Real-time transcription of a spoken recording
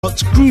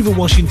Groover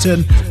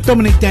Washington,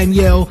 Dominic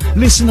Danielle,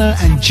 Listener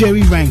and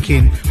Jerry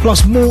Rankin,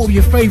 plus more of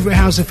your favourite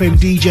House FM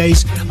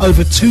DJs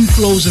over 2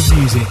 floors of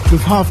music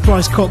with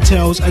half-price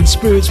cocktails and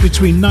spirits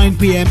between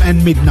 9pm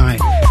and midnight.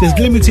 There's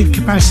limited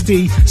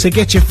capacity, so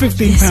get your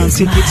 £15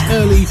 tickets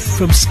early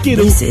from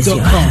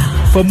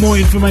skiddle.com. For more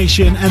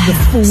information and the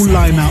full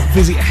lineup,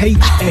 visit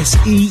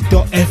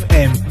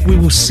hse.fm. We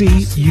will see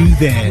you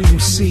there.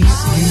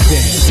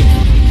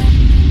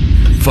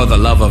 For the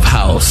love of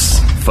house,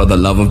 for the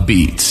love of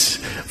beats,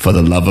 for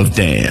the love of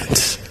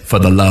dance, for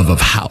the love of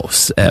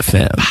House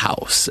FM,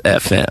 House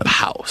FM,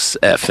 House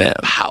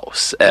FM,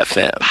 House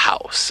FM,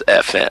 House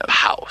FM,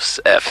 House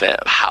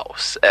FM,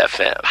 House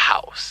FM,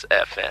 House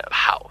FM,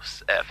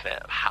 House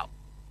FM, House.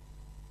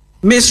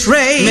 Miss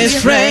Ray,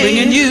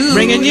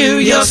 bringing you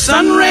your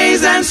sun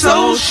rays and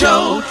soul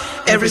show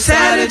every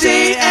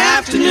Saturday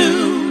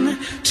afternoon,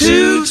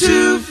 2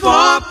 to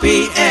 4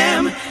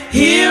 p.m.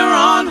 here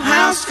on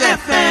House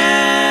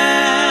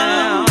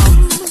FM.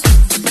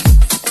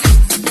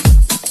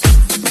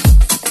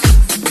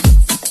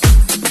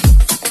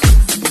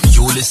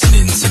 You're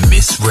listening to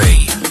Miss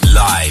Ray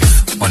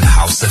live on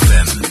House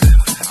FM.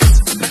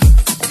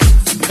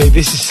 Hey,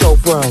 this is Sol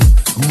Brown,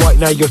 and right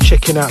now you're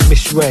checking out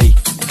Miss Ray.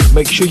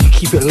 Make sure you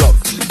keep it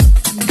locked.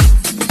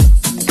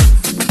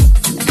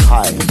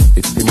 Hi,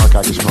 it's Tim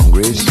Markakis from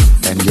Greece,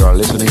 and you are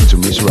listening to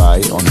Miss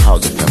Ray on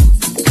House FM.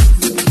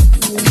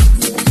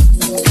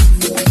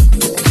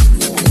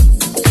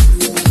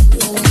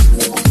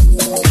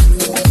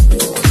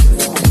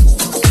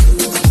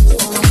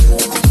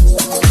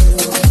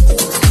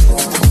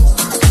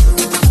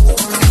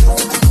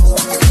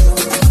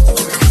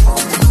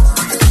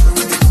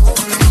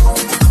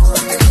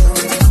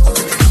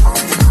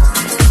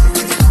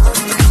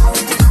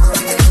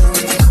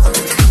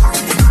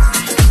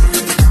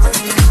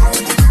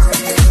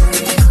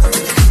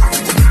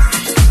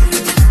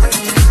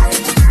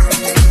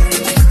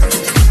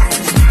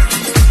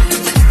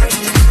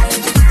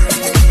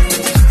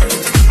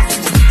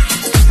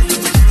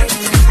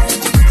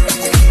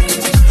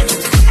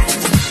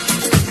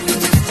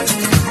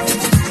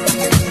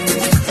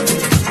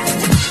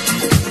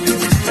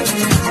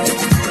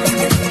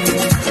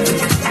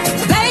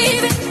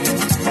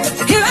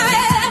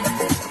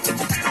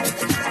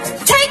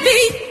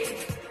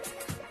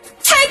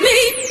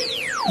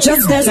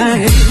 Just as I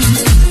am. Satisfied.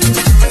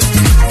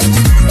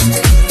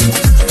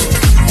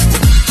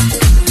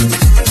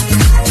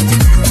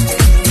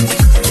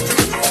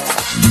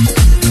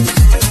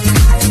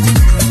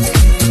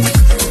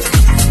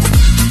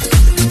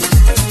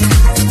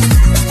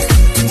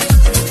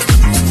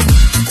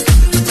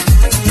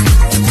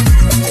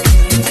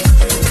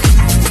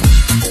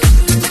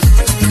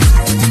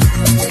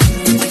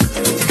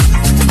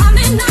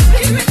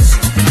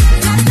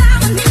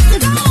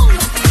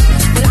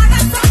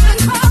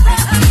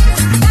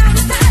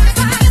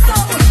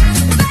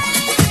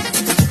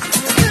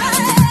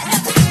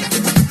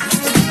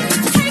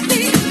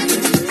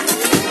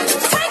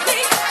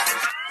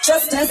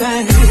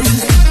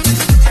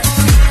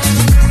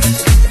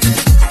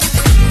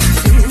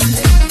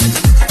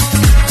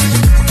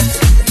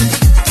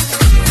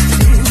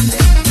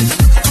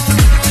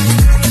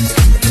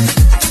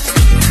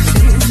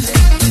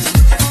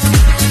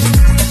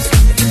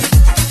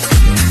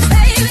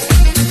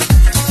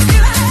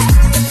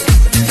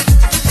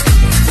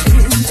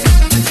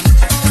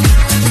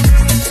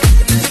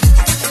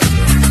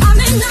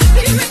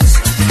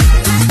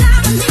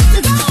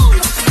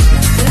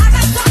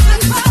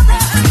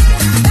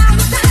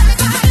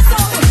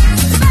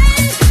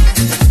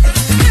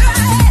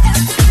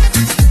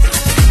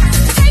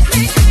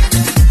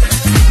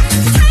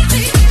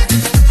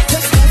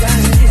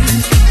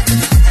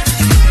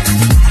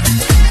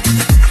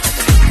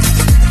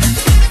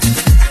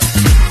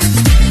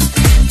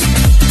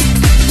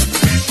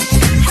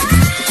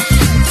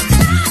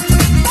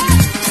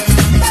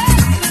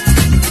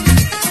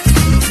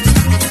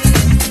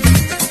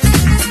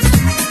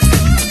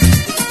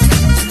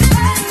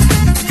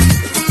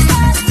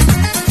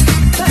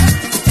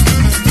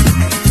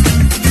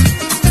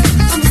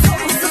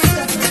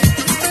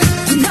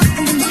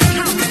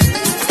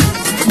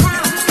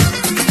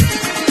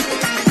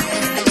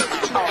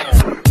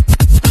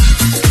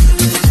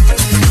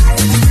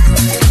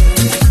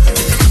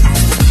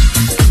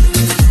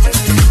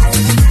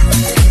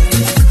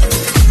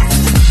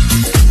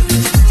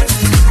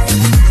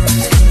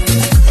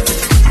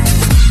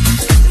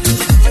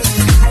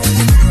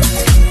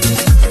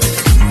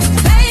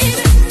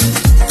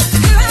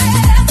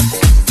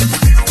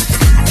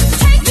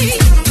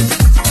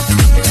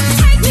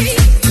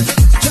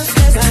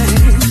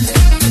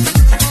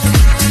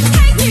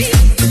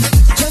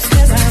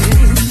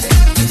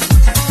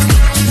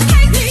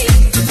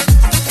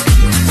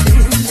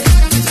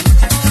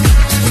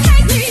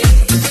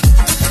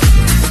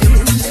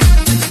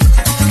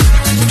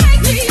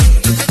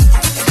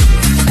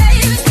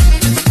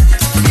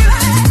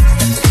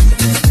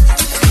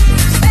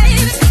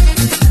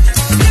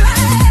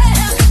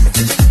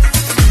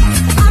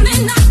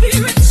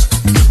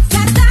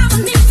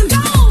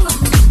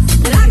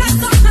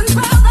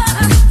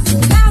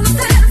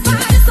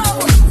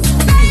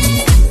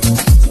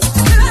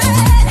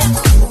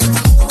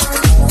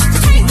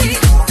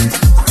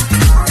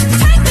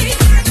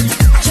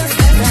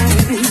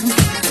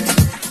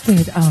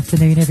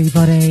 afternoon,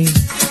 everybody.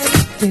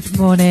 Good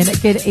morning,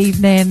 good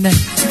evening,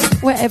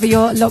 wherever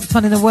you're locked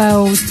on in the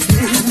world.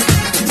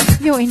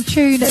 You're in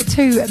tune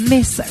to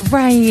Miss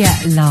Ray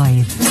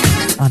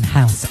live on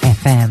House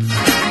FM.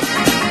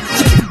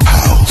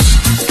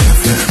 House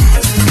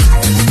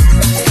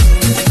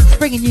FM.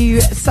 Bringing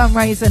you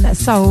Sunrays and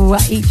Soul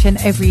each and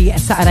every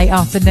Saturday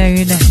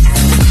afternoon,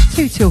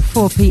 2 till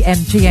 4 p.m.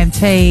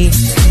 GMT.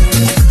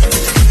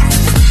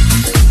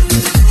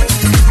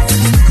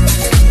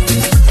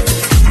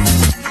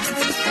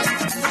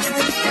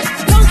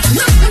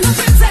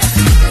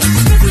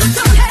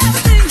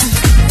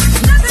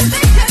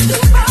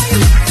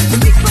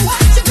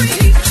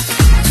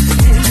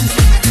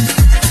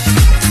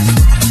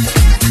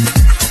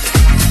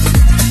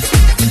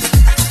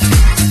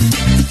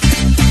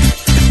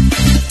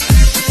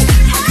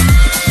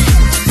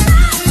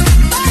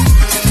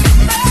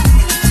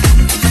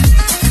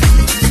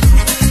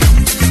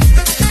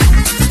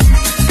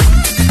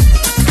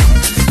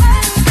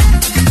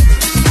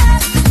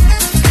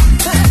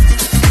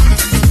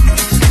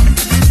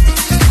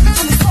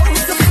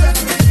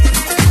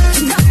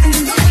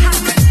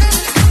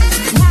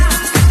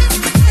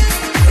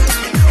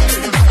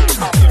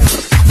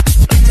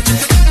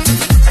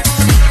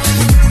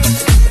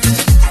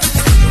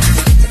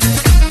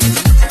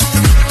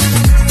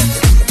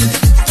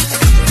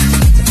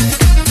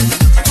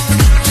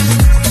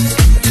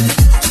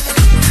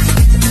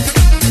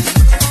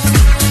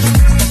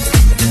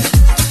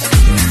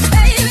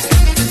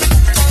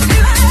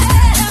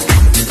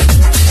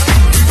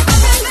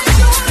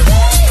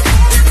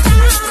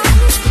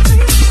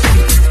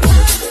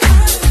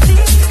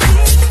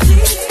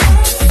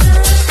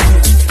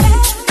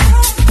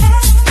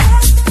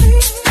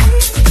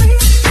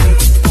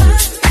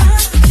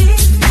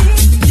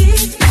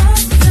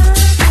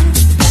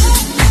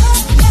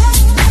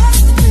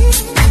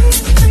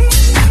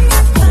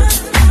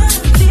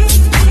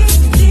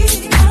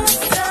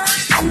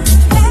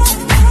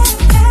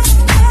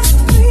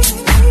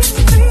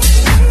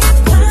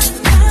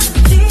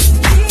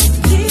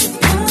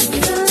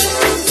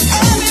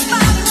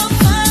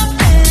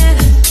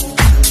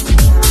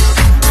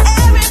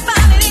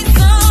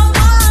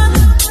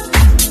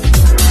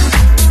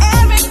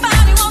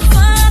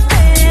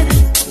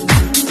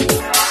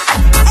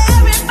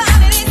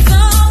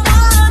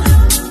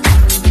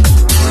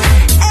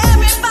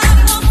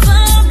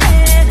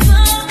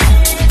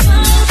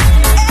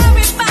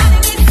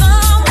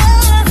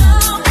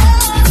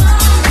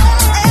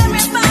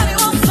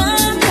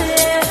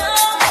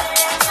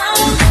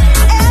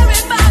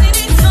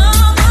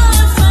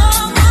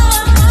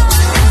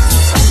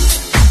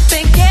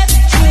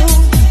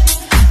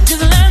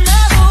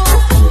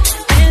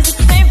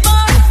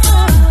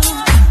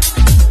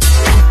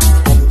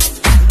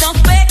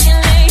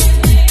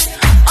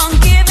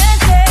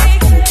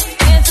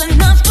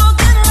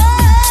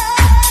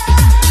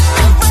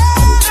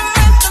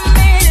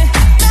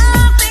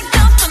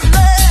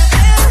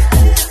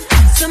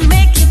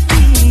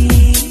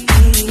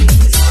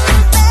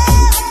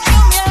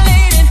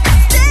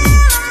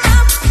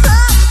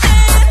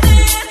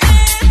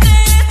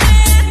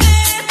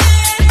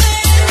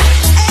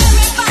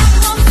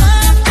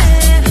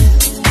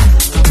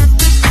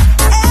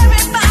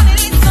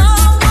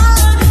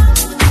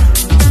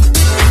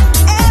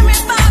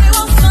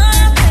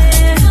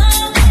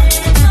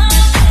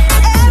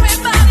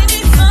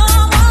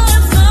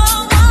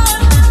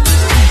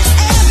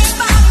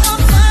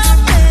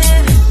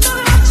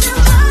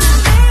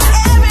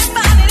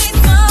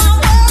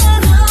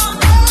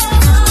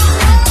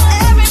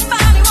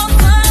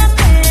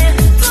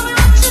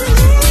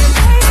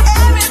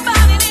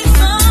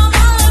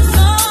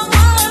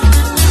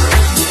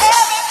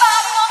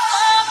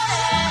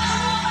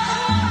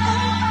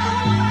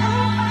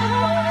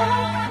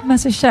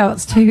 Massive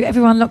shouts to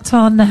everyone locked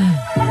on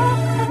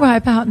right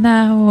about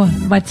now.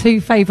 My two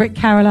favourite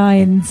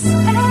Carolines.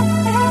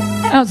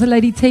 Out to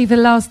Lady T for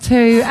the last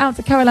two. Out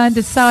to Caroline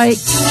de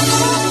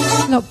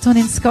Sykes. Locked on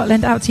in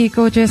Scotland. Out to you,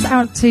 gorgeous.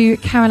 Out to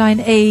Caroline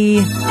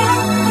E.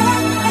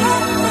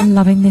 I'm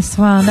loving this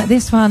one.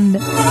 This one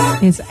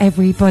is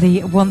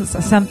Everybody Wants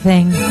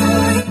Something.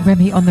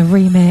 Remy on the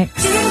remix.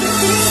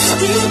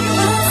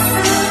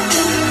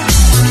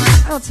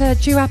 Out to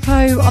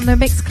Duapo on the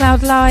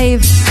Mixcloud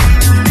Live.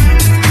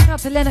 Out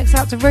to Lennox,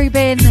 out to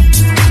Rubin.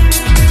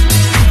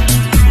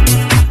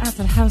 Out to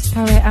the House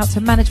Poet, out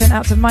to Management,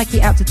 out to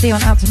Mikey, out to Dion,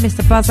 out to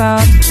Mr.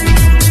 Buzzard.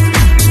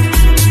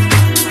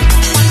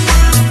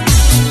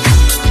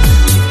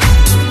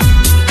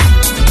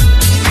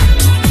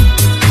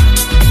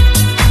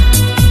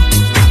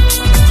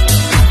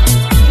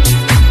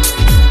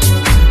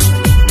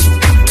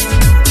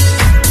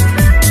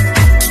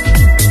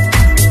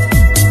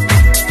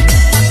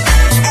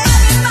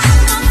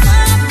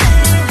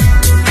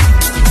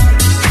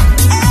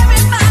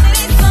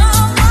 Everybody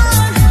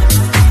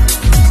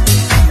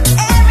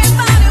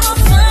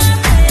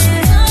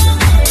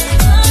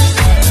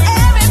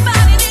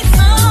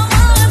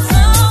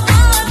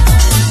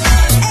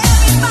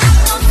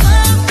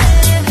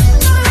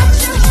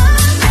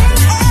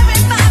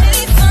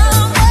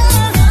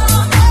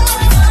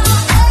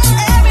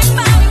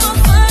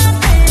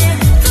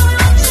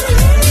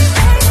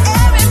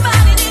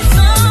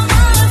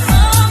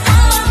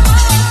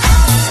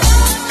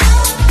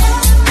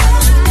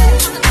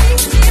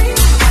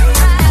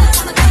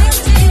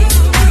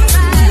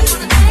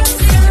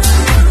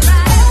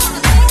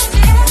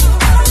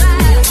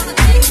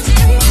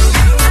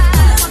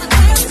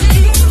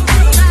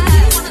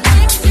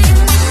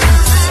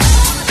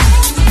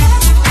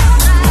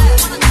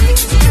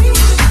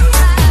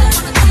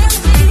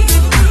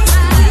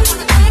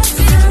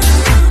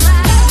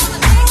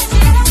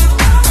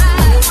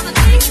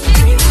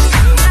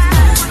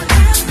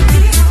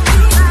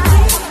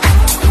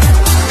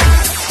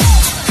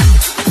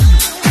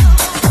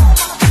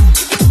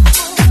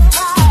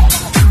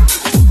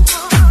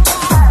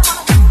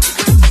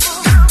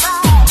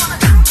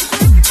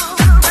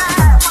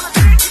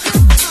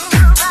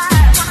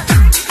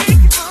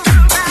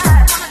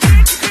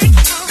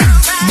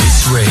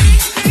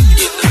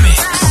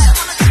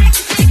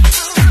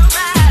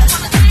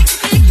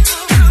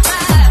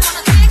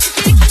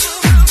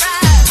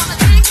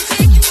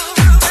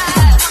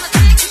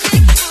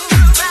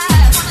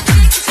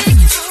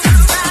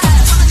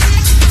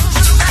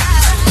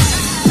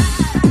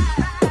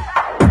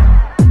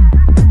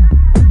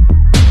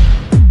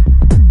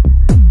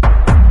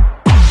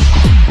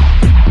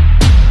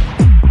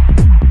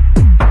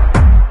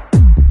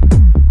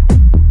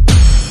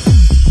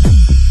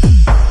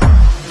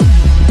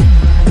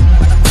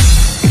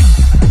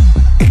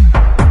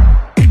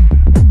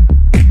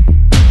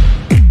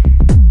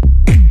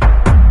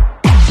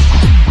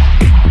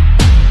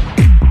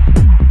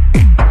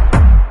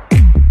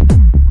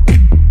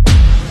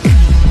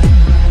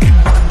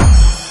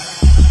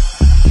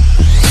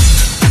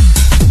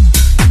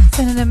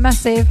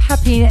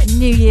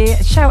new year.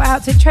 Shout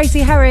out to Tracy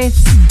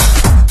Harris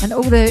and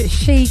all the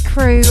She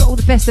crew, all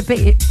the best of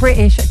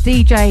British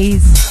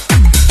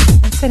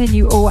DJs. I'm sending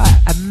you all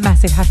a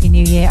massive happy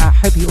new year. I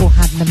hope you all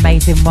had an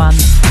amazing one.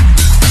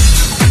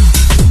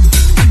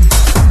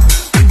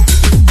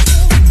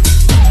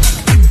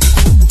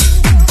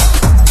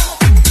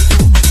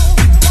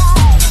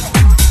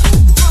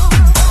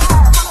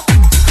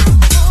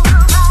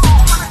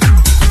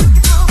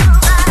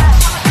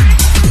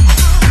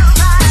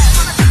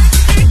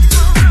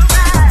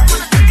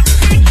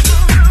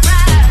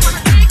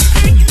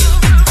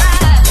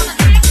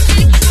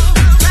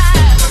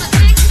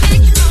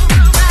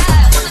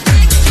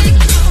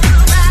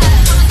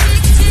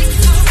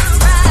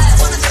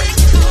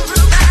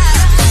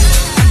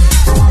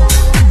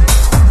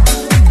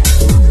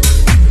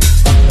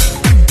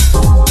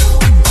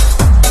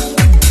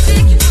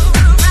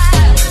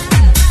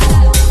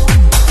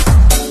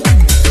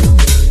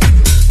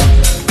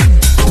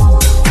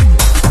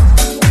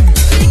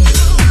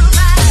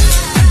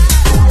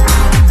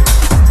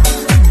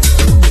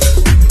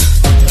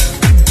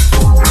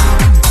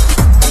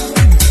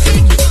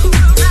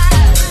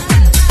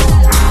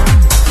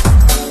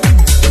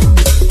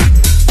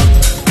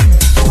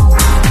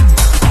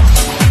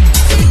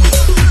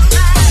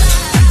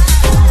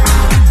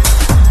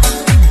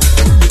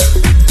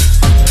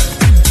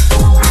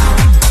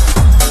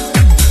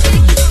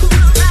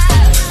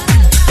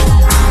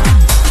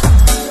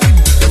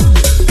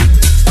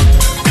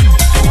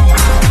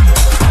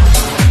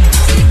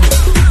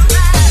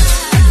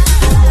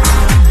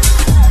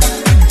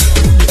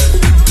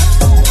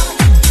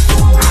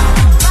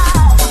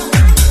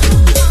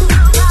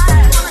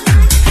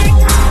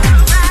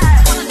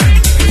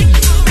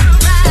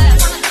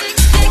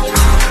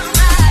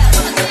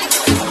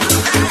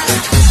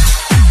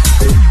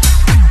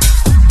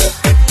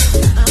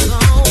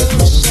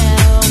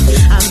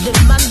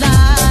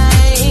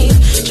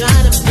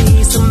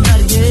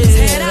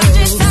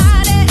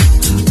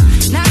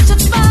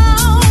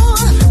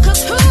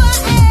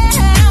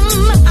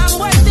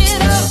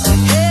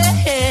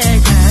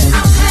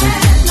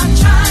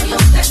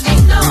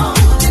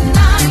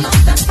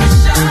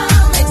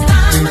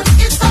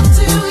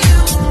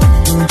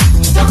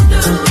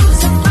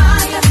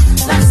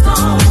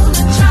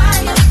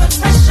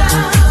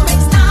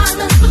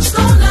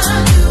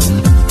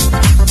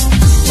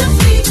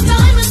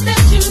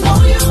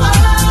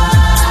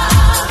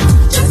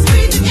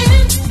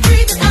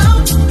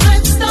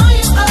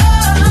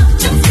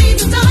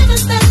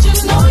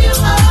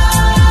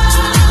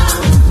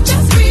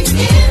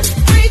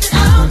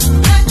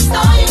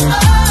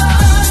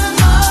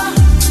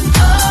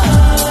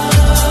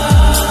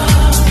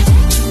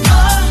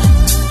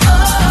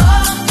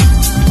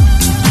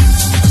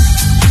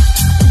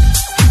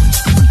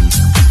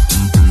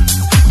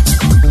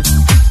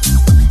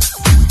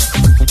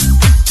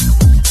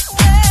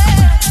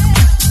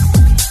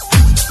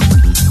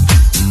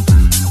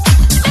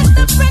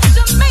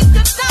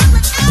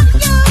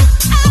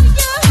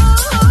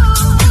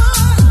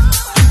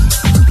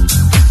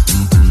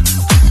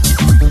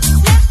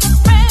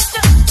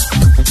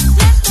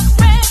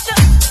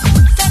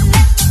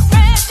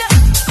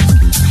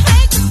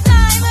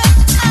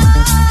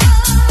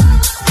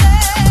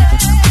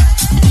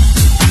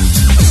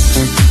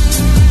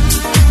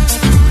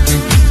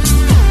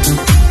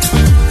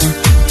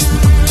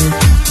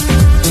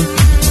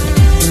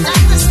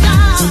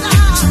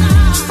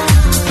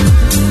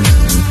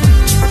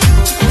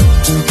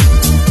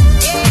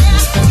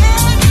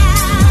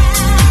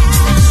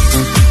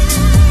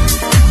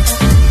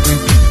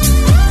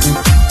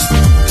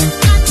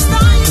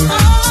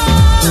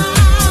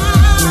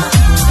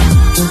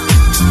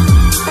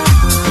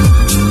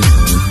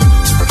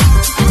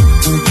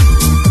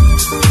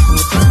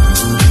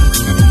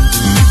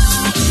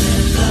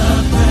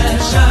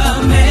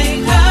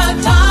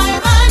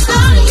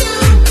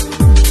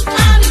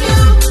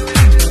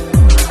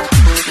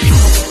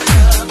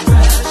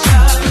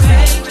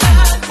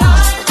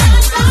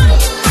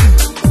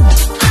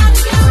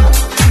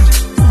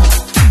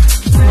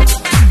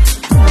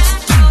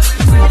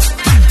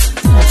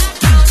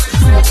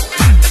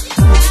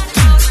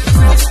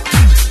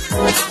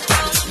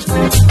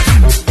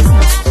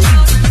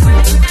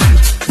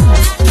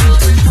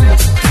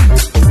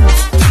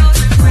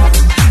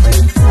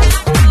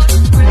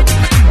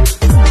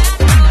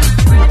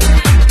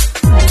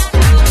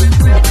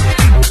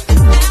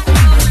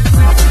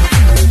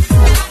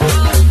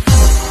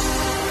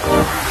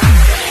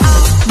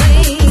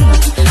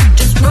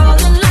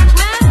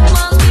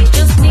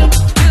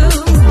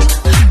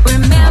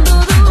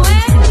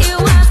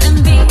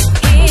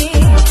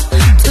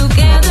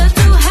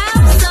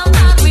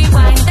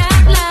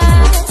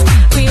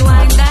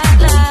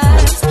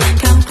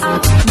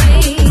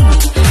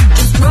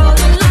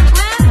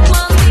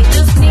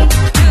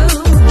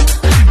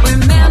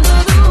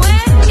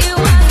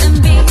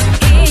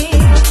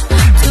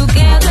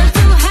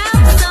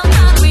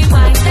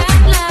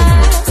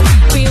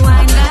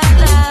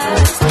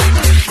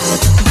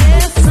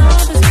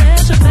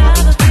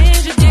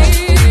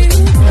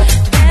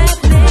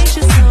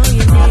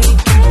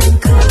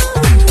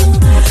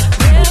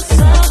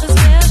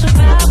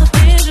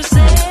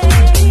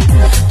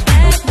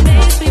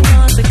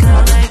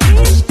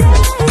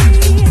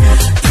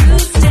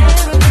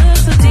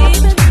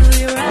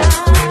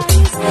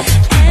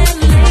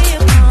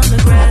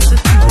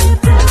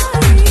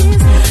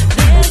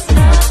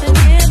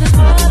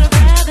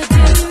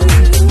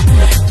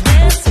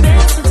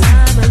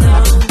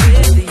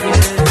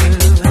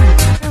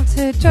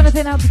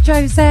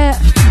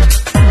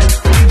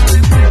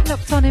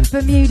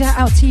 Bermuda,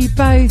 out to you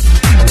both.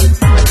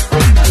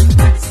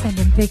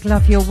 Sending big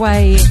love your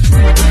way.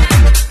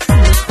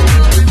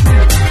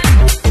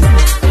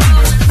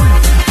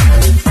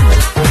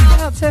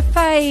 Out to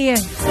Faye,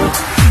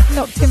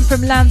 locked in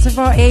from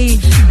Lanzarote.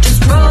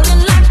 Just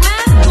rolling like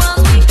mad,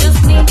 we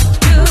just need to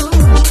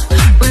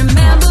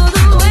remember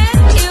the way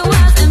it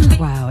was and be.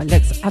 Wow, it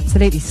looks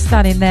absolutely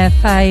stunning there,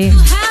 Faye.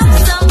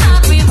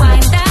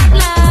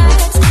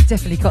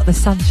 Definitely got the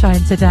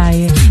sunshine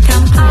today.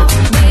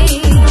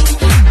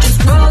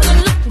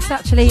 It's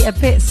actually a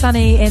bit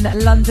sunny in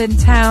London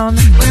town,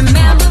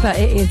 but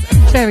it is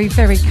very,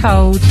 very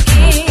cold.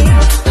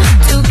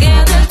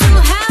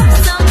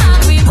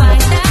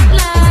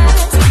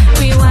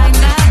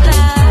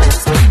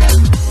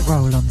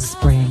 Roll on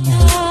spring.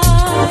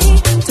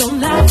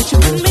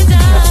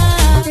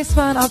 This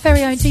one, our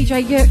very own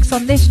DJ Yux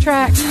on this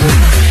track.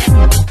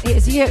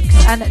 It's Yux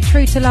and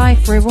True to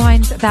Life,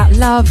 Rewind That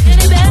Love.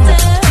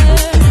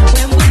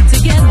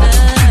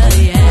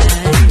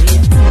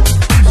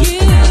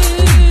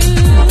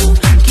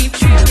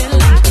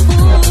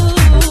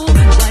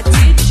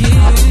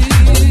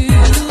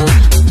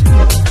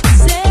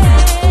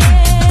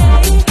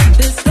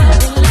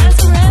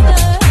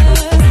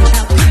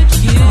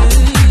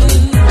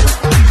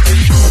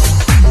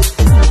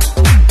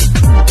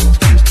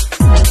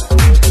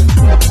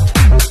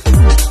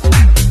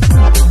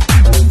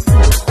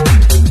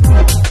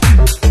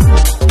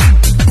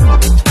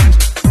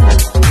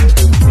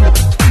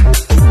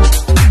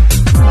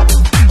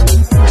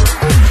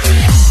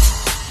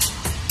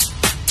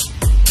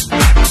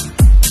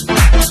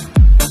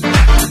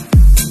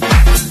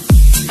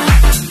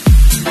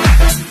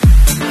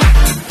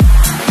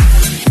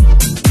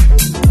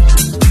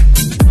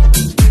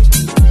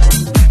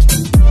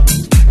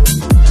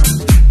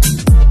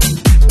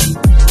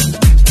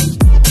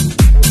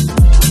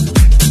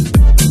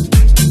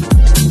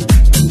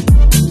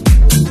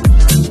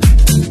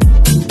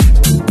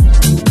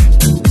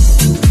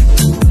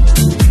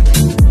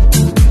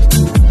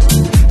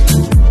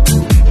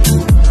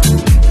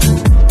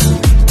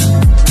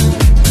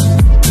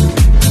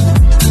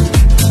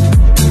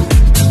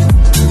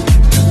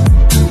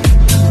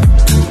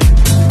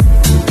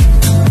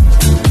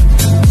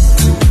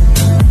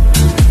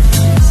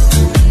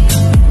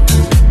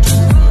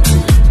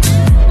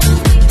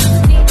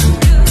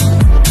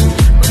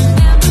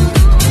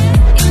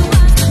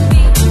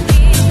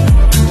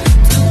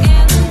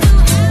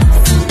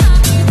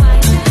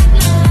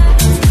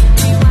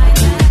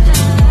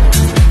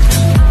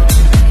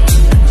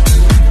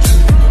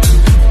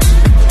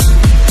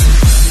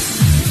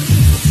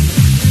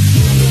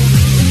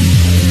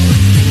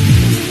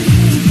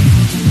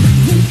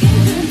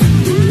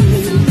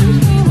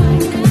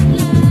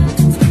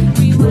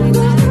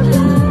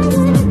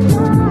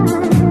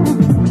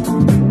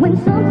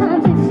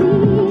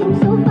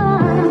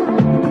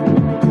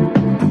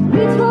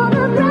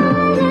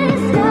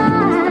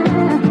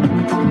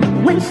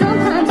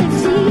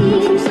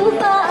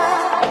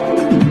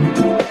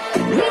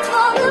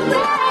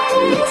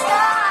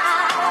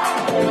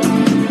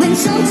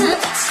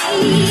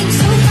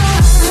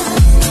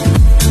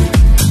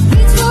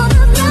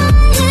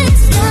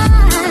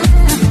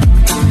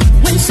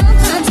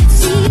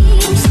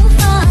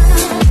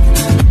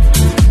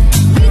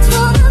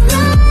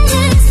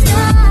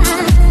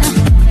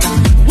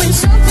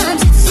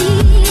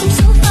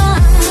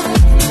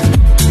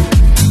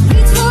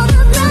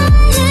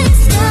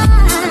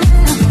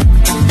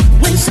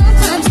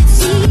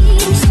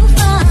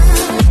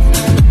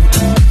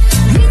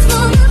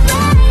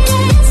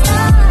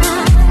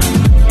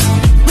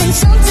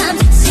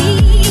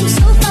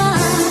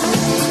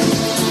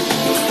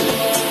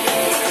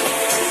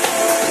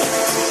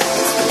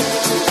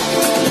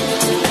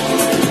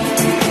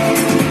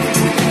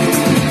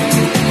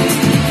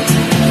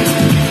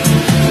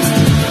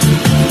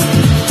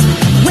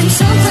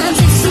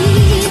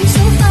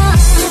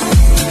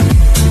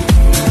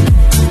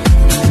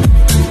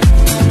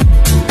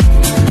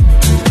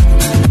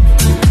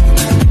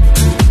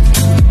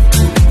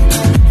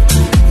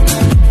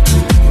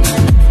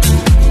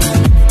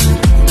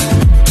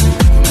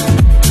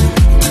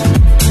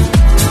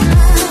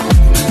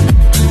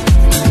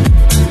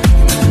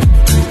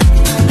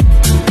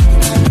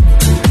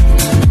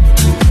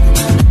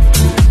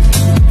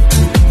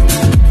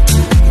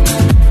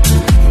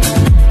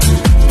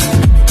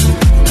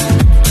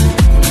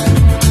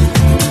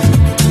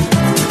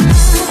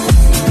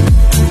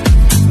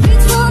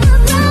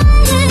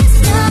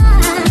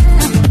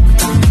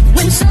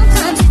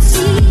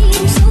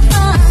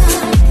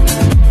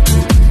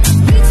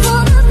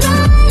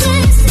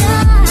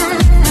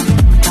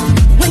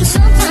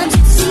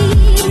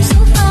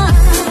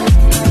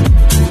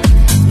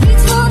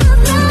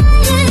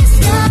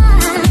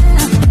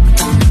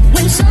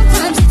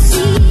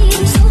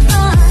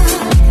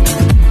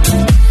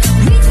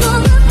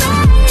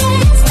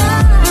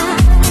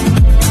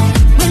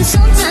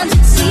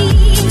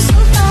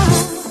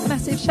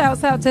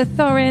 Shouts out to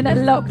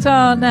Thorin, locked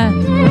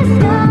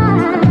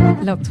on.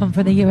 Locked on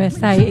from the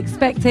USA,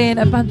 expecting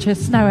a bunch of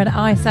snow and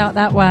ice out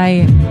that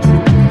way.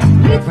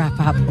 Wrap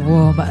up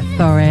warm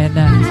Thorin.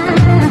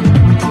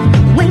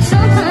 When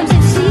sometimes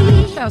it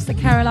seems Shouts to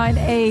Caroline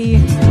E.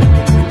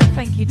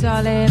 Thank you,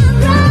 darling.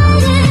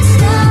 brightest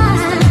star.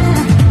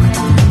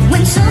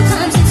 When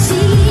sometimes it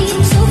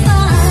seems so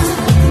far.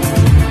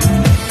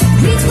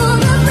 Reach for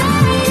the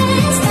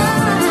brightest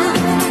star.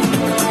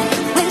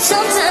 When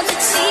sometimes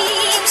it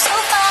seems so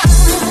far.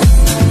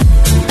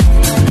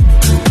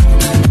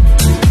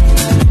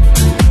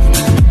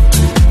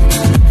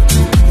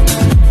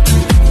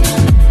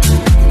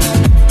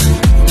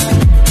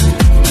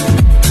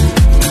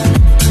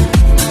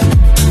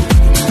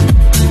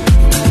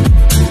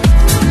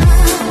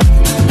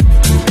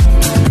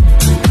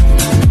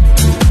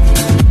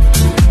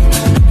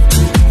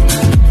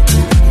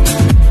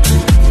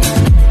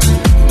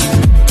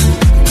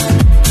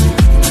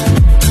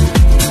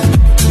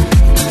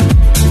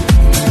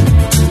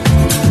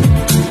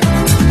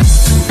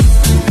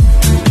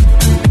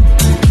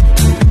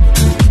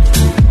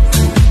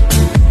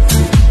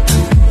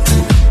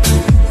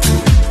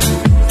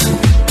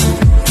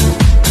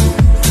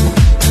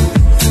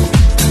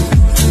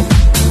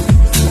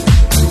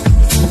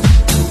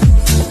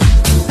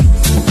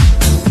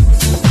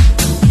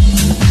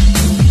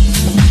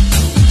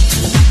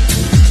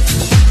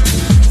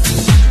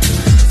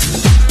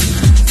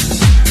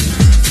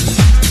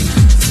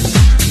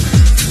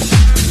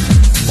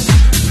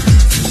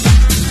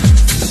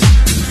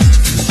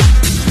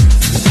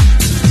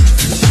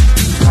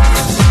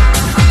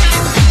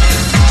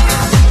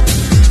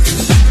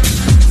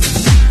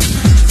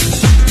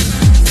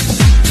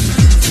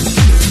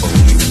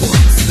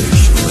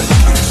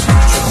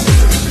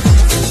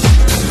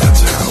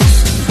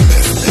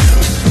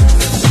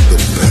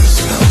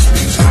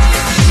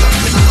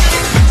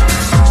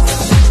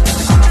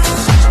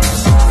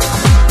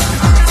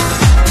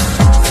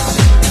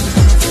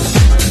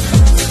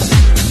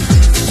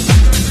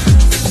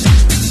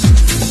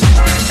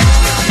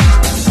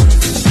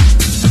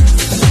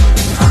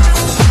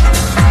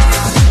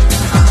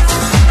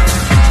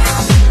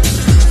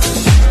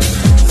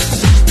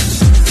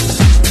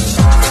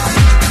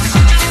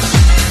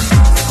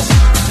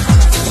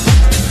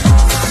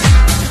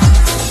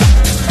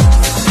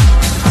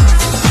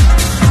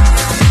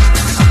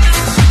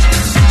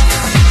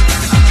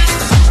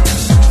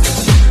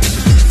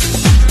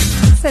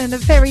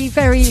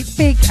 very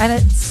big and a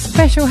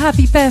special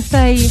happy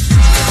birthday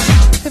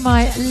to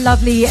my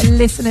lovely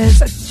listeners,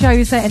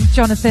 Jose and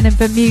Jonathan in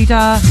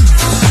Bermuda.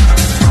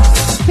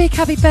 Big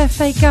happy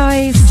birthday,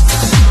 guys.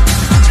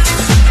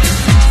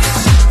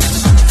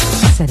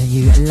 Sending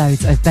you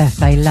loads of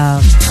birthday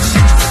love.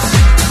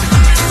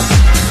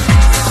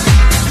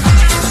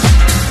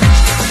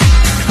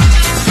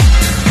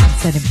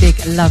 Sending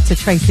big love to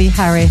Tracy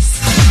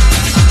Harris.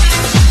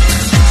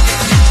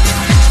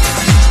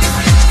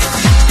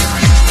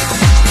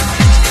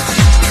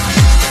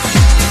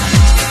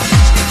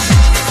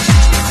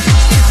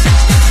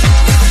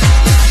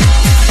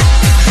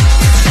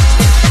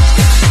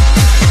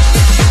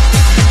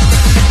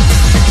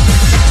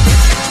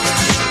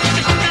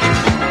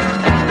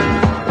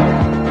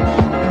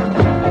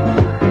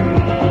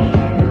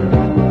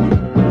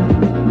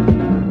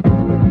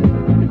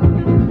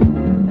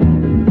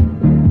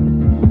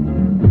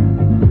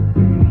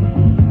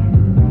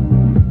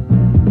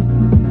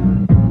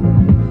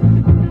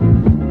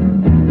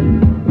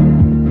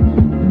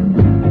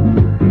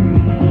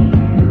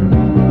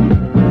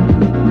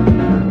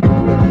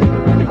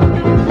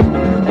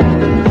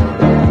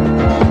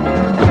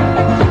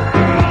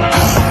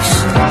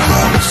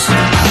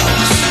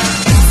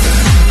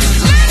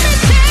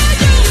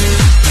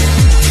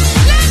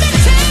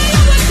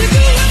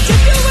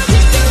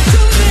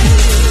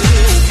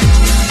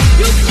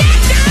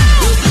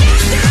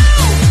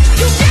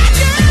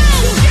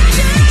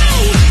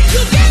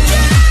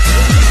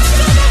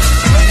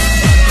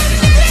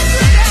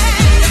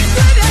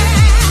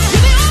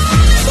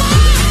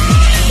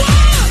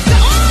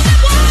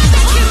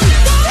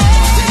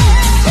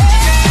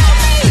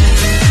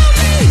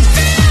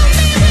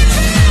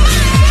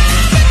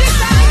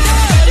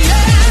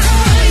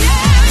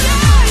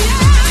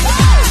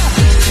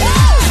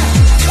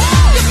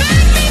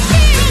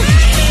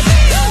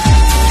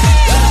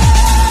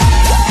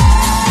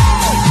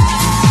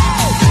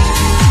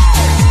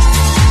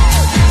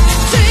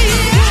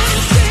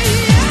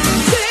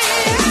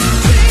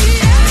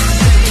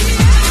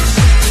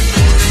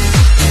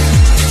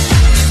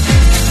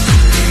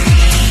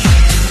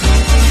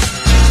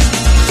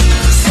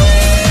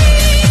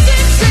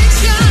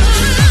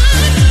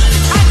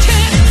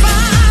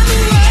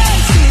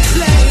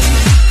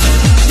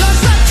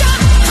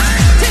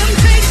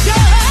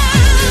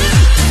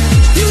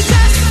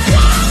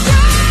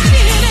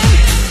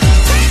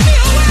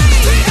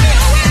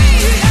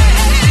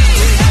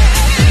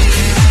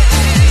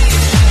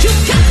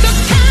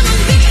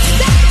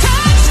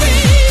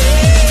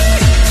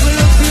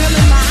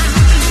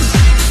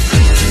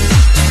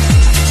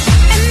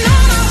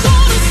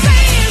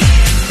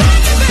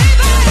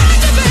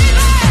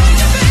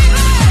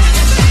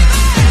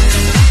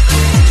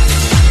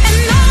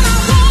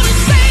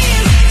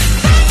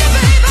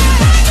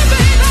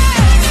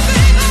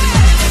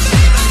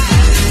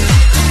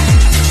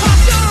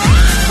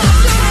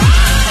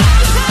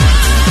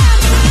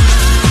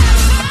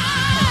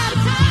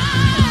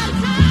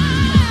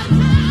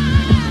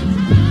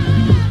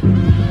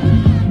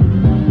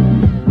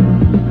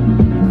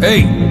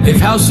 Hey, if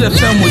House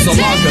FM was a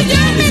lager,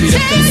 it'd be the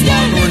best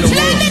lager in the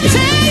world.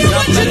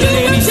 Not better than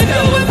any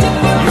Stella.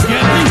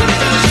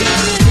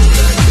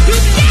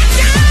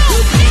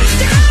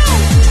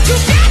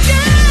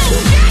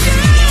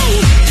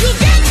 You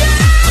get me?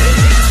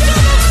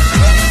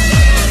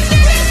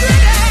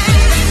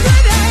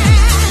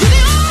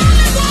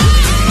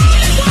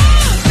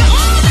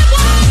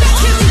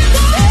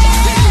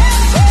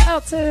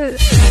 Out to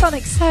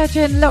Sonic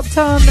Surgeon, locked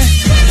on.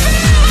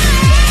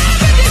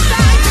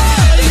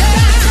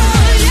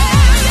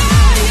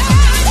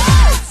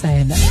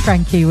 Saying that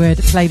Frankie would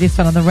play this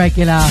one on the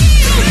regular.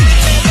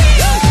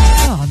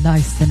 Oh,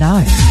 nice to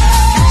know.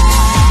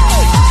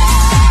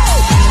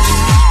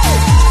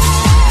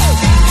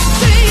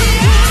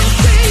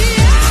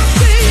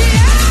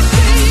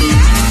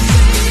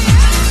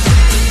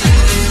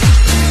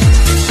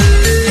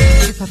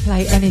 If I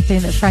play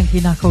anything that Frankie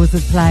Knuckles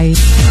had played,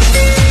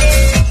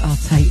 I'll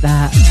take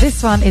that.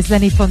 This one is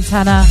Lenny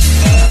Fontana,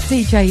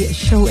 DJ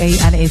Shorty,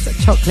 and his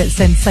Chocolate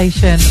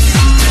Sensation.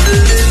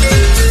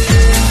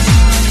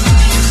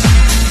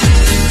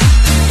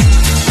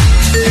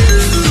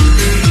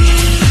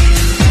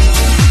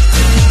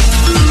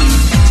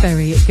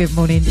 Very good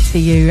morning to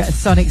you,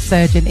 Sonic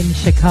Surgeon in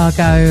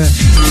Chicago.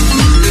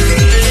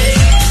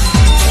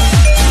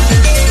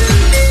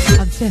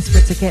 I'm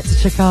desperate to get to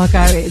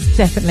Chicago. It's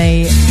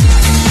definitely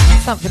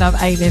something I'm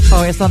aiming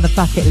for. It's on the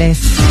bucket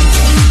list.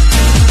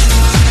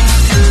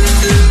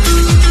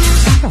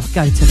 I've got to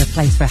go to the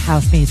place where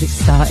house music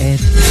started.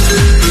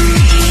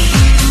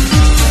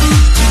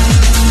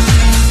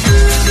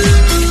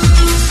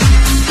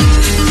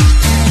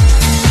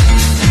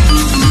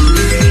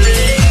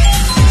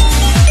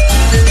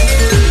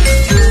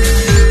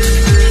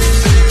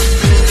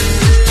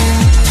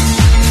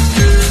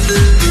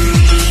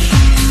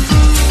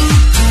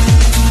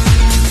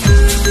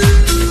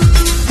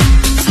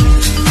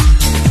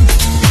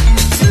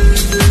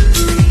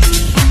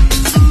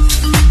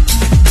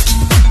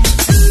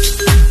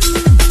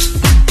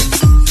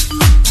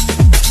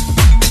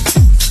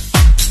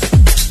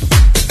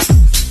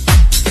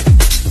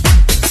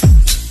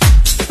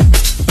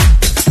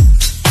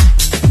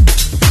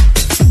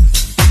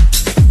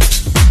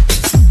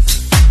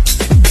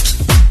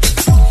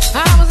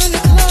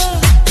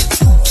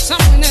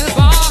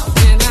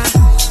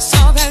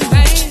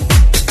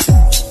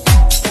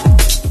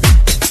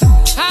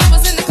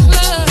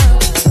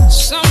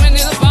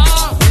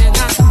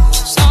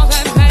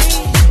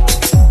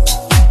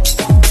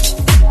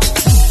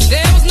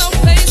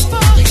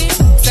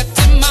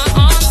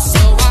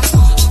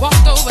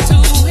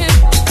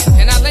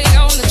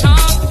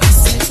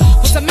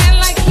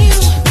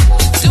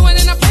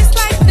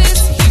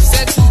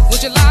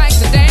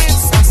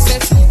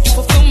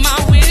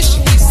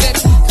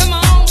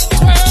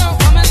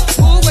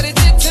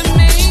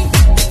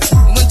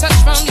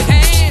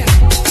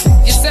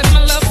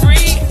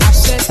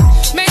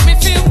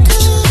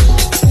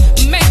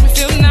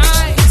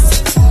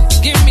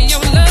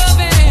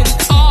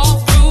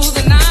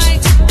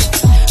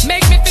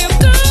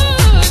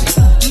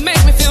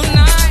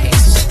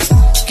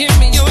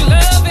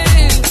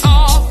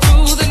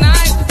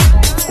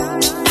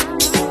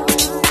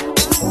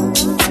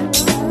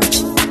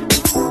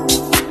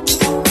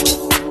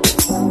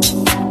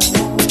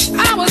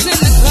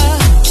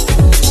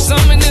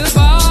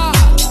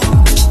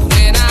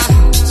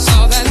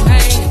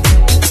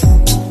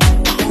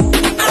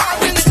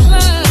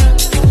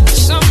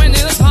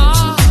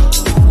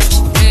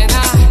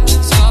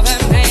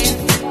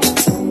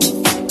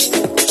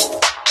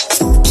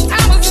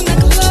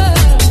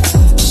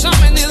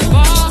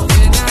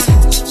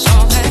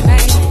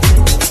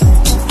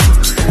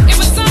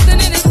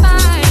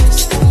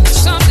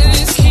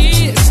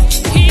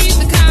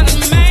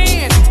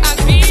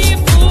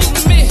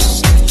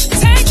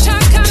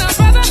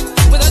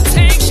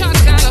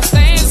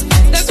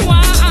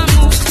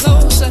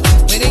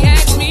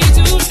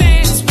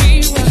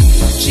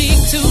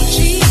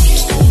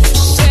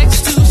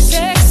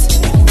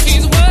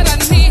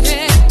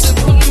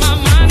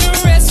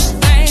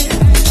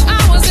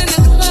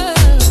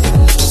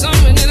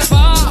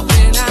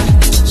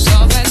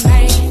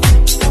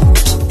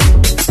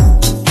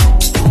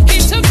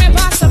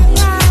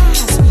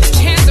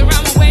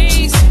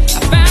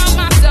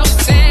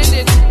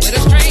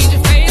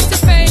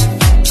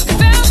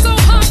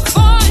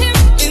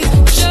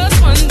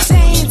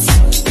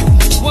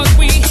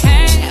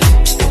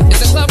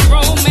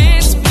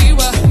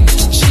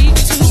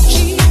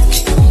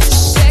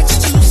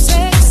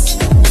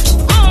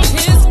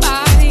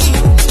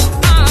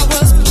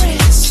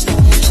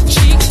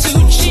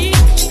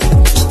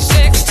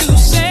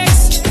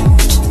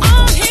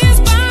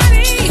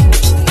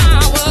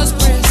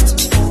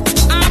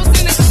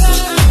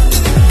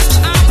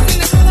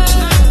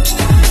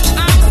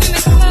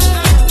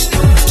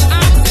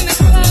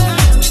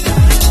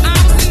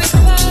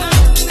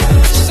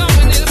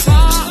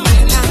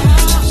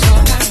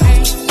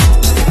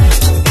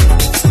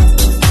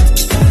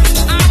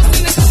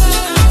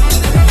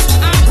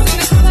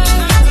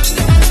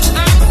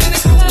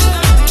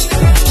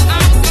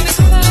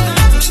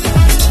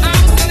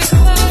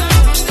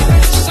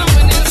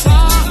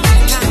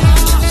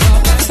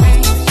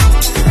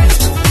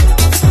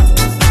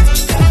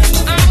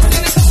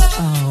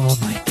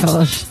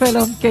 Gosh, full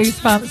on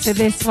goosebumps with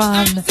this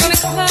one.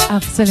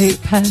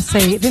 Absolute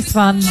Percy. This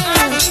one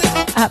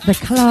at the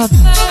club.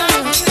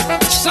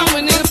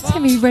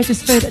 Timmy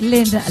Regisford,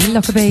 Lynn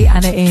Lockerbie,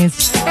 and it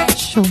is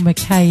Sean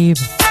McCabe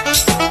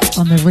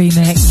on the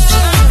remix.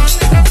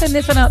 Send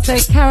this one out to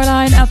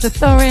Caroline, out to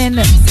Thorin,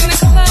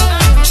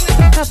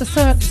 out to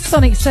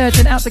Sonic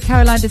Surgeon, out to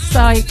Caroline de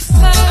Sykes.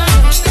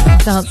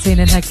 Dancing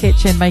in her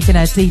kitchen, making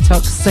her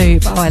detox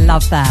soup. Oh, I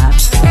love that.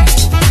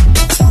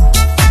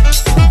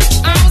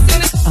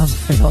 I'm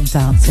full on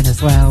dancing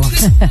as well.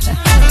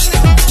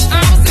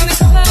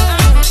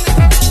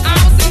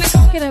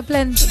 Gonna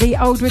blend the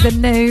old with the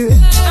new,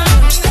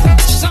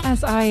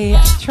 as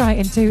I try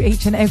and do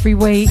each and every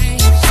week.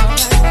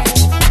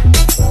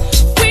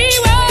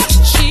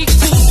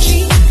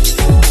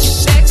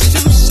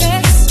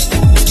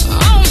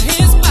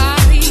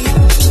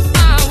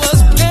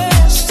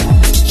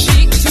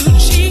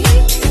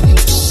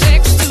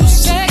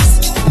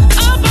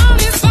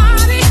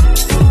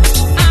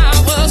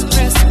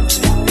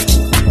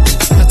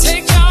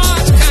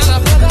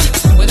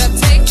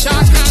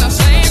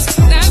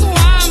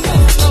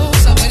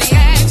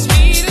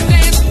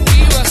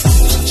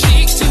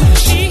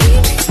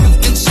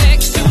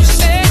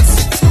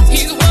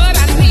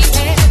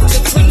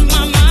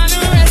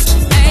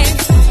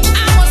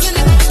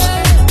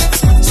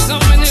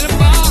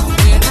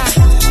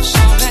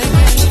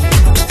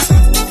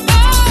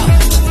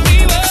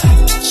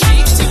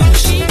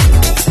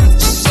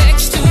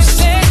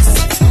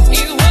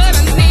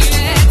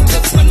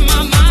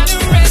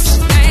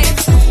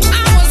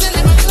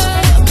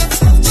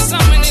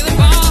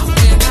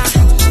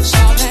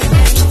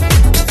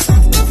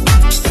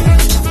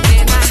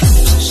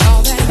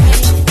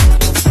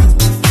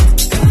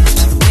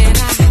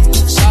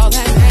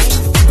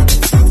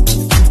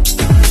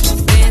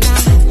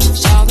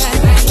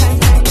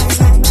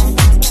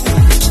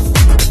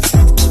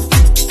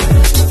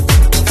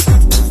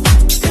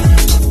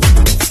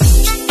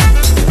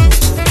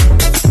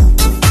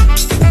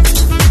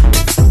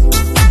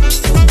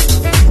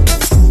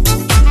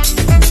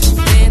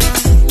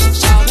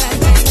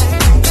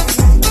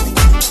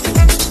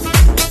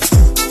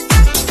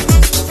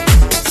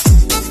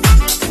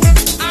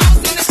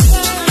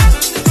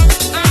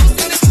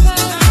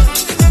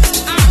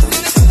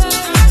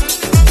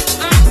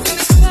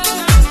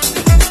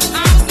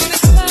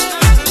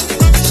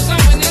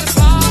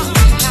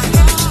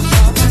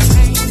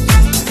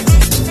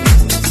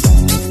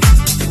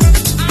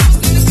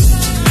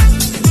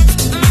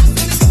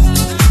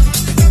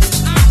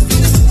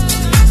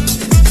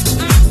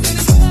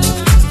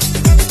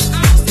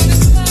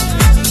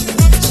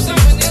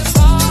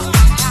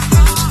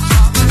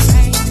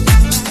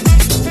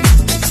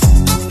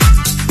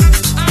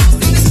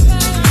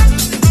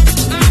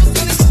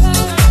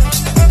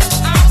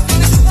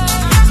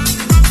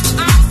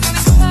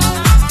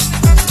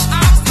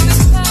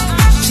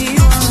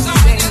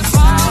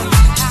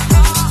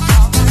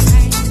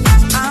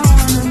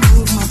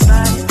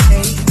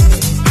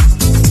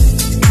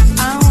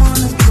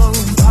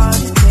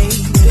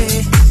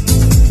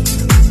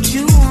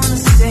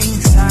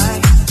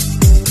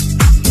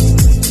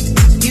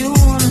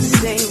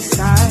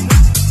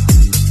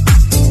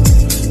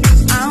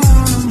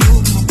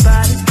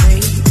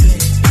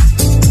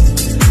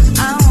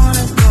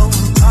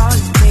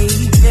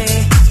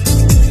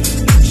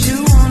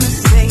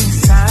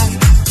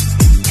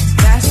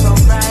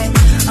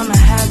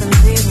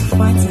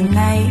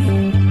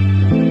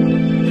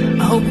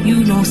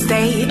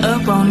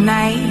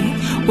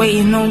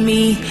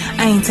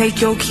 Take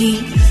your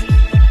keys,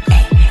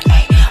 ay,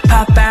 ay,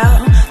 pop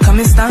out, come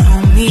and stunt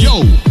on me.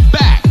 Yo,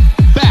 back,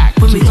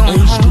 when we going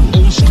home,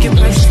 get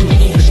rested.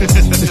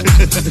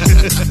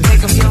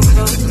 Take off your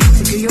clothes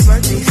to get your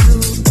birthday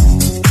suit.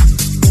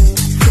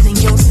 Feeling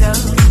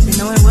yourself and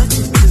knowing what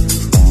to do.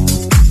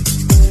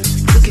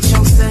 Look at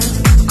yourself,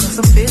 because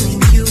I'm feeling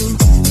you.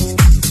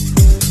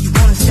 You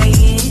wanna stay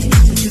in,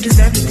 but you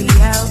deserve to be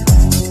out.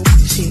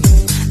 Shit,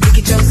 look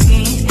at your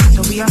skin,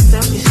 don't be all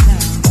selfish now.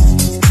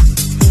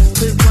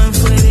 Put one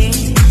foot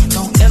in,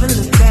 don't ever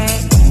look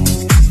back.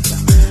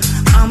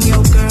 I'm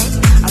your girl,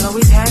 I'll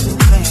always have your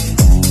back.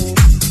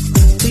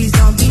 Please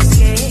don't be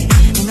scared,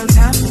 ain't no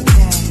time for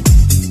that.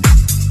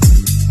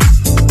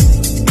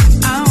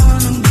 I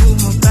wanna move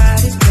my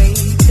body,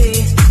 baby.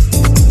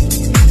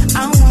 I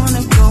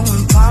wanna go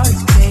and party,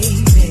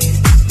 baby.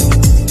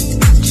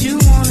 But you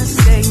wanna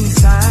stay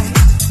inside,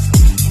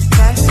 and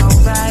that's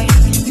alright.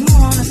 You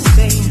wanna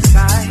stay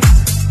inside.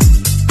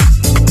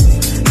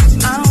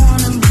 I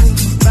wanna move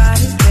my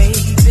body,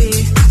 baby.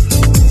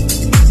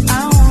 I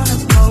wanna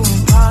go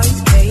and party,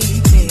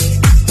 baby.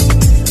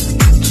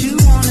 But you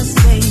wanna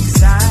stay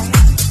inside.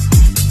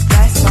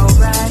 That's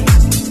alright.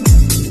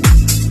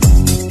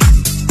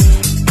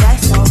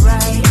 That's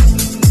alright.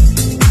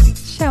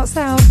 Shouts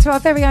out to our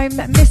very own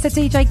Mr.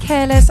 DJ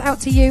Careless.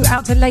 Out to you,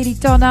 out to Lady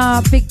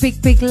Donna. Big,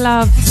 big, big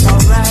love.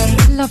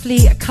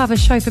 Lovely cover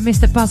show for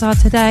Mr. Buzzard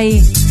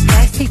today.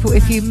 People,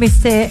 if you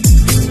missed it,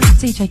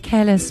 DJ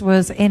Careless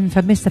was in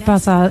for Mr.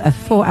 Buzzer, a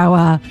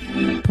 4-hour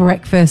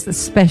breakfast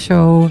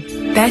special.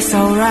 That's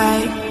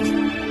alright.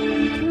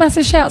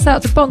 Massive shouts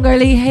out to Bongo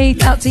Lee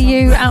Heath, out to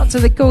you, out to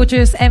the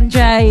gorgeous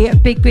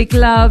MJ. Big, big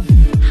love.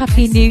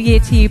 Happy New Year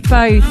to you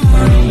both.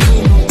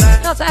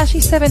 Out to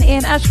Ashley7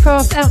 Ian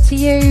Ashcroft, out to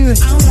you.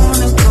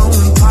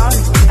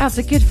 Out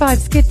to Good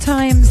Vibes, Good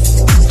Times.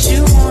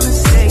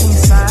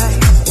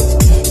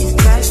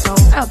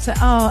 Out to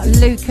R.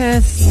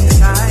 Lucas.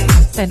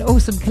 An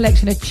awesome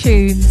collection of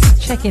tunes.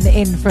 Checking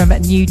in from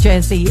New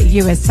Jersey,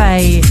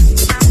 USA.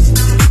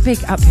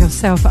 Big up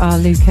yourself, R.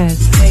 Lucas.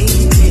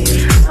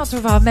 Out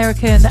to our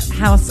American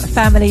house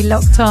family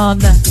locked on.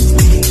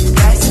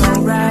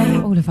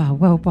 All of our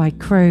worldwide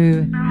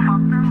crew.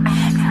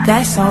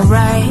 That's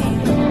alright.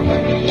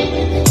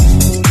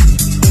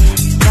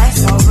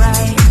 That's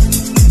alright.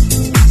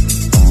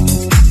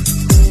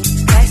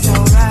 That's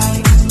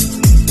alright.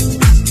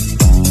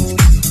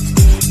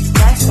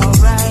 That's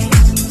alright.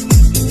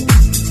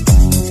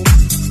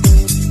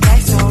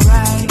 That's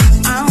alright.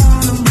 I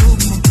wanna move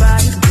my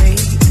body,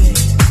 baby.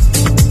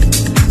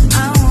 I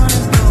wanna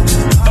go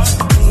hard,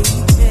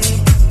 baby.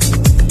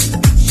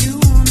 You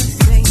wanna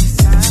stay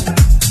inside.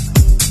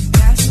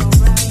 That's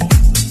alright.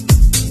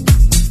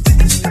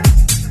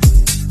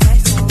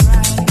 That's alright.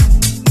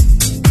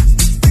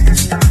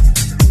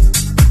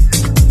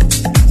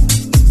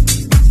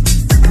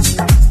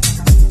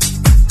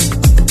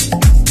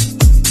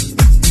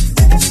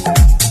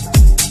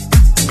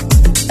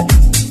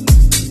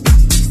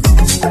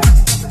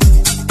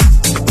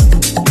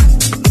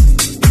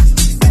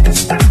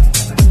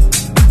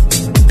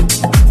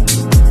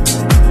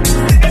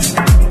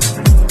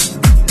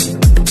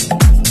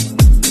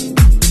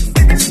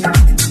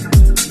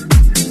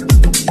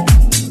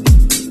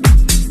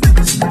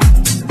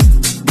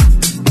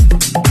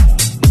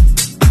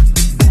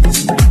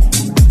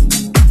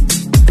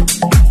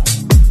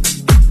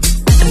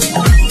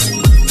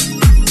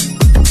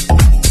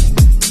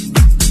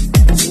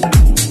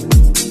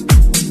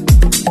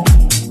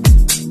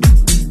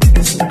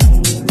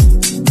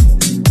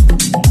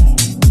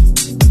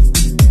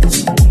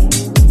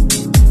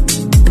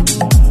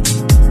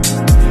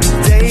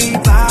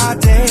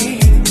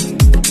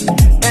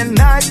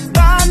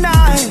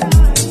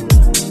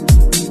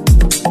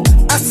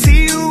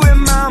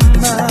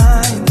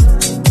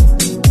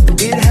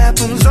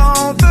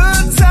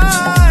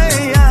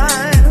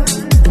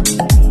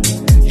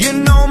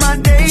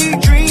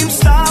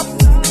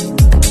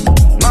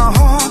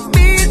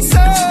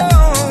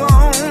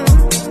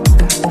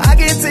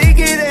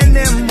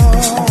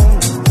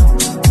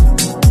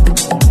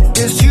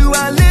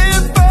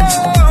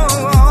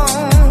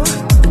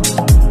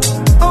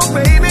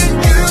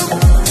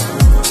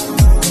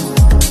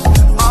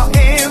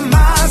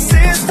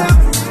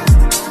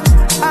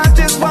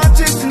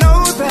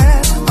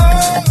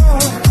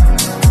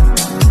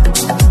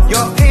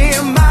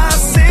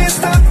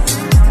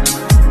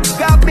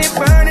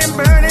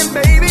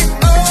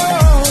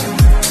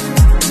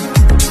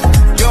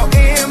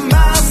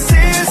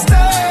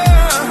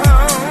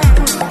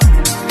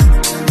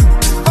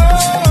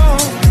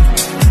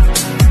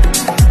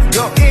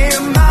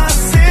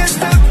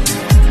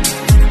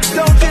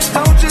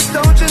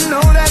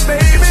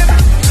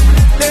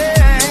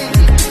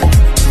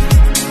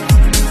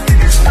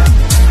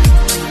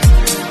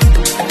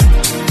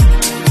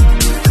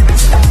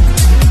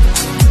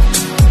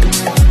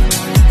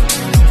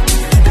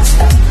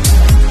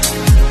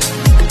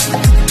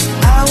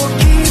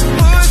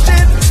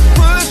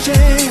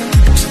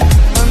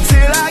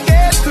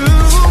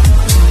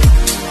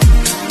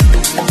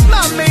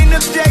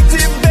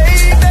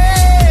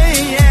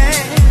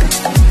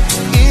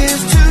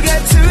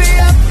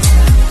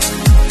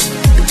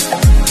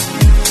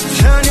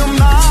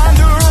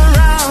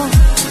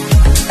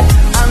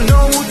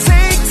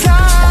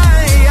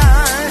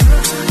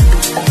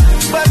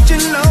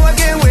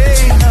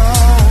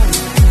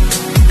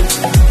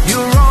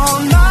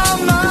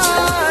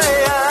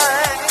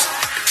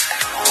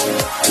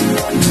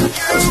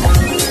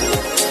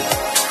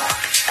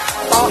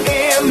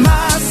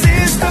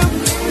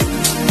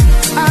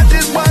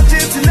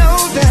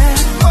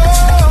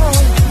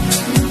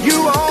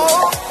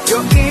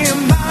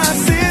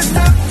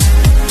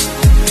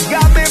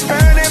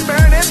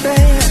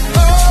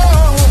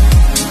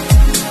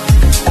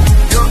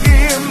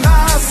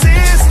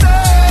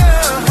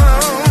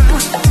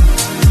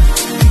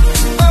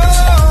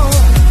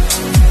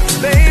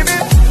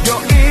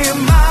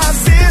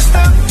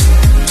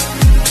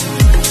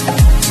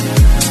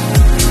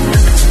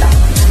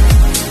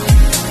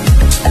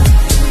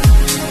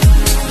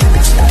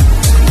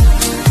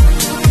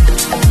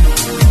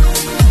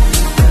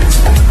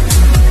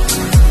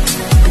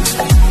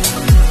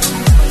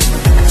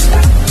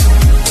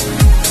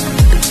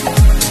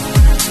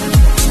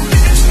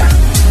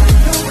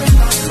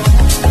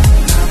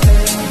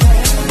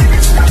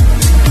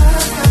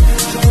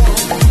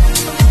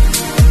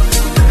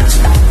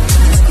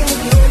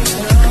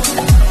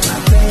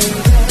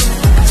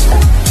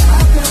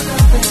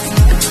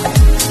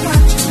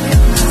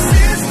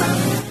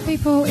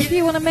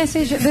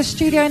 message the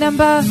studio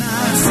number.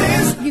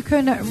 You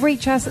can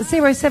reach us at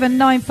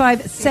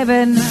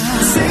 07957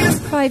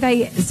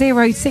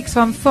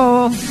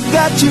 580614.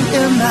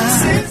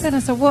 Send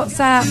us a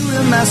WhatsApp,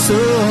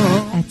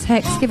 a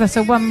text, give us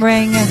a one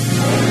ring.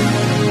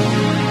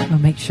 We'll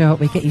make sure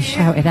we get you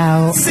shouted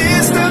out.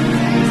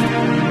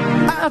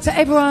 Out to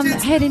everyone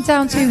heading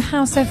down to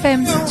House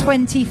FM's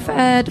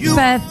 23rd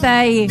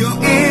birthday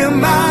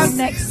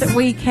next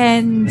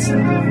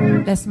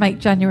weekend. Let's make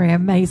January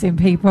amazing,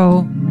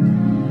 people.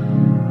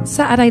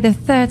 Saturday the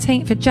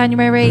 13th of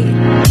January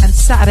and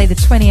Saturday the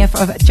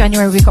 20th of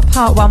January. We've got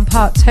part 1,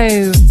 part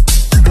 2.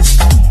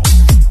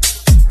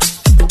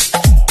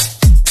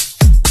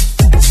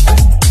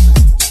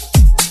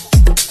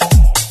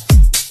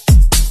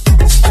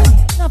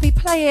 I'll be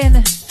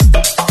playing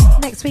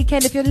next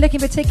weekend. If you're looking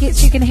for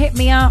tickets, you can hit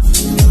me up.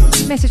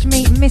 Message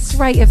me, Miss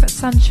Ray of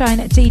Sunshine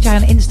DJ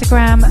on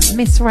Instagram,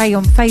 Miss Ray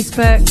on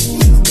Facebook,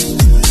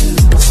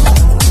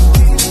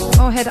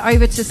 or head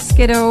over to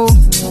Skiddle.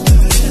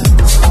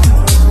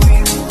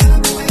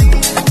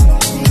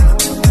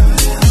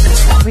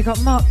 We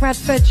got Mark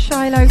Bradford,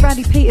 Shiloh,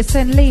 Randy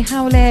Peterson, Lee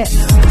Howlett,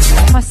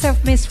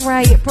 myself, Miss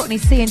Ray, Brotney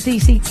C and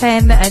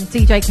DC10, and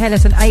DJ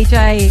Kellis and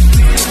AJ.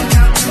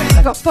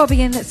 We've got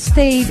Bobby and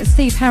Steve,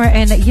 Steve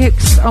Harrington,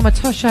 Yux,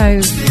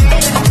 Omatosho,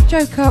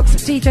 Joe Cox,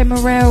 DJ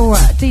Morel,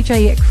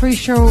 DJ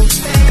Crucial,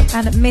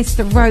 and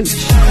Mr. Roach,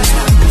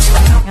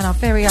 and our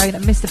very own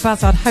Mr.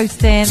 Buzzard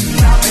hosting.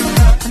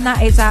 And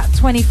that is at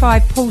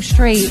 25 Paul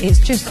Street. It's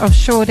just off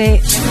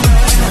Shoreditch.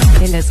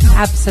 It looks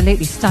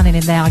absolutely stunning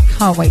in there. I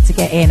can't wait to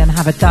get in and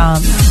have a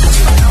dance.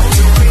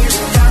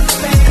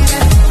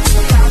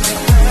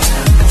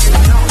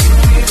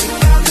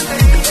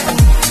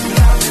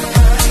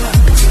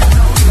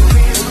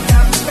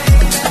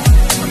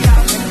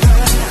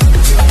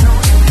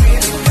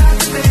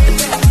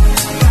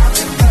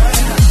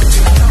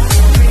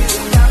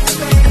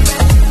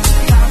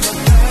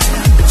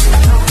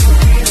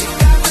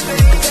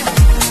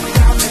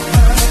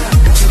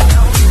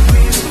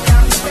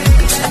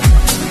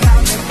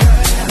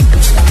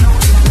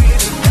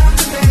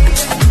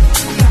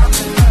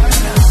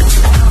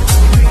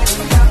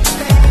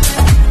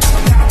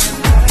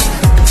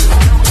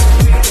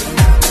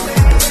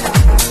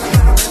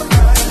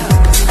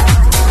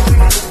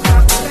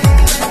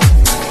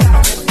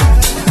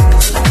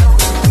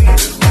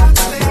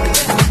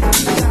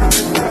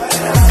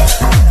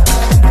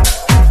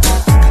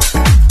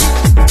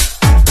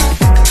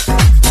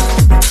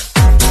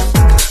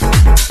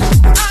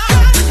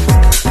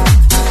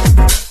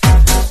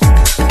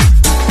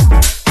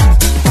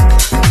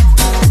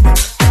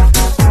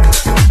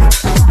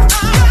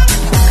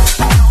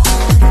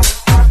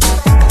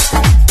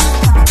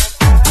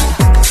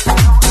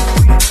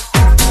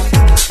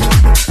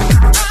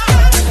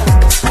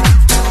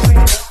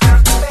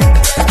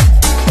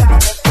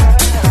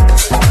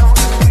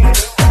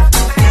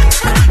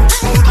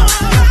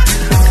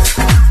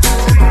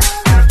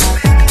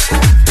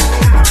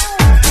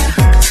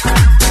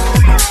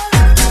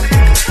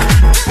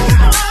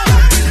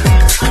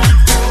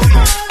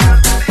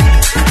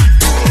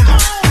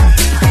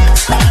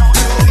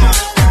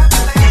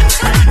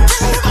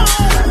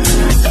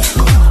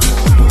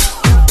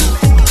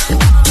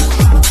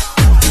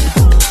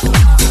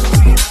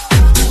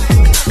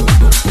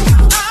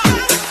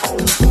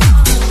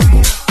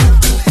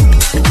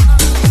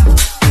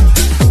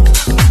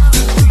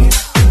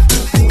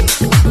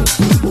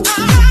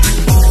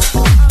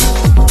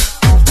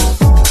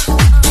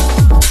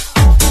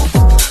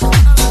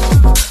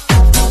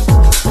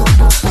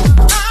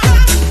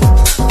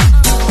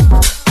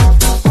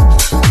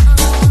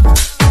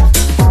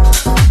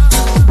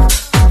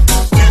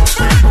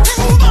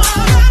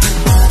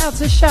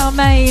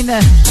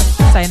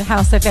 Saying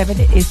House of Evan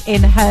is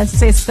in her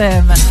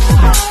system.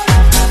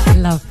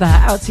 Love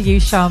that. Out to you,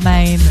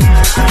 Charmaine.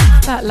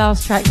 That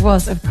last track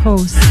was, of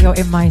course, You're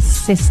in My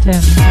System.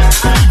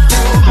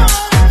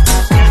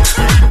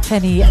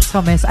 Kenny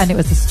Thomas, and it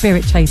was the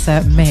Spirit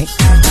Chaser mix.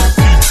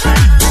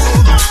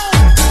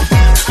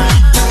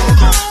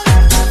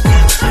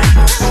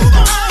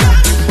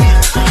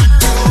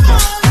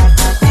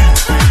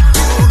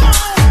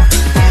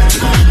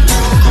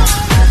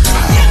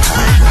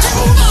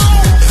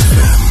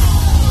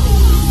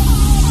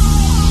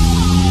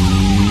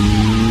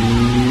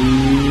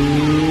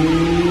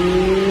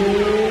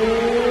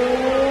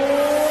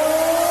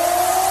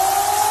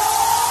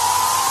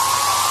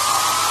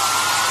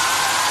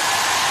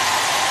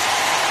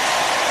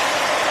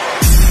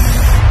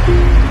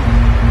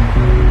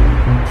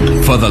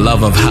 For the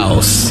love of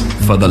house,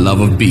 for the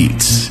love of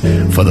beats,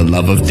 for the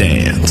love of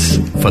dance,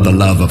 for the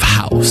love of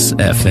House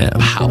FM,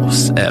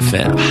 House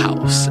FM,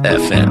 House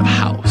FM,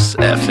 House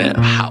FM,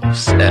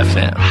 House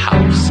FM,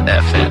 House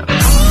FM, House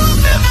FM.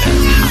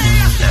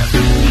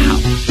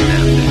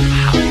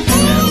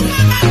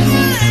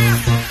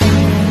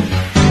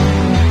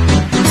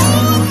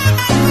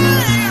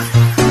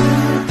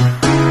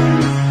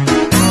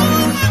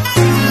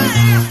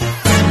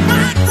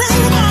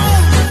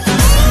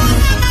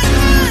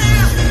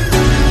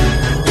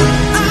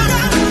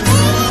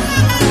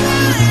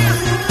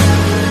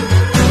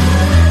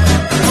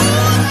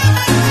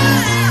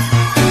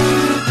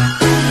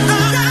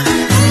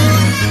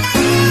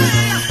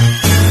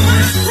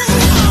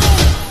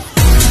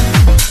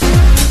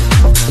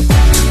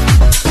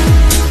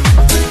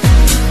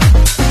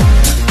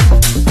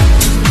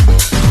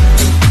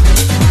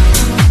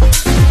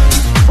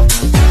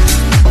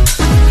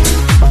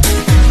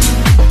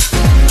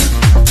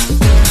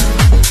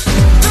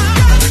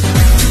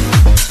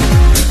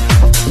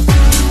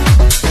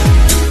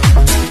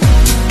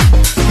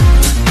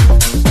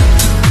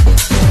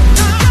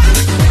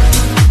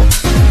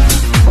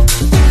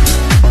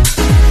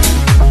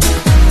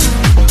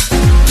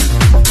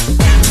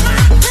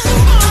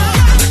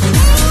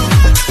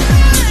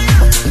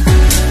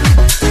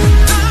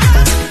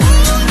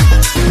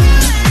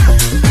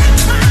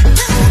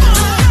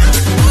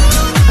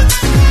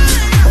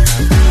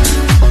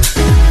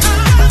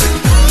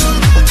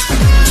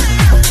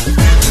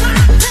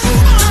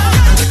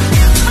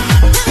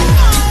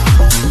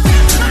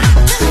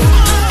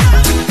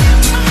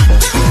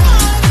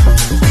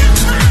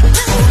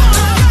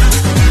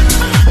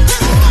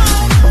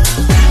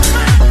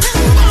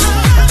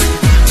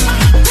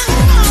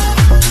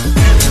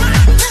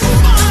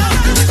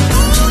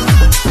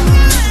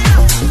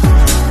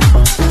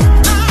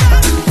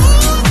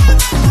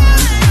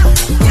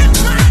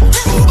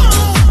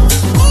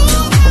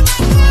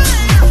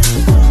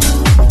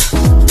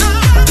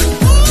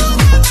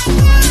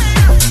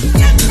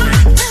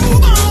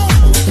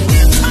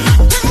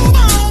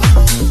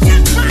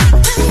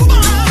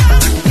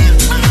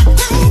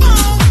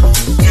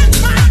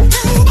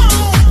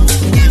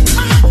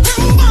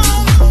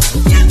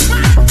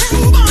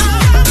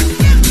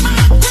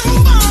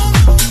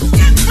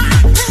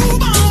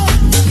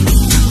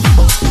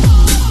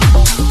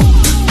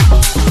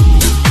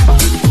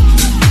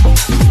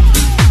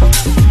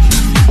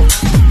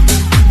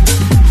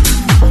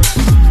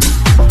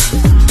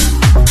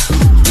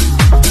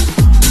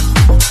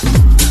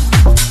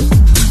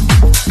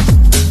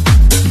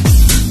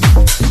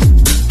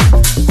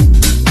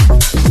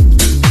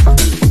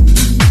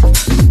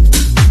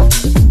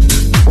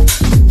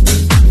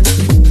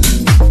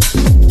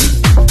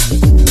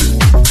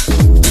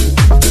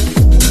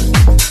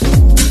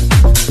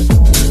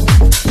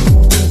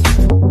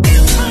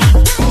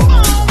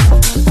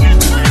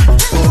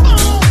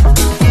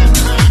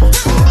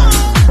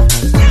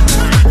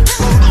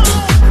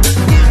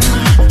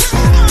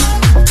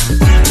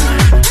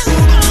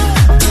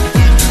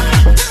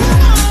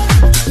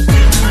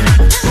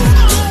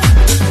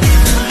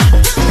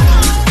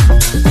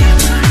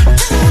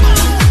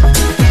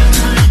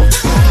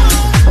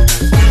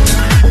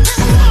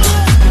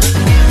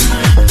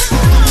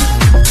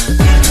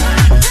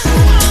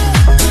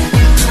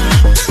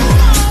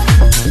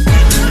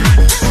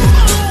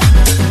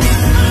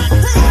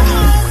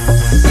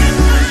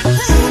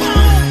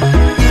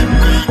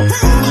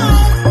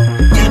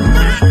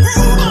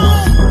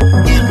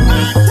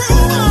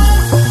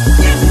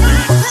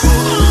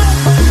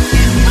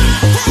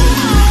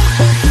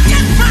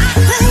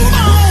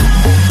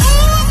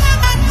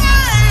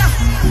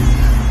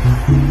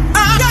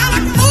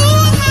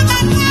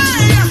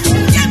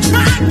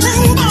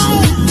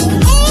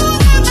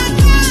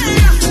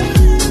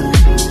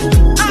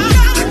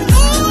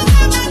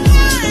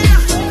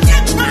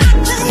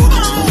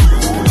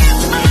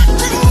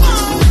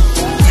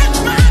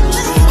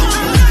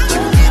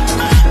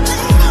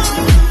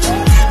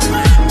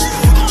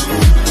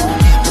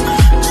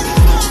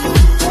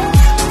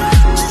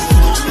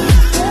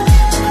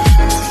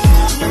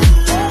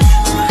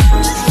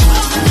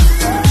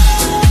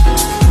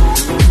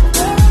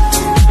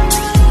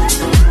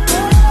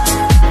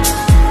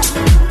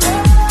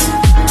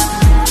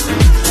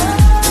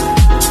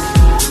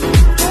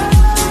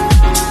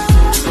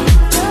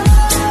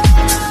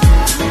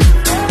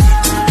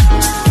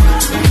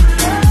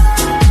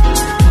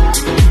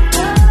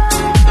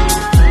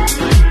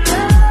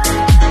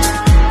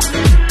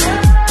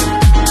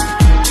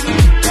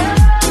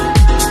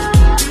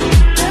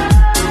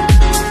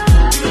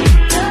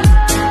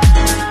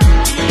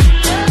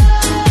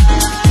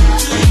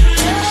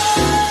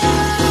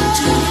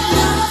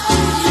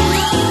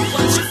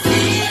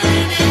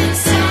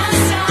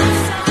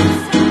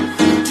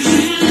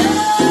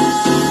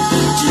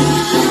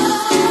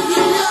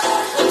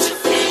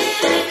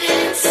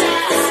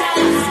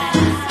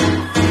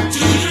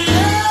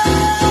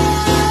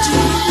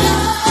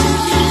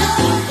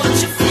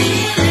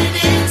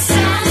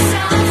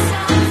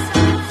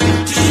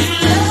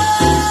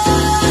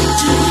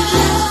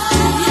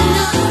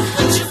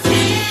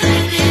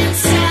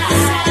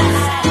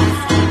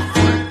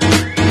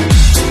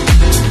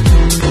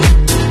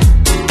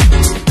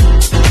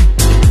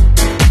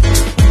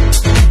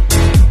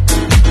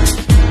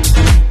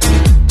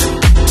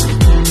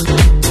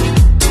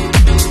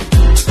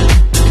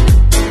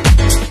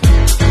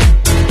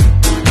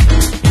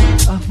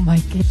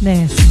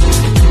 goodness.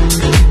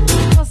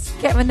 Let's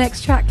get my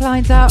next track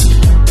lined up.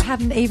 I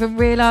hadn't even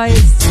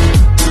realised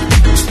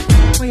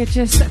we are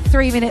just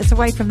 3 minutes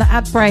away from the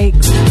ad break.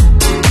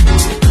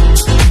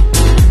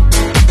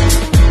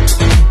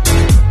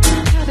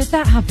 How did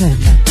that happen?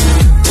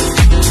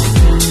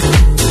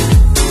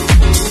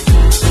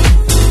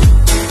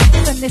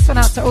 Send this one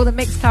out to all the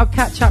Mixcloud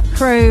catch-up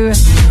crew.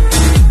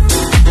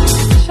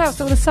 Shouts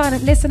to all the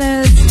silent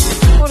listeners,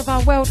 all of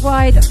our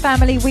worldwide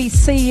family, we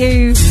see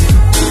you.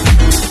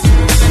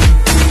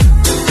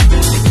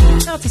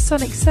 Out to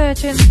Sonic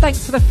Surgeon,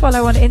 thanks for the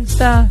follow on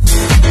Insta.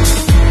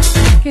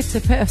 Good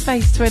to put a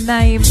face to a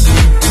name.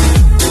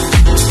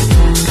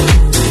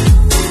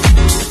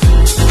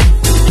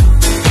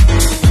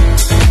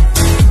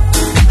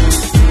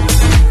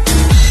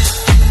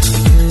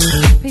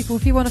 People,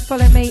 if you want to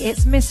follow me,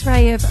 it's Miss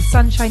Ray of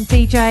Sunshine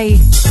DJ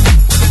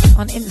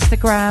on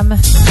Instagram.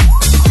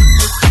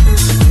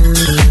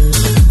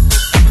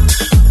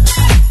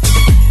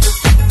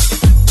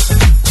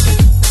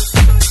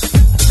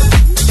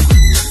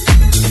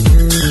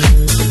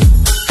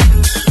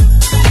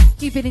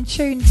 You've been in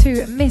tune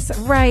to Miss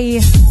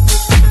Ray,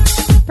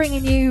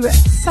 bringing you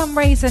some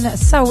rays and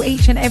soul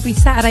each and every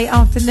Saturday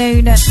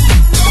afternoon,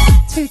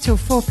 2 till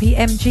 4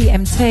 p.m.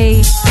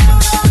 GMT.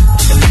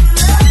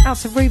 Out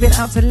to Ruben,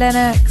 out to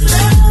Lennox.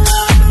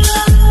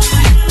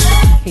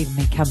 Keeping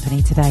me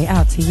company today,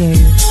 out to you.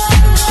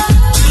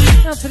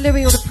 Out to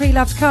Louis or the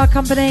Pre-Loved Car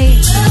Company.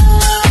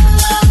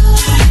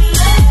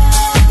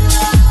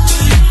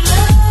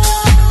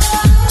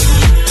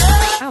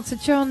 Out to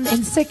John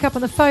in Sick up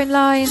on the phone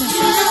line.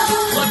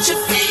 What you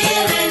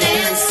feeling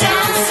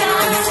inside?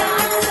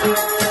 Do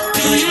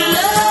you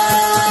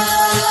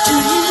love? Do you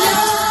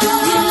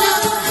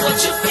love? What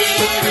you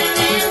feeling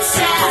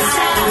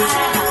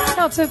inside?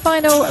 Out to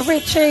Vinyl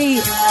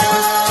Richie.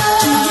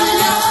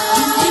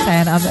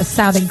 And I'm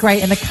sounding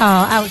great in the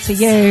car. Out to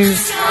you.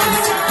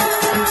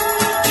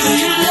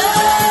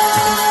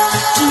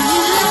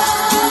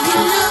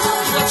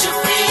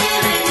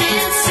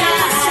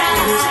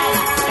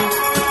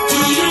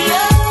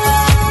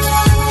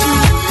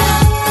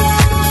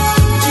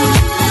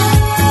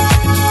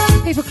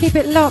 People, keep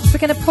it locked. We're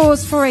going to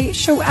pause for a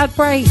short ad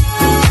break.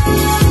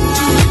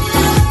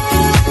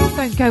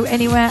 Don't go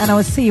anywhere, and I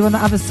will see you on the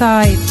other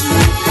side.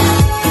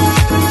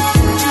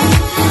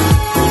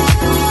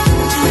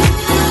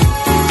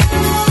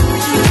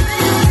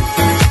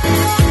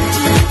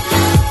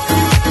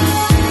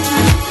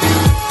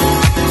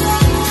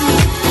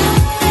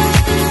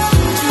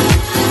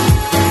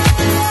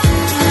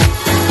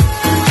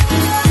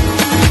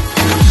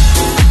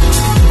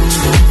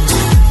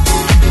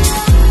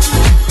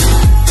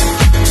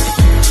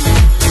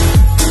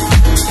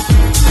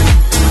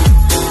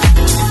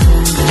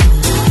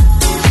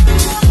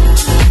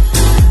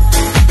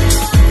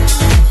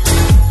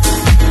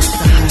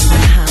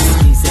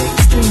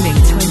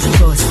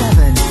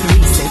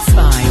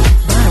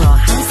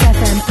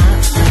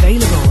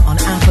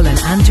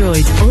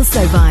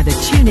 Also via the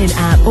TuneIn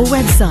app or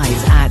website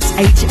at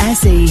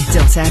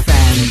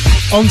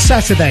hse.fm. On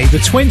Saturday, the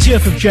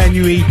 20th of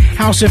January,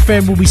 House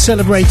FM will be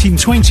celebrating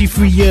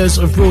 23 years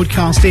of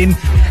broadcasting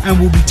and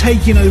will be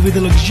taking over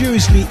the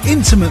luxuriously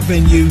intimate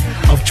venue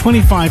of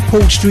 25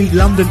 Port Street,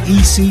 London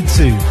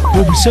EC2.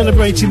 We'll be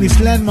celebrating this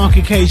landmark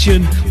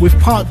occasion with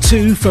part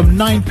 2 from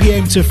 9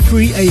 p.m. to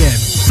 3 a.m.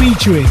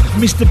 featuring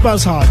Mr.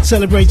 Buzzhard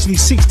celebrating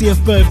his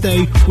 60th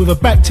birthday with a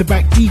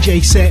back-to-back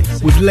DJ set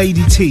with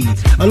Lady T,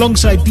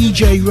 alongside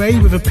DJ Ray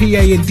with a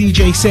PA and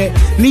DJ set,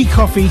 Lee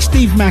Coffey,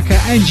 Steve Macker,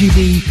 Angie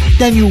B,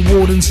 Daniel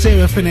Warden,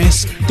 Sarah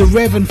Finesse, The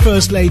Rev and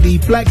First Lady,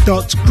 Black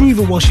Dots,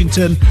 Groover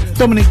Washington,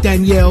 Dominic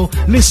Danielle,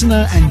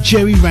 Listener and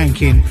Jerry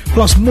Rankin,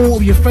 plus more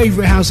of your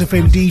favourite House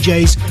FM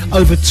DJs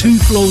over 2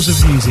 floors of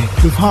music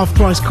with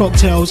half-price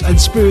cocktails and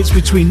spirits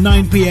between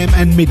 9 p.m.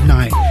 and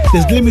midnight.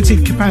 There's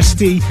limited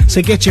capacity,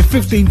 so get your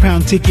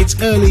 £15 tickets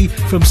early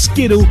from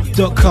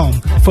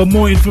skiddle.com. For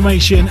more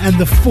information and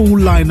the full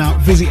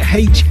lineup, visit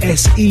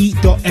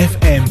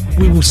hse.fm.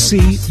 We will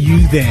see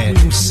you there.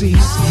 We will see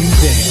you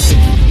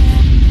there.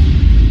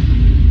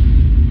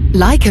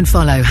 Like and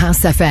follow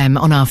House FM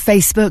on our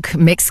Facebook,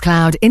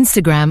 Mixcloud,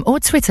 Instagram or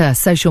Twitter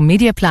social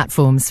media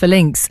platforms for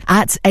links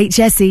at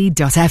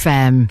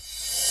hse.fm.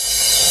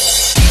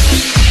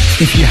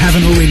 If you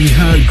haven't already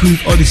heard,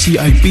 Group Odyssey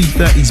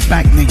Ibiza is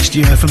back next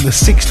year from the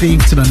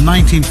 16th to the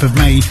 19th of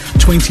May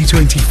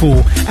 2024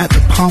 at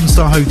the Palm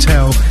Star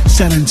Hotel,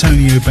 San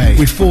Antonio Bay,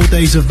 with 4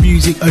 days of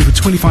music, over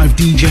 25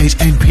 DJs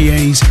and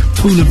PAs,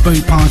 pool and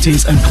boat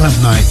parties and club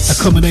nights.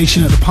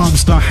 Accommodation at the Palm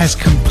Star has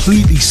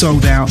completely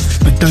sold out,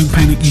 but don't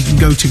panic, you can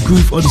go to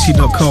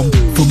grooveodyssey.com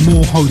for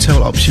more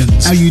hotel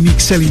options. Our unique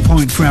selling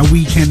point for our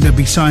weekender,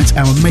 besides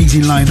our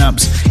amazing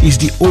lineups, is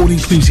the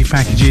all-inclusive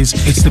packages.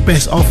 It's the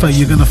best offer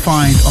you're going to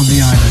find on the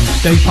island.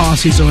 Day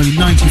passes are only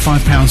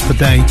 £95 per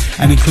day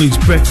and includes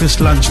breakfast,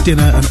 lunch,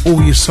 dinner and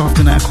all your soft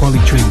and alcoholic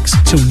drinks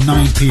till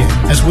 9pm,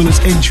 as well as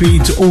entry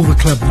into all the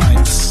club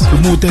nights. The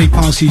more day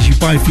passes you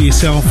buy for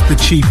yourself, the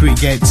cheaper it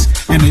gets,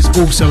 and there's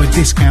also a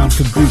discount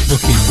for group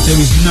booking. There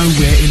is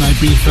nowhere in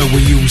Ibiza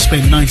where you will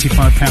spend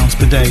 £95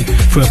 per day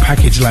for a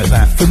package like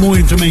that. For more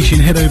information,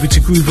 head over to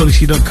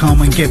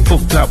grooveodyssey.com and get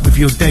booked up with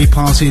your day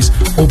passes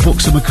or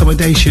book some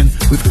accommodation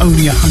with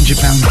only £100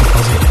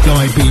 deposit. Go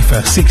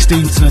Ibiza,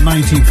 16th to the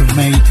 19th of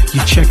May.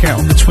 You check out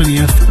on the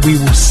 20th. We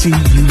will see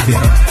you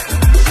there.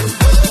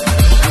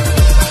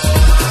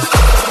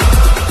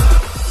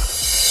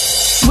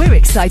 We're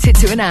excited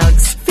to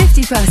announce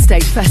 51st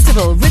State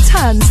Festival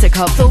returns to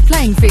Copthall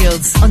Playing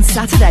Fields on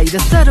Saturday the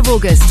 3rd of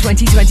August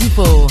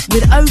 2024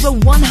 with over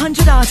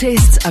 100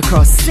 artists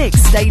across 6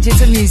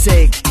 stages of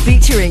music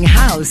featuring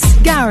house,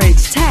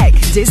 garage, tech,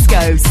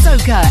 disco,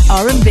 soca,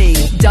 R&B,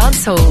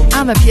 dancehall,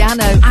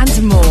 amapiano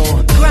and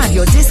more. Grab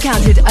your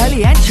discounted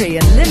early entry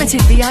and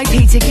limited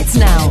VIP tickets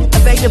now.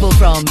 Available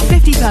from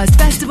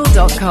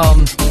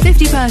 51stfestival.com.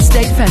 51st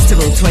State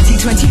Festival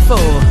 2024,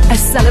 a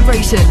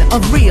celebration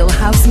of real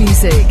house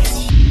music.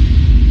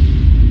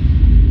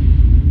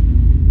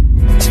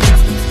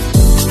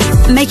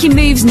 Making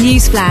Moves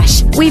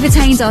Newsflash. We've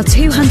attained our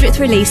 200th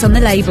release on the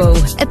label.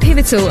 A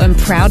pivotal and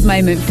proud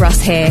moment for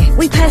us here.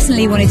 We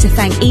personally wanted to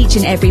thank each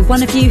and every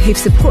one of you who've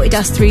supported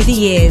us through the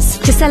years.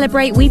 To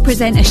celebrate, we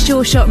present a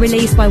sure shot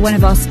release by one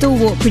of our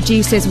stalwart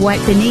producers,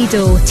 Wipe the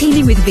Needle,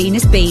 teaming with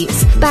Venus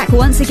Beats. Back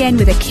once again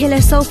with a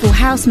killer soulful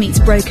house meets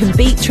broken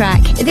beat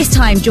track. This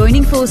time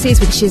joining forces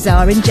with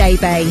Shazar and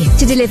J-Bay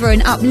to deliver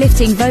an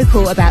uplifting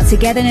vocal about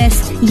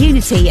togetherness,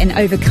 unity and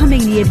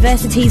overcoming the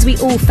adversities we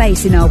all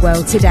face in our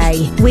world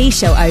today. We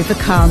shall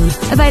overcome.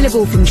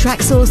 Available from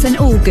Tracksource and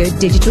all good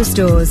digital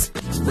stores.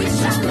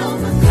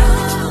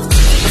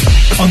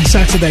 On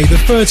Saturday, the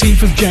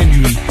 13th of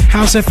January,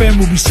 House FM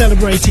will be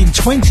celebrating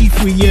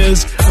 23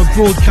 years of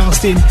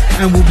broadcasting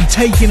and will be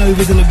taking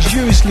over the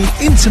luxuriously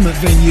intimate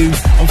venue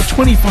of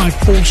 25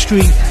 Port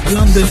Street,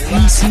 London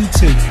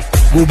EC2.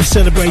 We'll be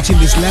celebrating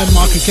this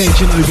landmark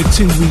occasion over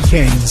 2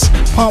 weekends.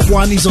 Part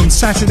 1 is on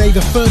Saturday the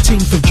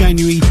 13th of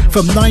January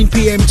from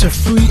 9pm to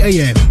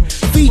 3am,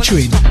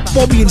 featuring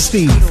Bobby and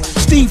Steve,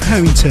 Steve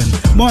Harrington,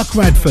 Mark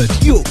Radford,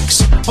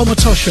 Yooks,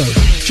 Omatosho,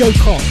 Joe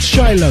Cox,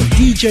 Shiloh,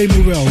 DJ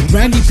Morel,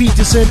 Randy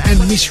Peterson and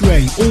Miss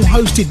Ray, all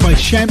hosted by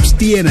Shamps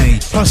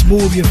DNA, plus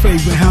more of your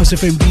favourite House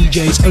FM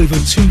DJs over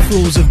 2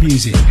 floors of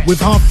music,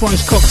 with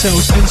half-price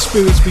cocktails and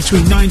spirits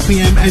between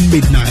 9pm and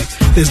midnight.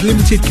 There's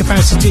limited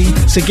capacity,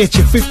 so get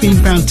your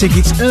 £15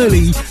 tickets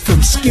early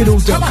from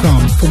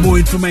skiddle.com. For more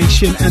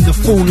information and the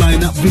full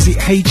lineup, visit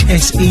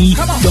hse.fm.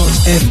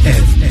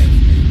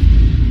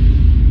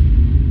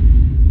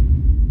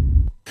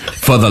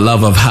 For the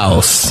love of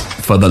house,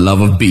 for the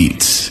love of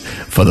beats,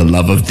 for the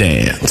love of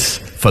dance,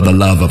 for the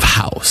love of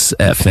House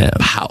FM,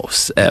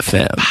 House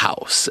FM,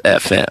 House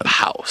FM,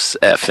 House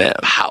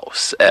FM,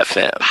 House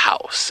FM,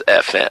 House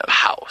FM,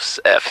 House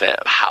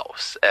FM,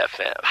 House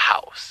FM,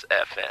 House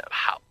FM,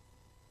 House.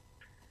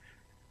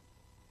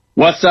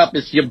 What's up?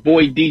 It's your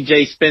boy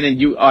DJ Spin, and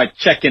you are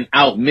checking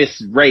out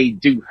Miss Ray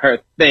do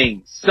her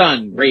thing,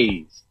 Sun,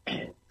 Rays,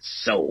 and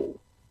Soul.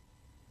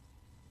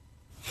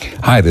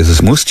 Hi, this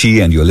is Moose T,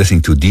 and you're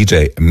listening to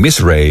DJ Miss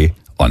Ray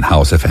on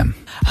House FM.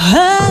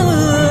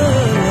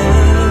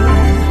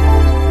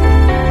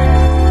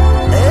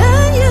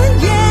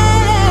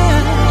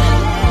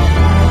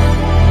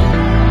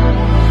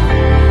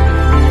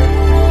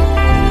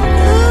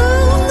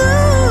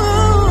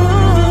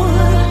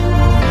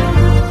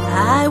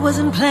 I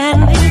wasn't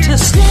planning to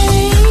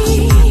stay.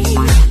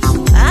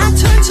 I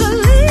turned to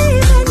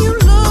leave and you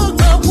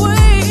looked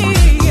away.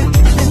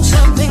 And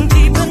something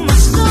deep in my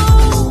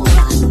soul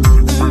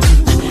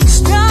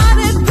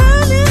started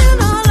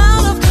burning all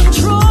out of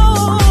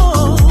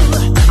control.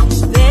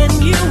 Then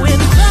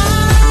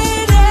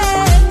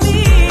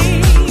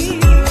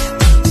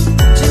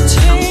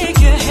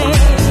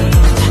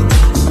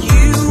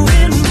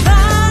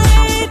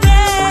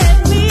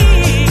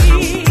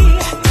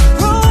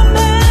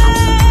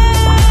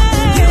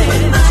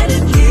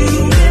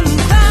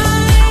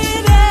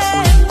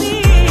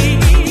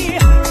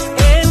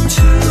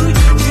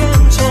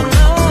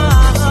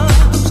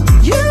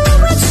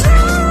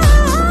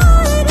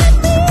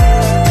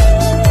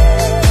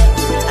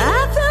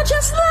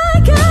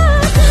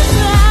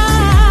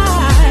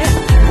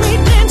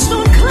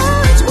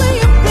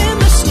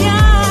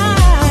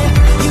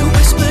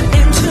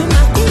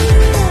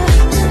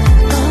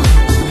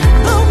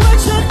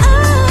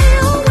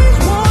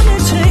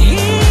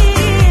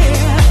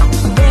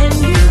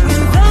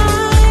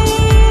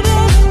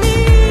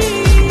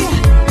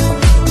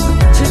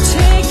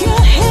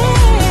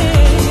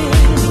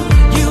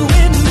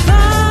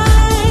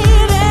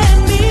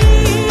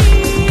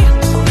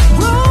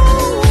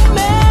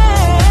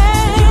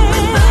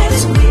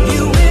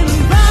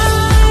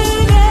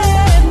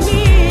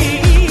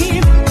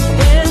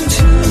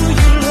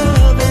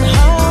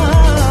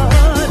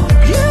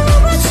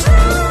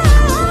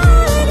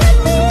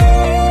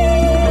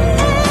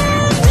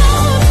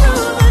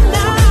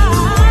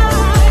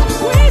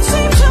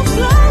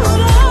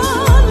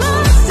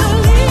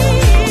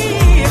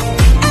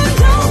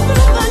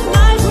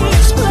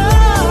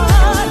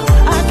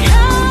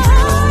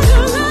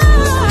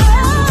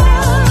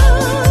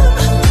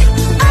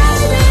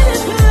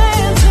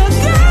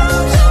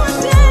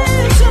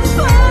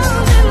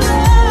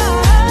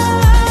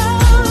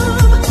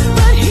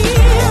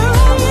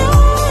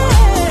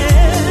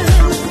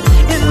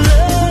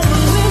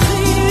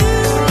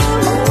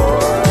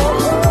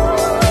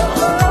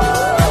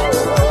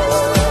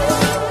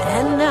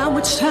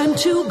it's time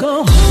to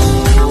go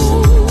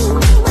home,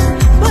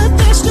 but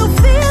there's still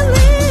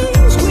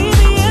feelings with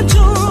the empty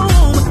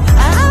room. I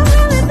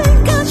really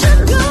think I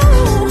should go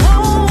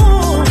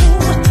home.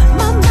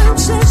 My mind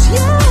says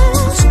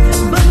yes,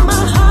 but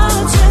my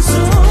heart says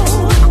no.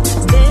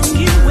 Then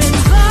you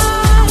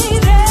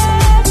invited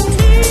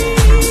me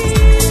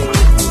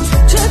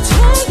to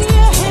take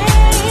your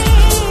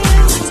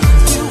hand.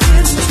 You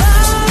invited me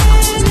a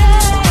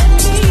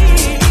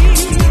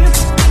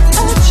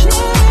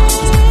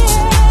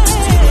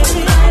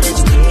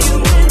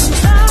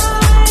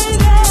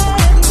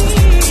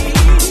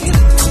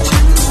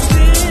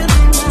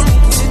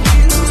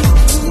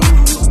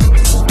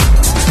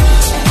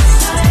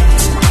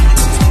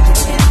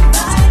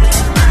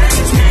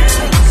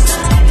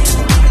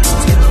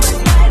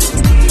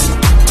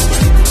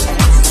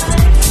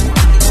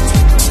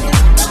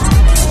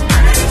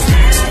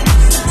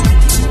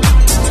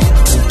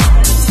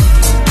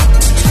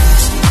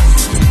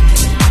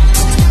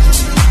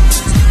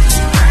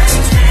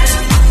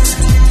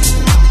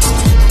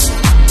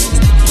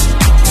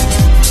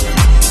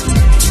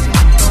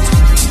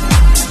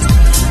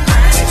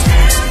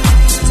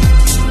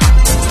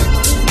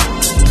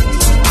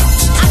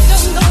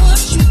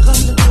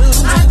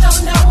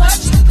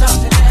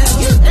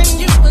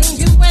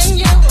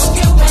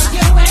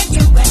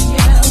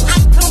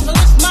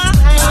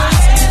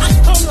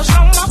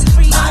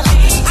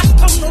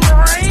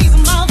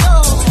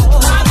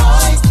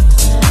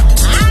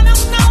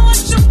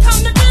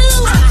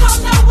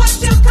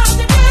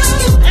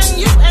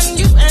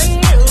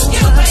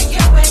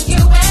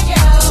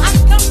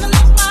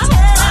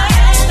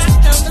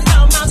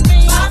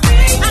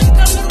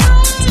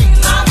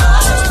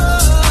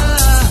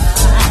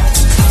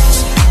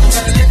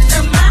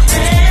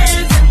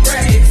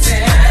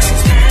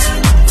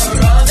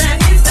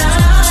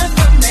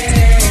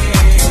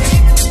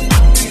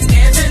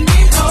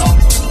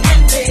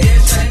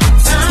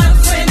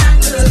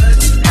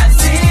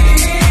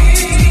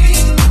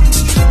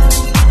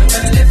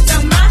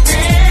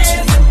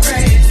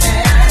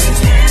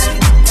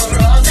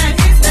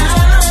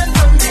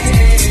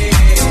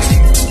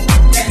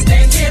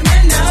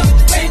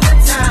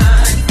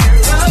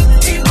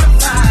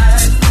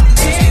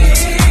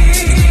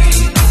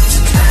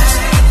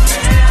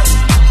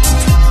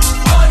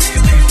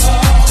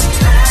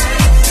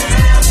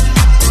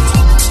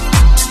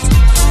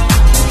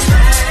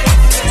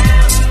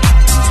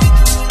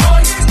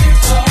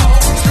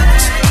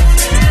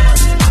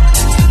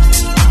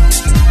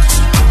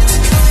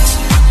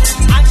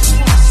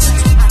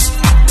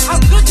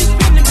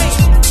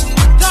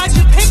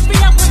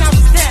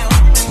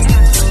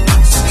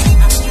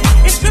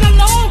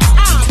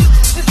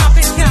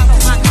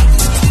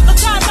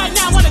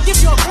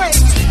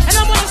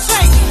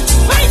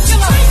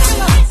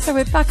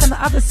back on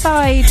the other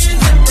side.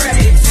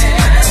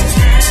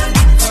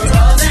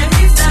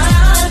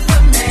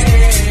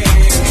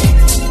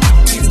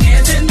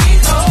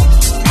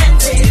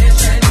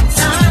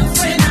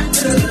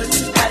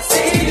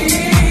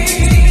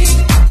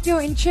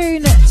 You're in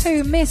tune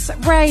to Miss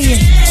Ray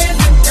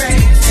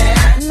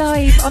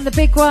live on the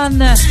big one,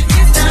 the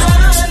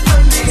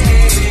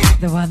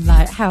one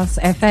Lighthouse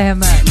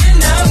FM.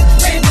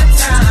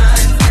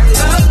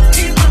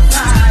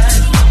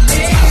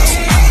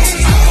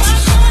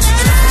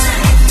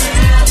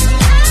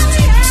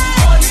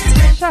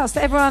 Shouts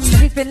to everyone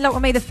who's been locked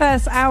with me the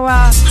first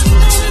hour.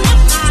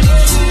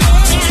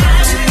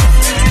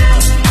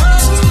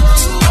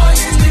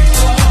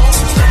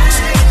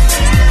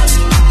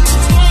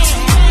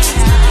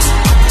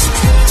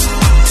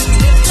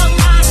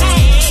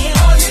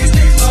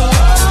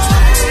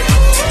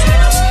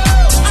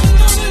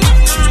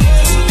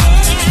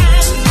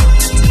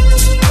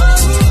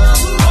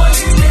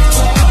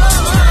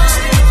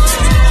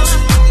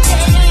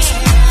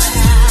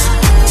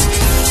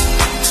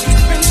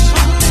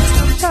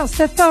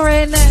 To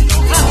Thorin,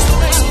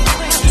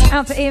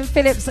 out to Ian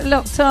Phillips,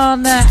 locked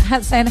on,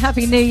 saying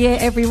Happy New Year,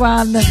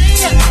 everyone.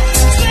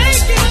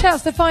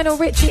 Shouts to Final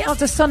Richie, out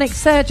to Sonic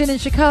Surgeon in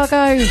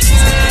Chicago,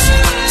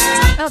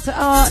 out to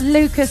R.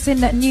 Lucas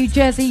in New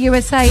Jersey,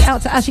 USA,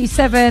 out to Ashley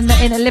 7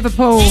 in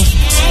Liverpool,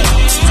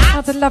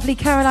 out to lovely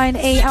Caroline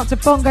E, out to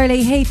Bongo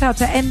Lee Heath, out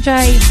to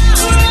NJ.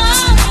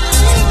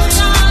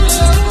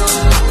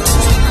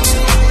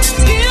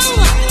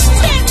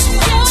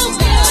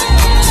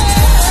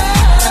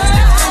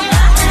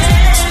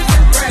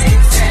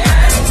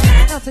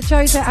 Out to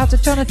Joseph, out to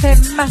Jonathan,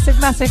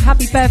 massive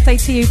happy birthday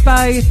to you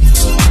both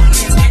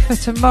for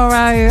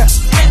tomorrow.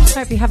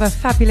 Hope you have a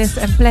fabulous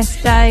and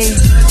blessed day.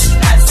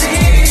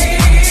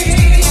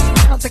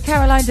 Out to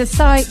Caroline de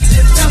Sykes,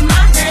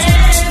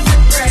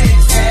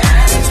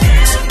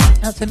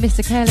 out to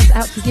Mr. Careless,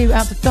 out to you,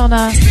 out to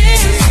Donna,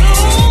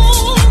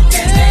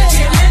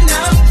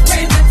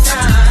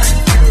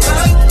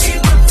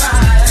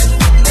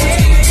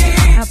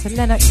 out to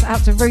Lennox,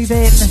 out to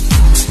Ruben.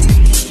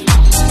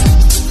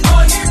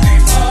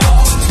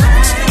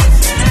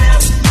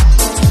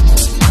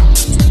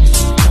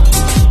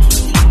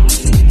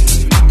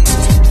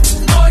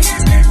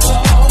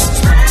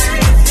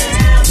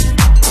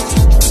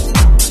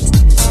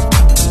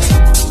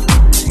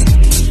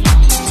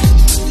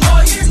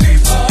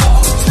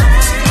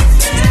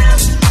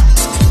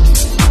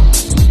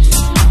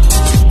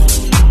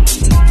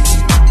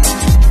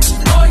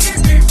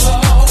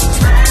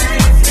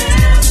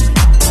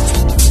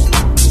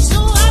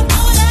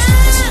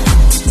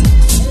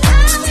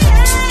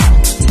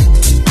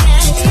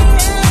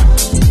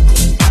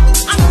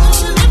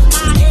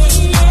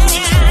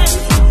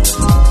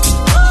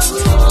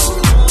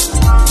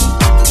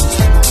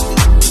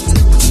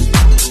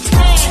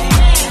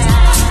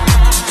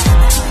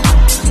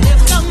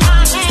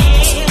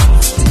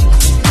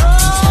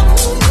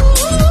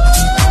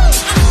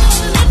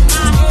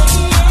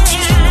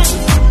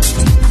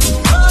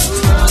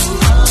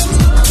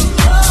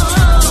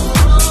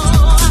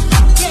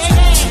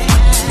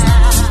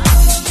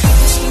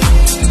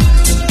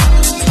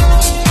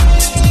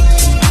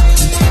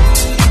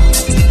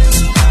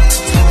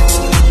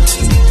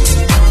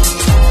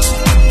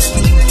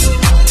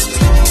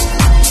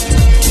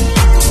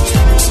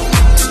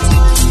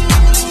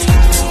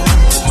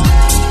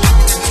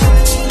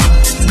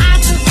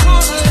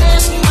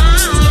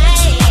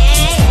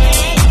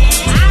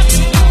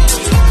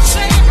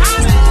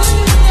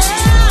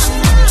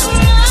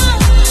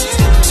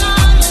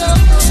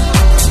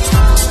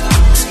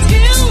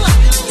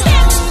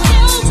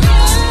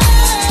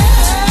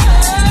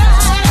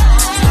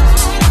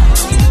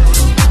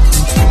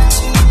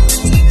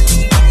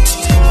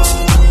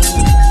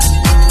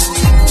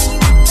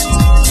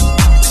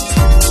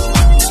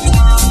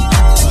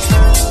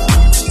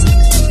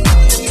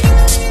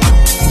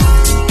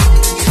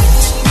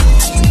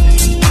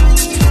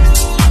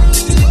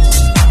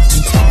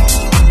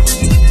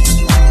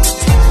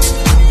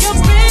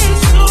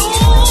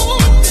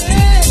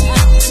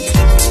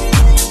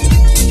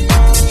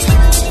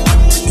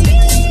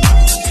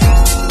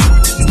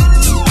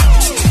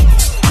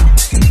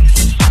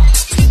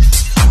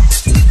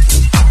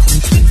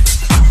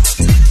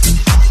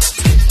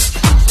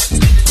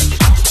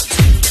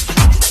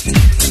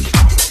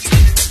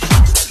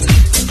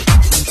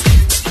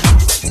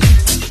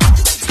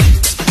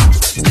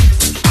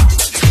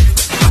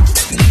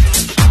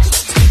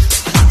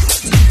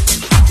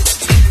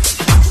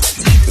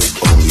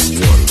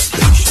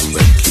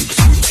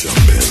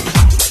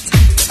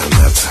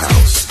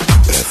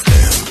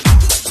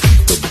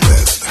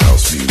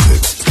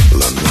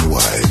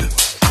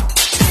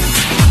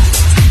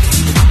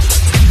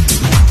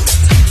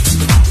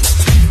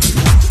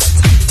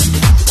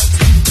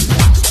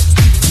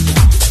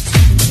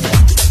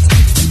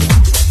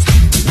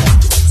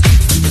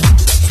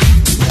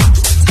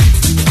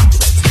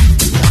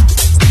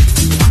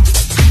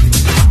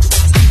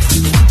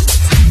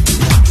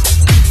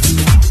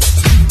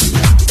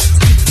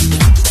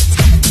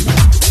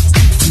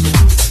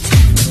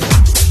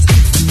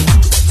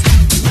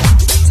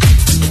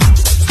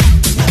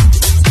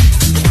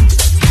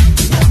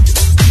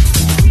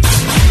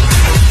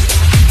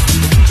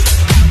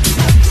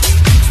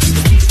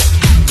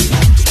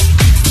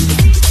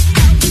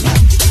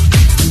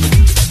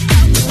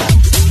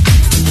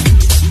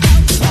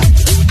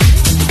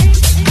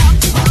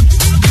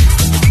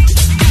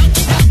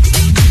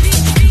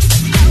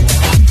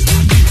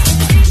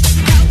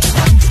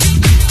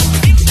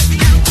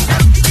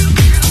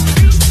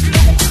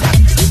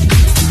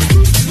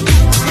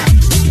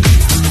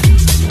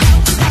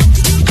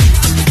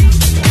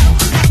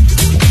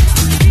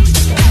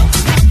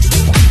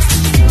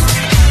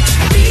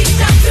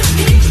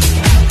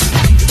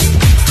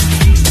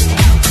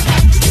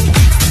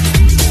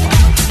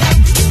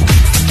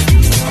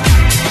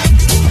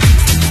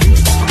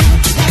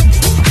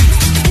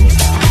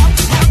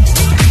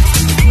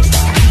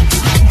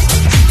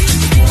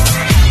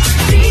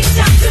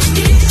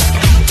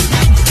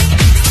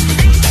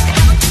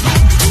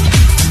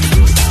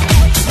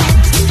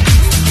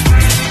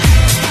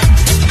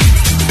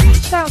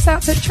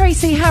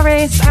 Tracy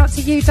Harris, out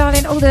to you,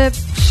 darling. All the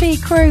She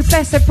crew,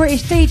 best of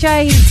British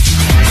DJs.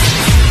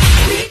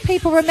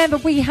 People, remember,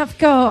 we have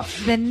got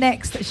the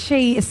next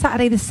She is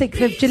Saturday the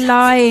 6th of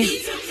July.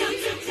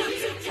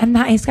 And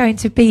that is going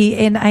to be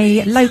in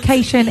a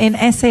location in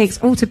Essex,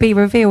 all to be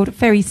revealed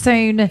very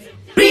soon.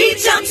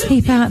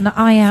 Keep out an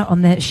eye out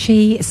on the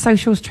She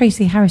socials,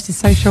 Tracy Harris's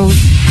socials,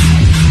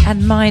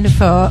 and mine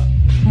for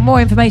more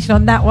information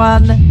on that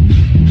one.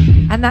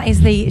 And that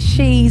is the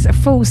She's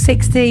Full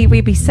 60.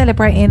 We'll be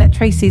celebrating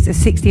Tracy's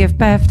 60th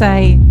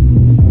birthday.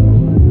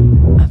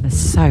 I'm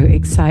so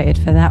excited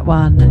for that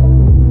one.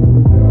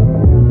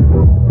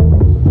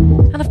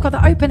 And I've got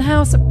the open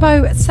house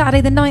boat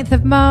Saturday the 9th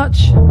of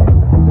March.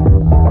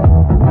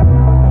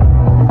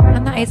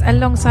 And that is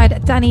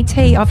alongside Danny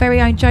T, our very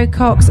own Joe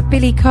Cox,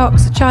 Billy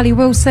Cox, Charlie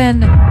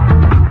Wilson,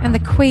 and the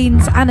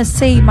Queens, Anna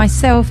C,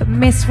 myself,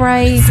 Miss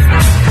Ray,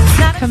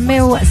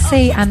 Camille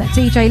C, and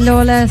DJ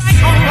Lawless.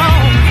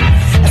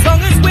 As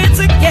long as we're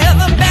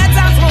together, bad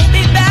times won't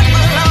be back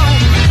alone.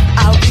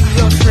 I'll be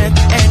your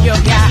strength and your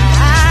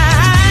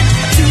guide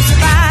to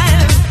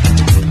survive.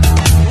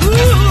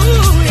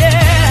 Ooh,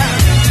 yeah.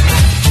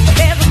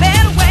 There's a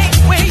better way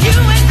where you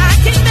and I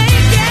can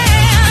make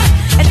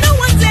it. And no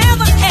one's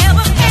ever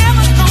gonna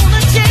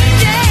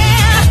change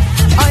it.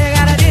 All you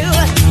gotta do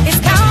is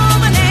call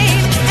my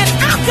name and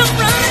I'll come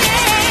running.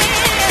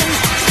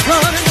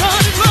 Running.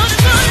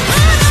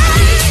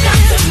 Reach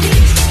out to me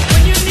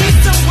when you need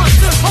someone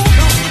to hold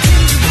on.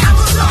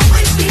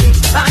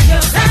 By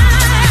your side,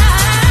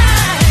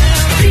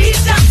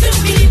 reach out to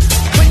me.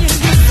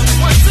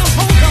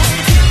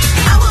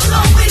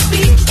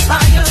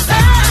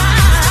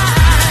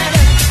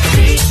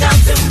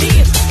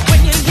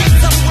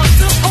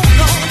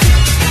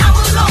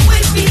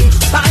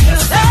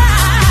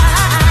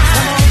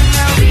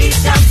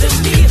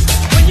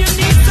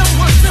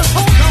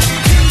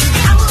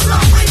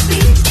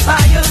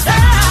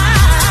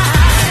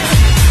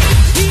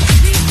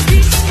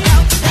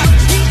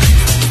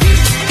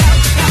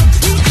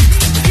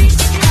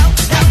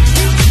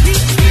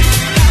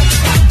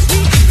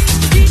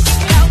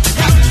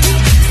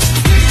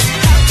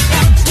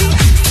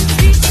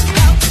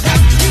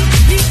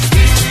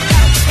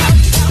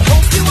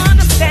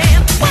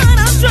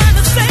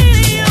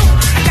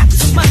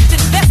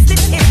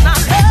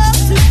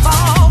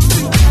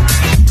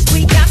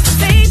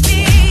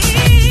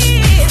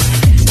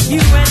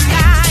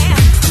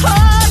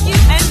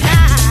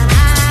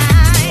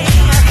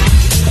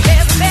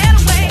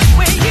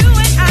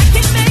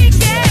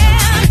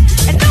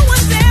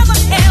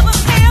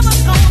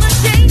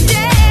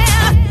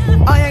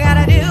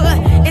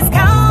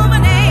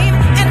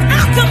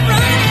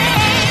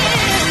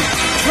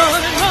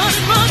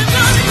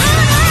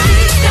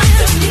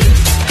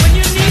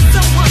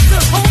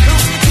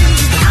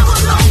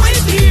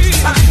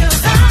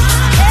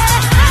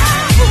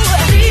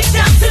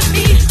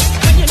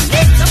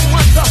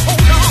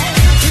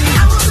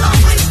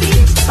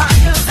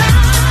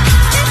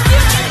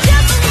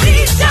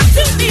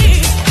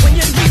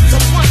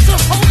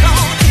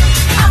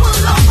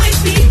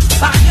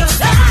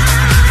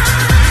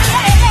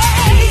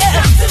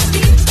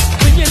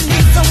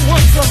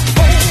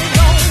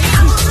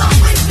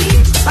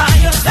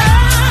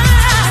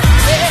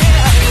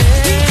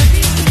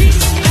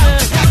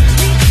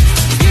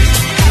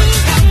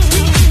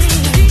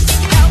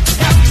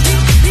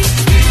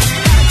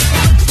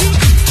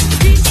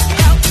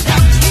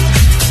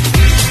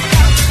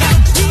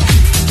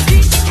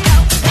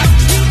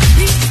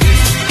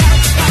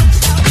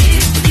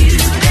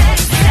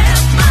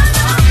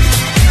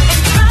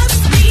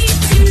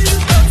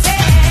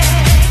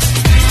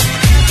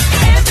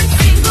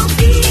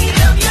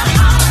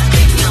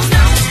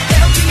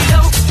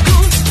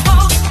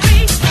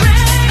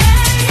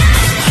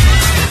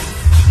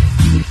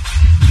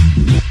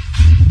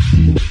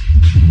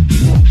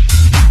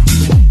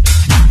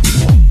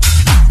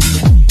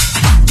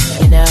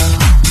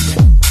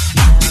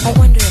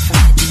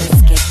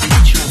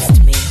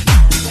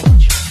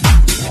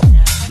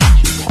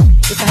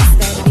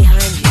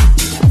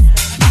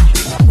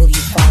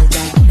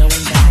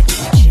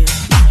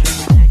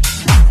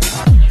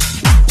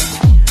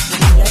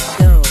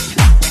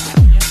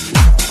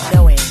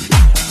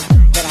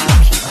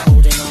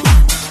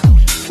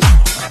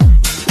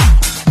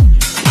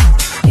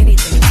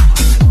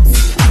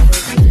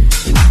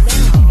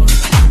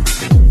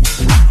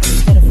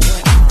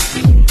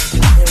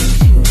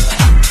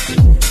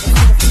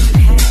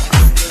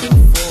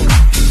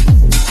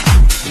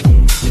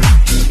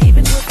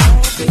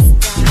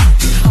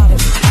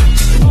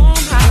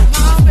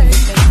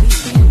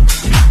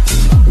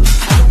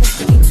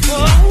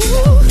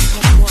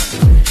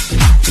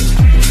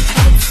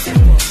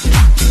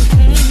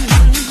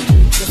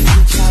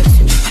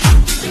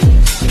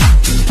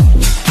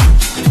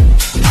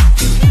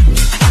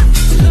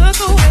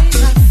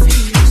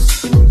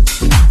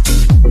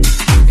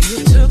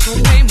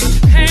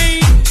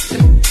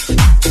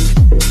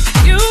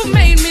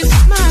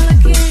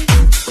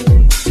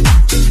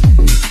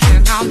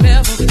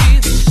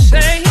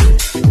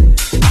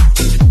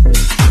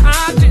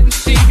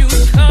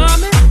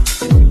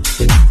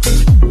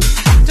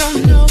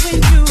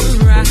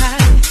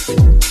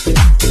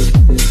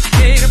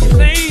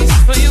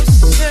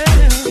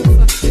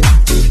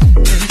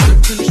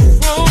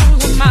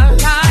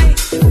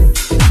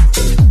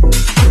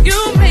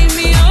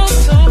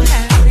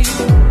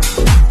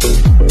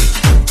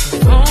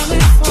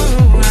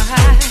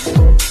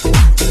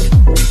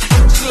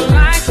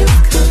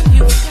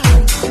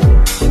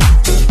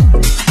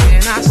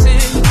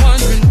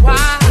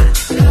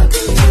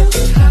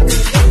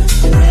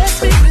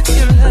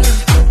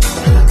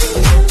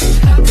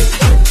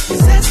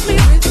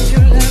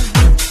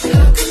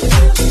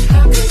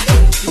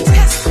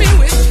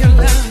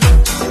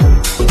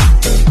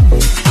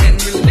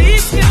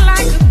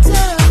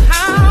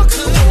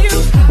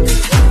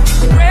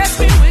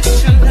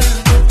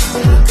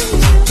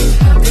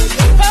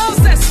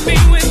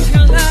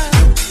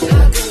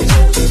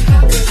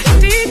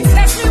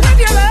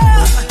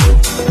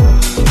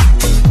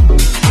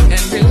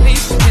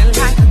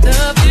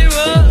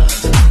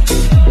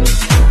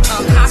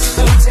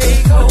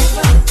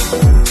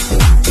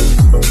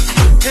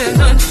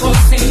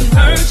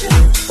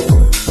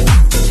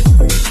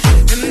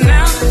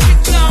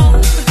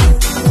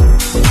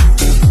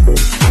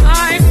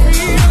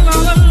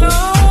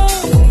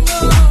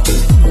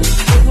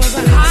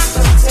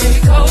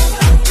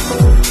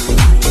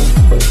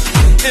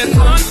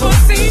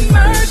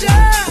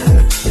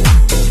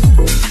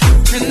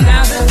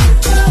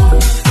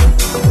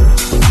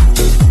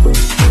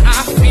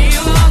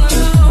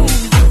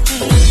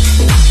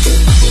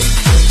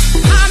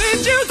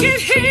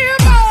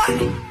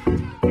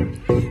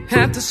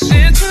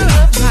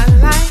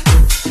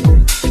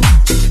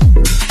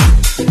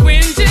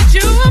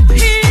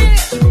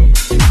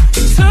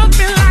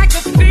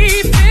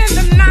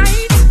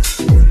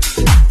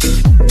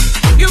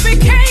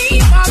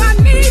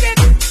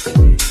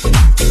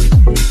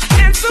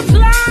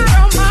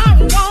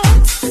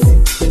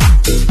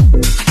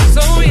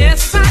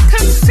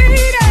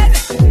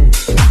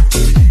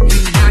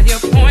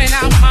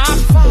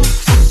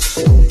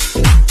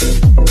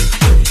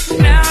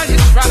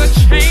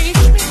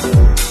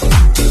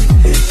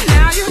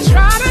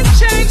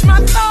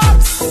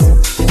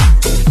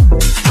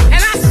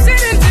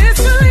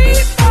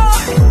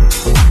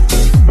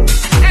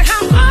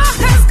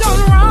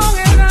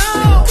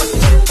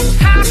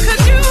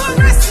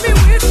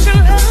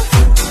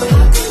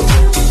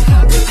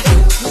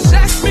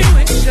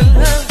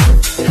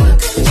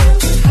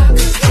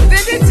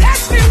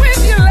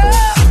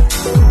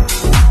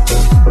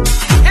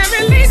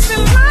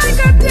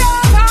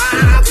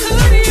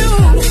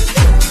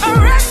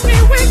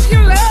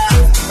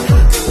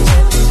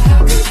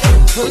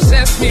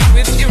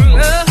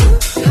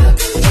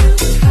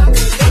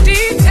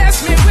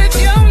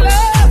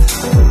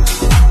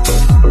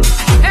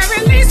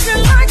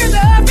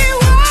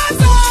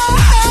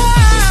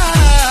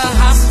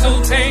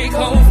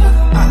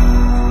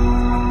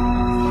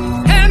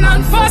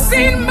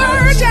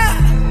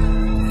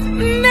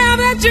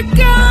 that you're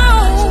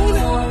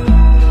gone,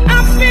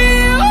 I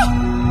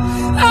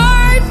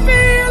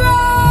feel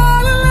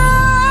all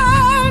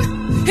alone.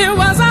 It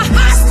was a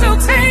hostile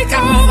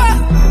takeover,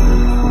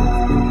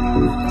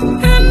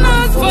 an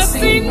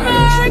unforeseen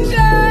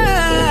merger.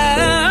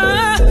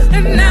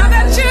 And now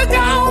that you're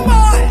gone,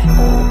 boy,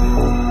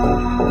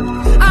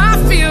 I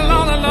feel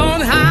all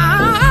alone.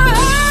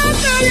 How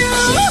do you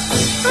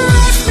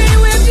rest me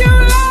with your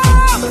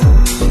love?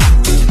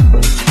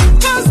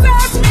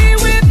 Possess me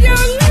with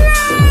your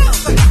love.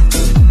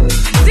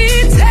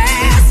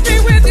 Detest me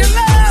with your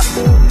love.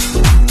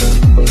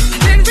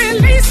 Then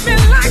release me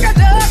like a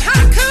dove.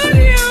 How could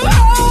you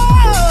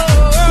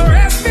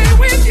rest me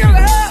with your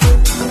love?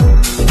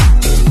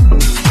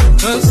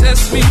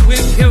 Possess me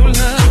with your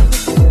love.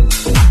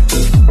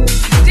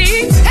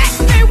 Detest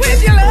me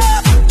with your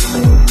love.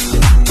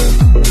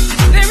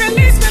 Then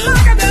release me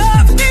like a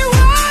dove. It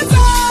was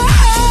a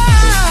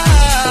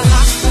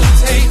hostile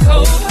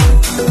takeover,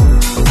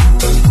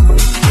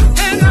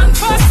 an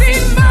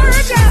unforeseen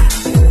merger.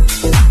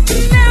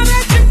 Now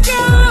that you're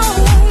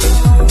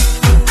gone,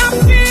 I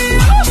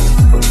feel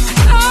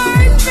all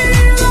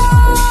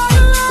alone.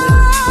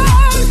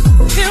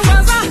 It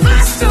was a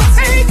hostile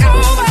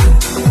takeover,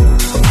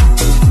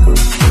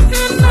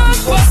 an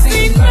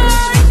unforeseen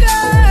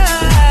merger.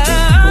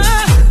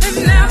 And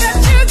now that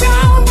you're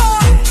gone,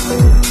 boy,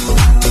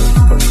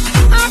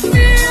 I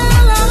feel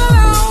all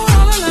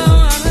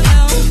alone.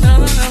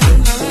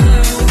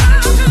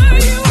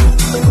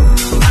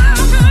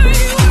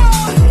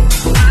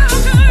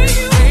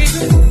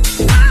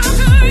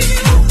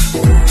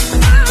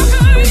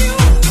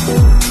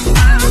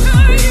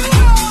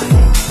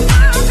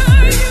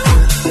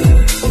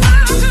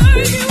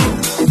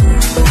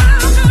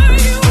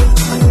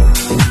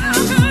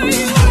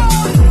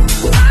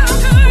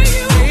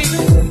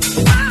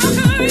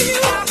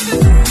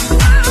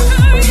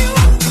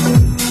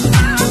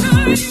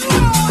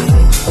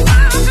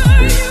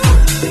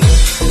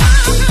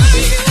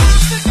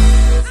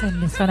 Send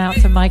this one out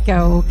to my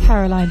girl,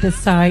 Caroline de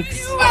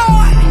Sykes.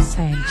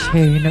 Saying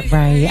tune,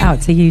 Ray.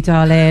 Out to you,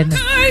 darling.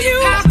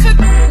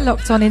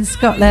 Locked on in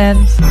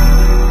Scotland.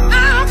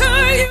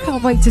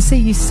 Can't wait to see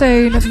you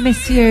soon.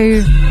 Miss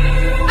you.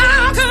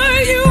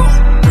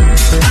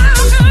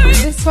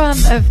 This one,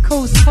 of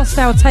course,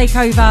 Hostile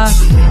Takeover.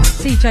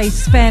 DJ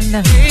Spen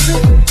on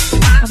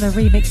the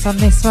remix on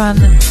this one.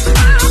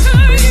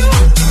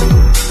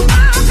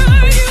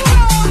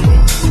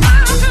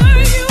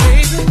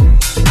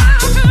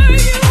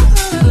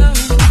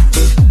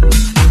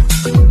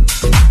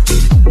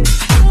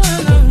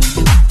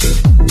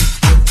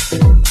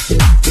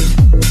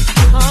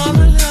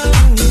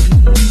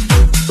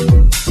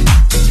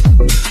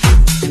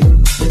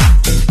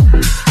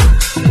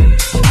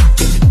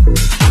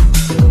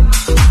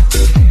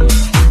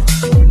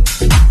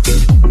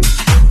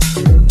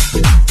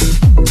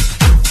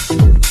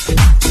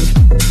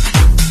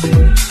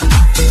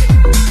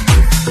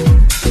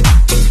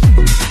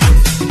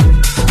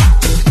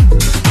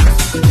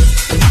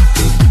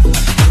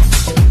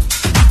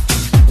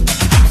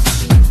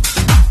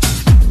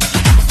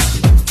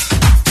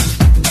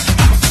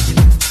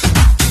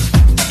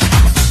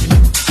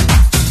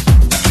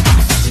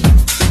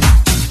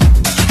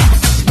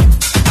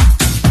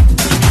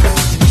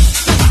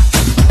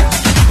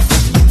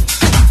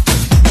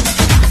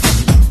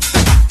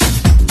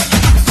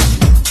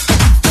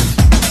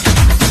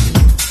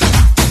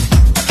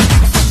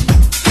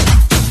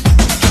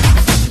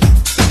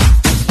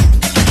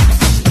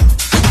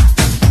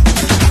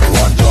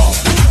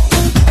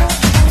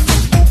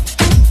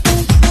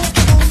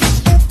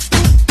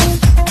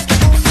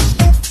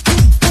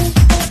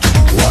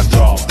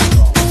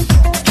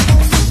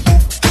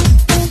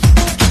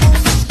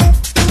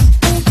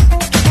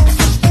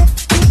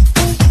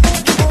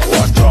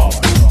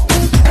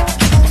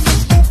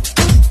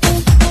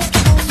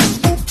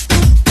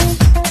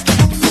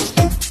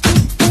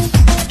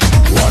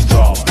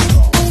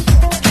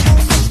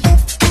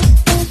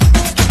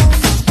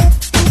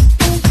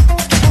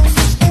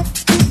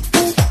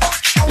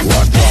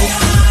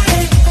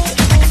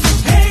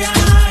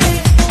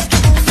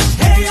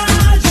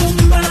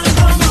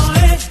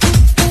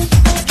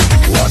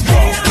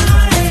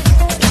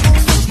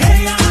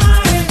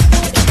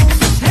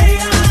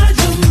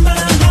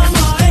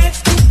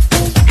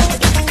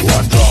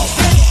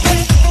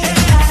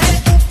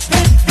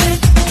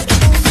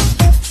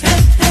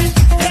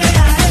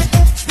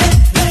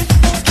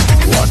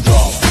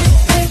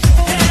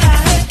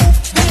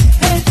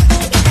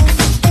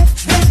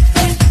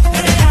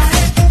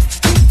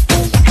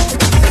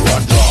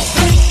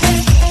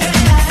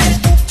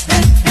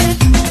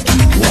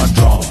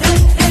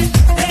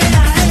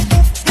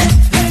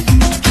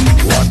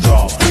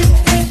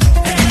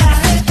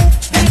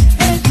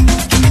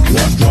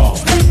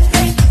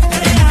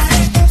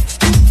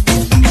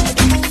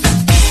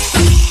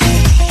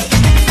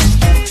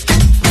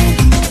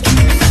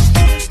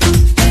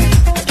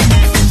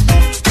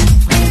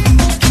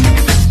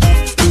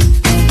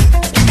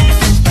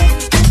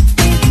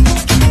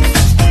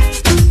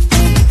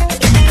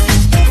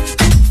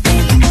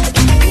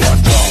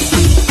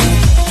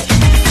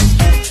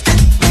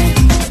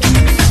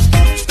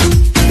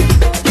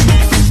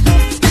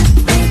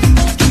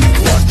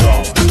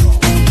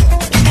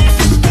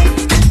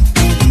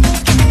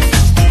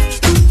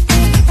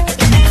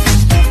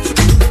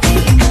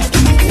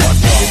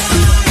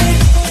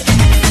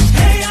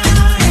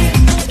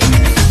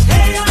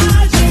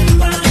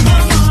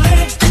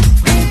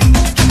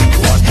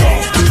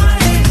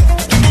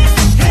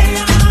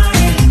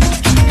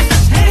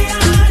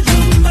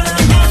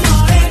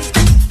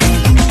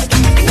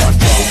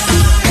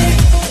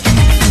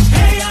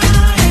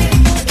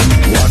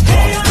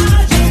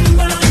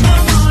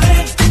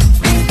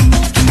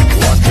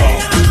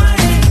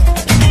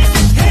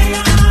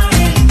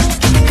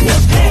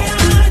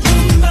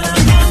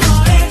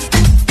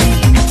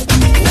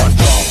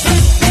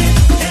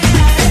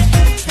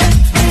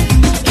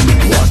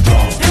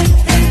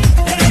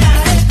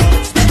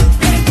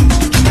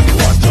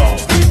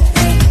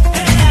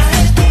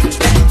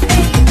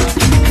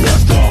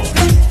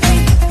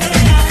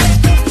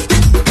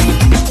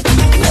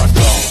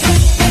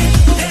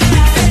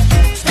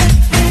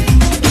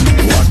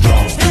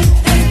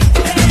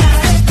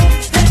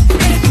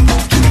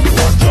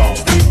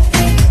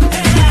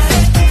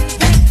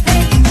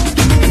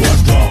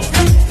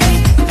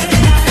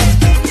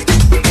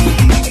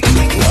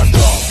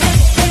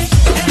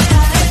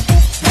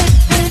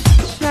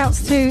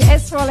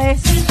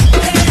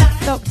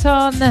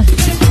 one.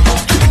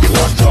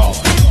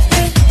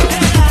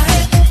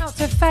 Out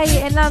to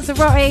Faye in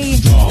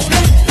Lanzarote.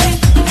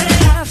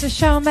 Out to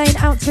Charmaine,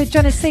 out to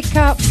Johnny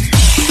Sidcup.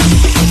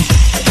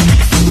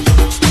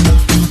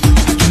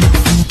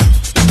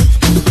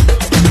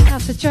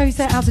 Out to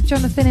Jose, out to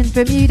Jonathan in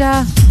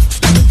Bermuda.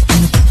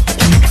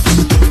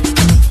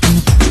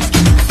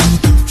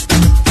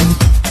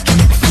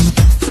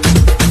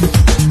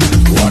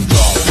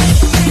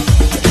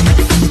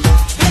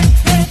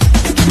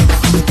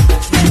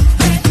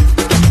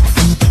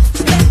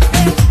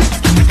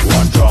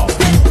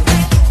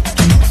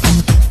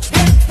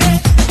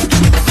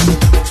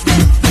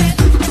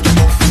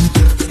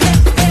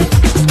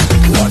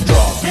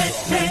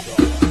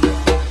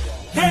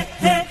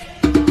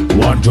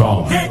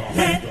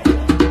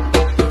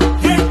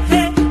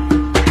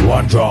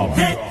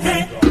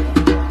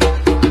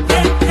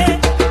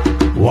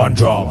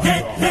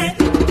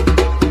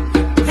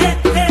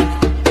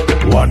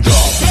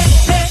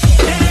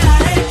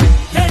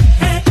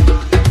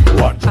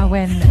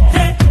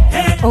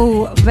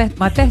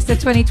 My best of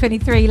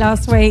 2023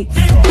 last week,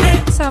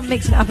 so I'm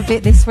mixing it up a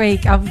bit this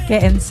week. I'm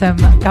getting some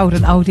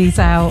golden oldies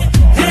out.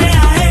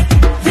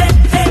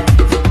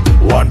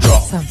 One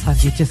drop.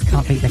 Sometimes you just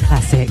can't beat the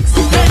classics.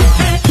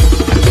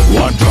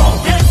 One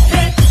drop.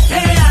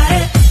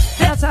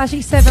 Out to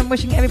Ashley 7,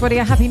 wishing everybody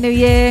a happy new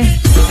year.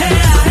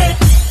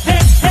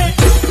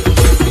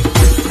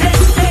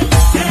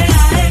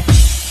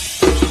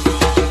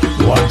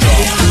 One drop.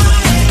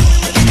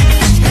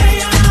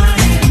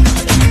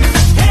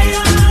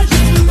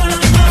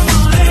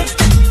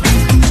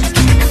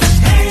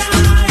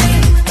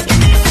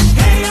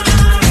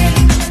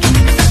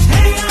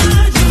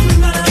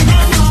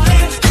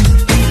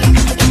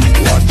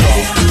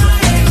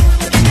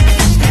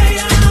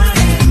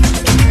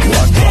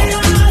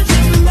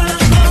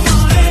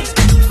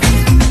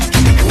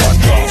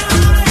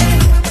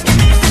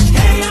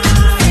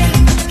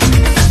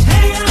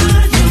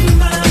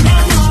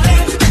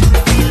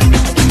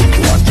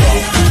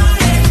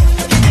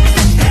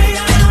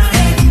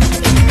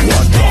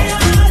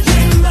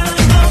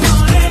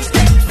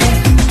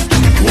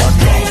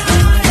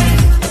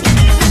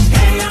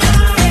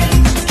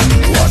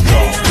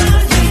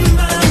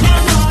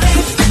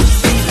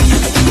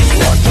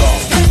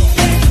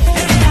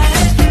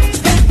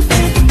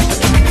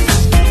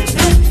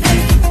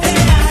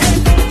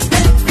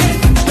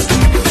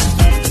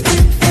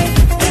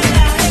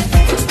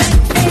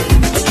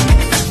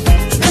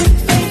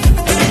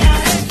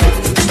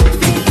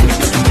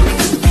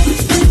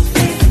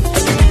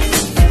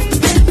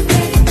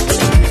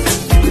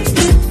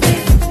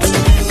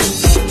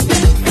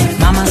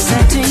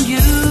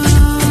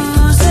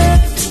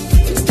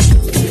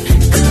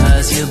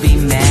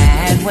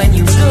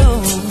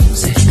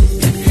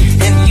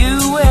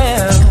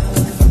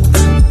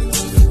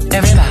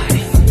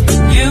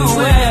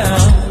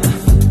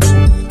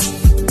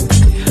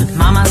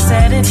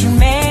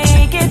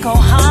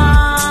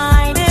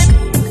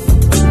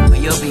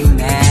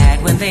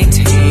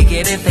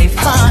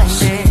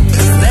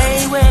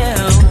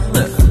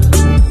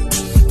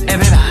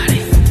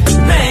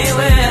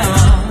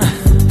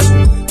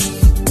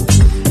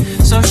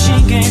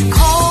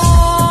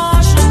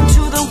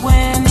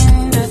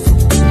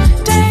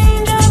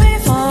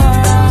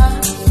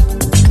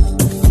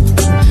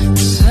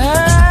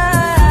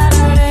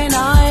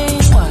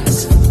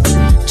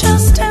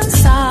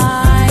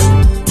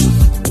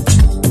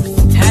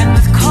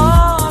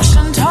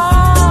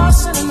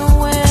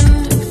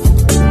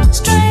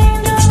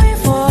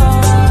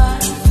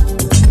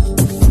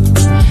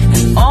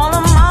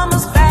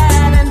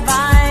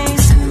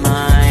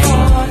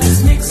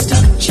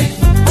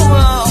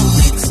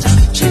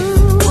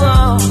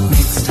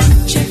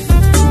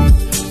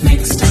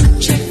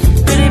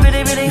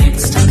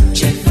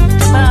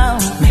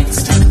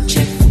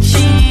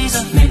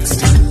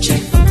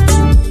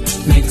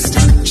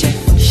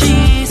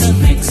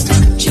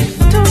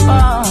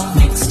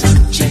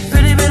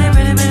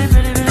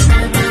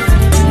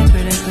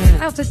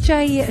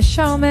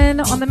 Charmin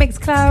on the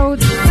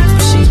Mixcloud.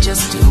 She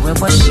just doing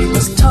what she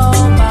was told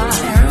by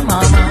her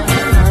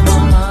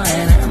mama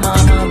and her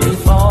mama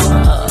before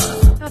her.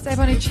 How's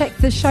everyone who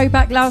checked the show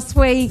back last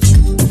week?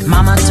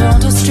 Mama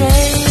told her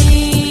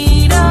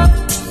straight up,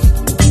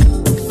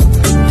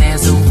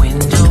 there's a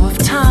window of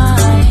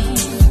time.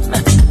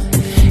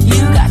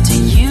 You got to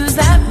use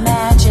that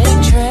magic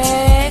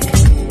trick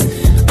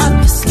up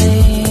your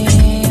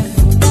sleeve.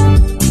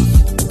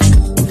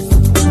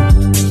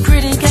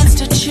 Pretty gets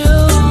to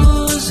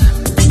choose,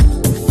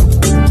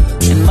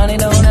 money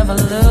don't ever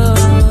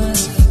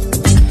lose.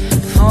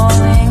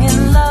 Falling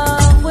in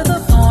love with a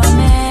poor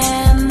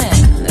man,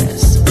 and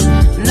there's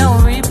no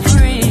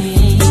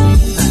reprieve.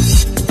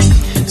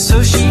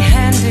 So she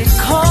handed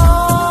call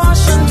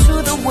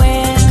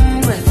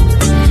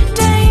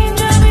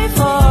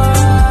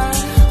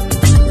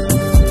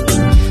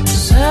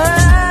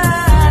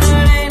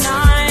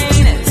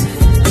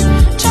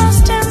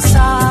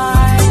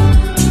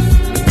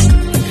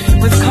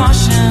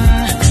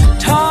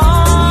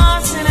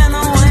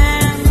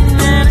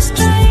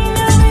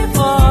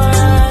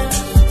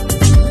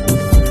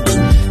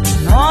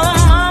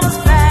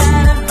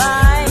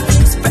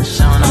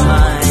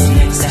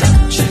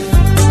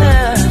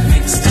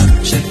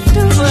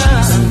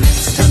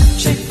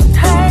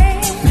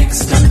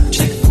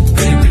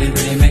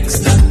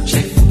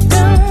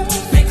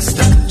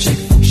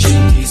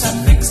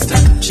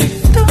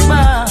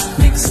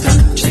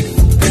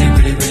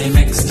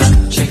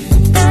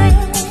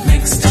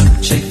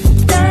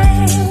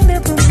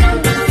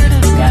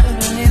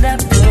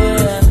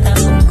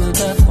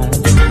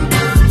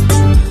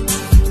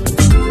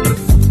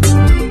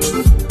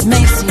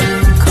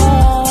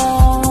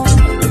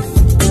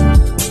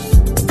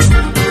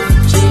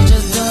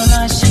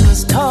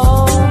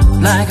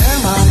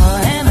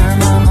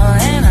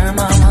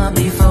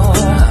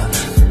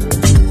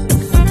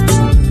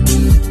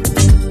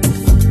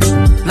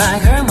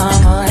like her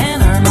mama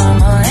and her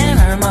mama and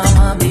her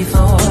mama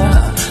before her.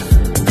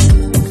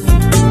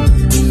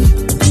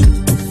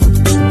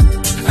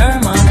 Her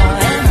mama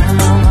and her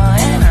mama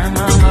and her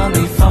mama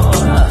before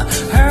her.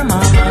 Her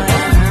mama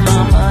and her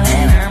mama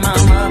and her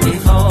mama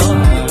before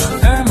her.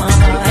 Her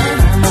mama and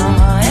her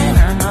mama and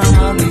her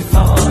mama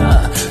before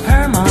her.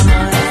 Her mama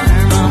and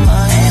her mama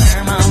and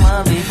her mama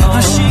before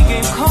her. She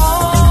gave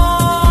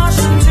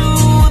caution to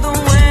the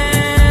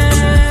wind.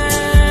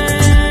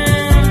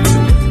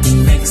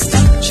 Mixed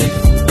up chick.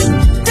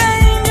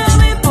 Danger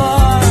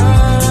before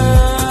her.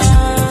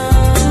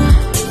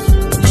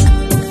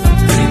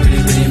 Pretty,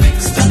 pretty, pretty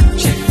mixed up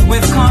chick.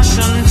 With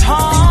caution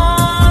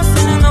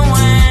tossing in the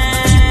wind.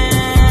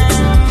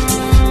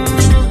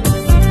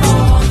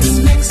 Oh, this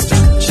mixed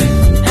up chick.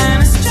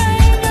 And a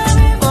stranger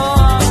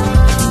before her.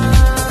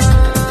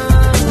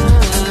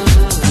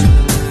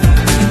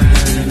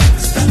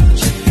 Mixed up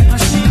chick.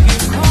 She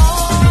gave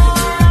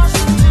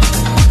caution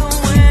to the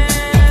wind.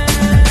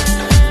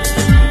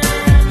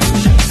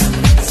 She's a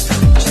mixed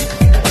up chick.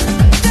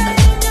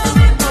 Danger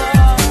before her.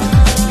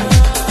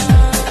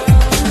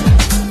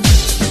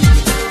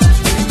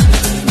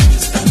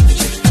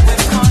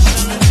 With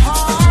caution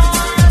tossing in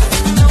the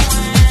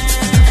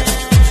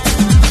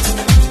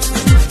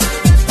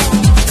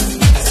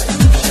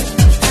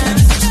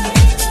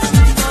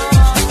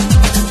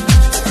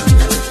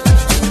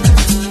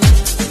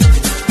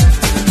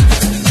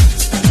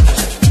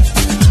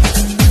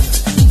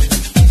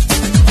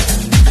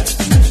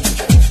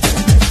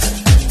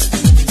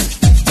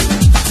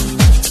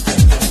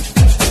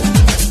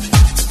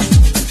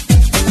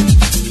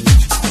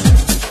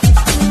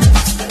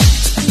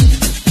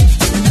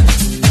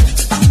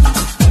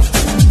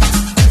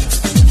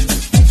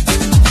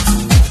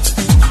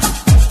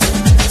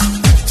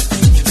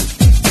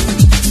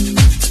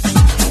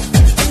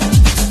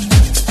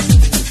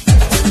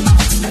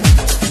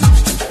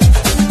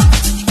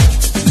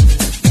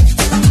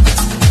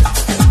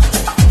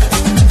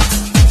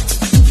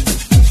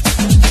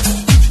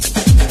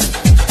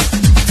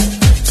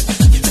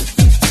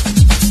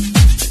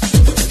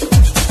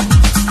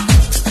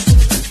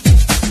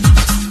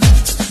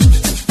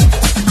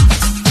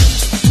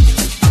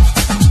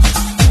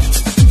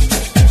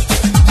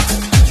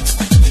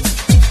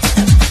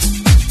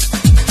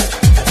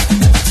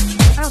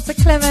Out to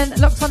Clement,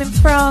 locked on in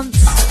France.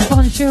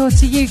 Bonjour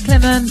to you,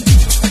 Clement.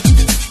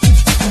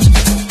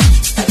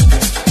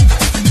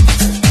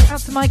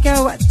 Out to my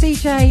girl,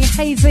 DJ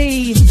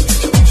Hazy.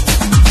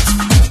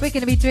 We're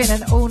going to be doing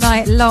an all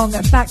night long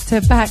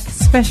back-to-back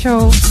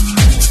special.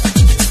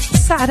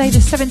 Saturday the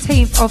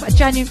 17th of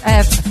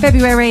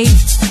February.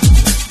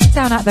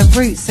 Down at the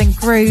Roots and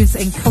Grooves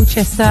in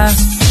Colchester.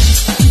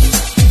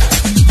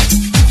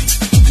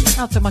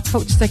 Out to my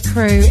Colchester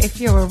crew, if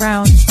you're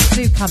around,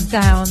 do come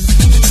down.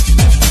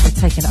 We're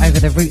taking over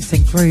the Roots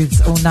and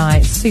Grooves all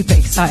night. Super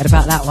excited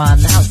about that one.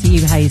 Out to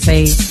you,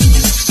 Hazy.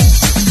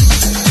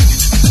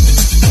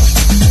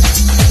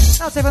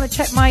 Out to everyone that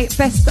checked my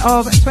best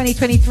of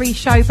 2023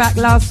 show back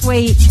last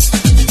week.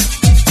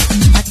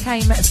 I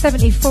came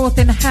 74th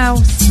in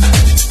house,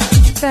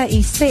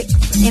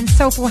 36th in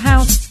soulful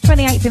house,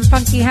 28th in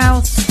funky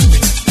house,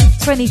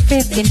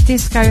 25th in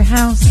disco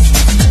house,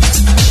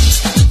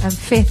 and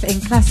 5th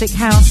in classic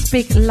house.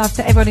 Big love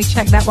to everyone who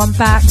checked that one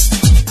back.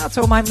 Out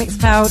to all my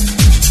Mixcloud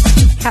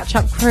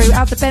catch-up crew.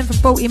 Out to Ben from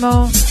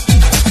Baltimore.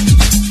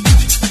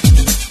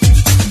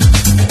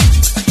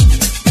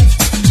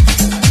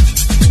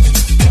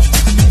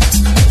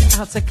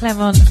 Out to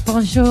Clement.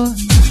 Bonjour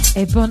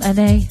et bonne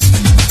année.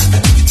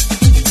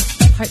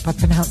 Hope I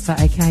pronounced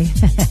that okay.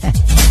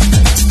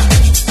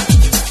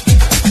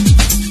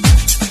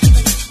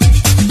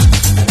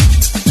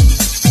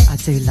 I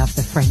do love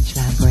the French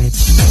language.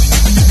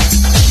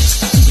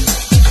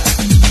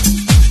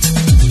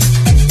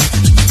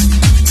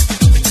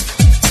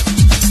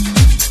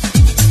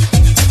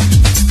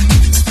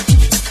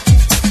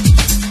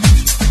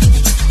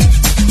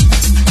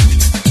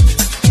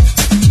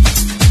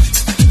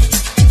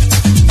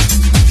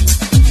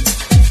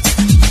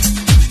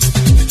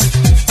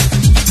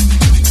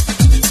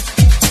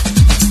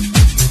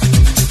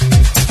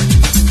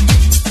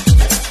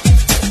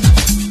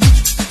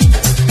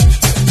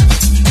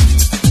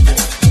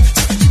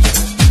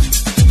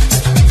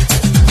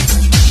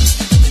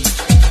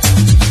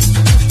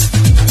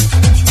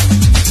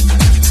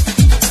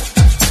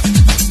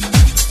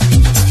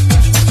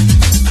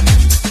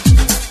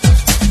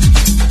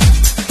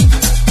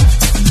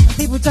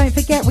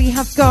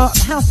 Got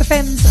House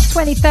FM's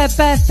 23rd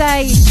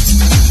birthday,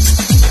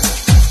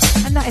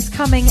 and that is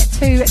coming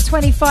to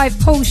 25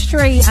 Paul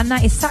Street, and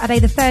that is Saturday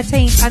the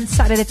 13th and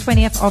Saturday the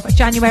 20th of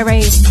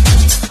January.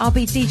 I'll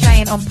be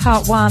DJing on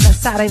part 1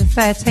 Saturday the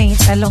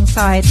 13th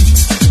alongside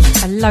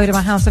a load of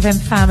my House FM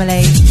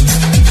family.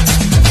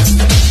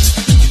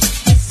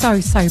 So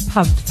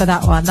pumped for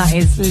that one. That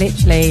is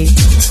literally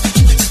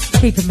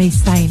keeping me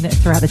sane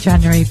throughout the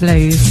January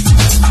blues.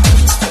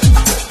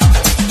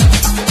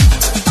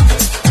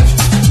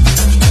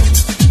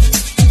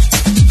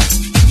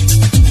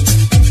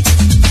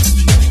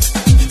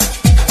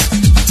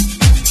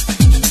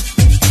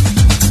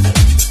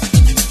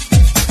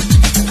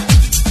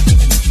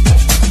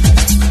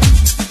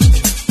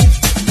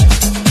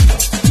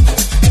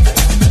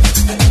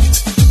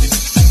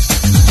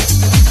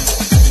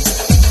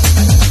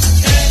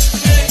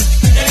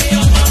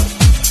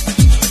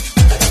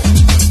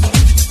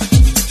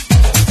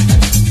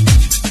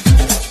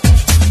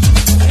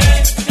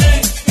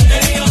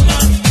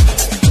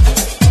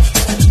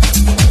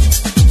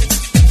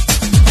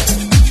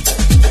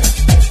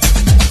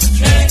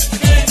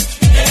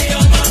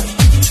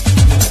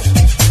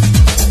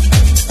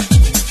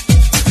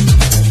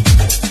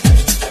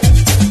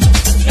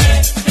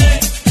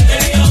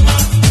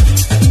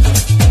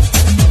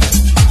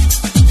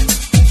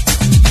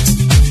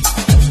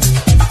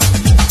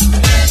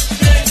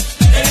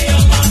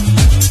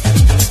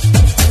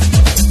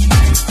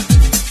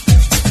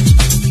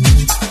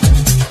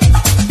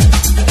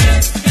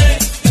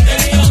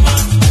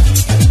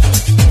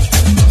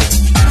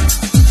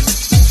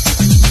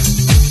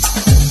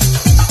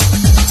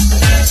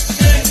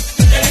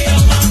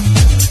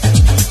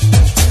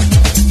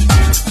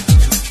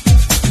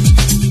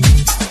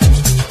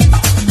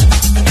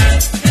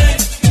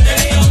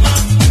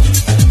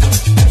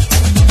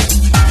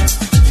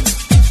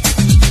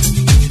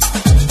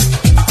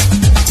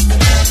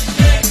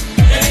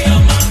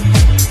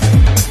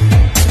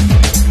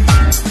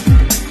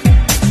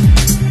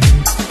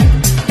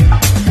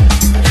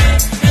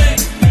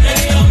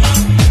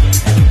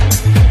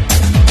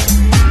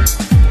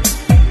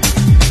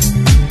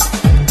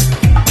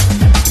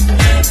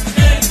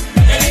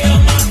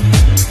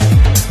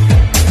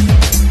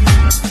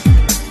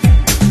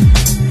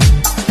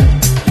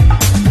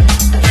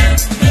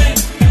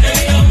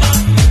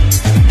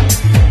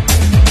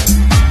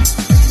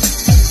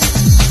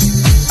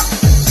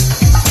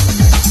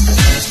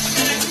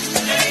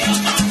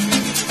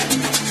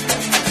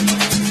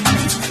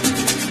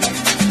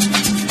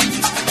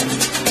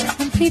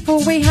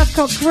 people, we have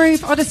got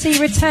Groove Odyssey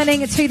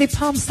returning to the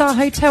Palm Star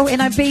Hotel in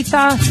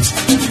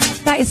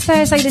Ibiza. That is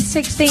Thursday the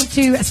 16th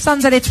to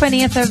Sunday the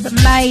 20th of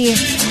May.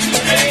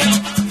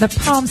 The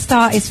Palm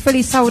Star is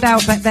fully sold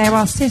out, but there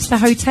are sister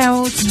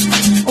hotels,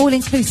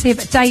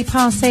 all-inclusive day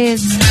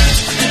passes.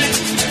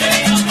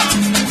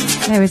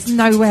 There is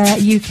nowhere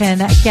you can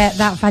get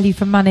that value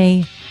for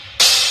money.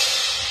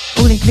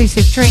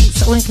 All-inclusive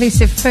drinks,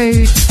 all-inclusive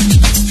food,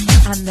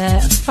 and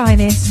the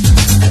finest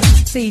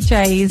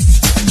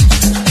DJs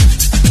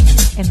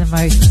in the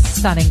most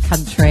stunning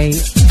country.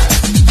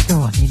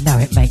 Go on, you know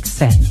it makes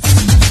sense.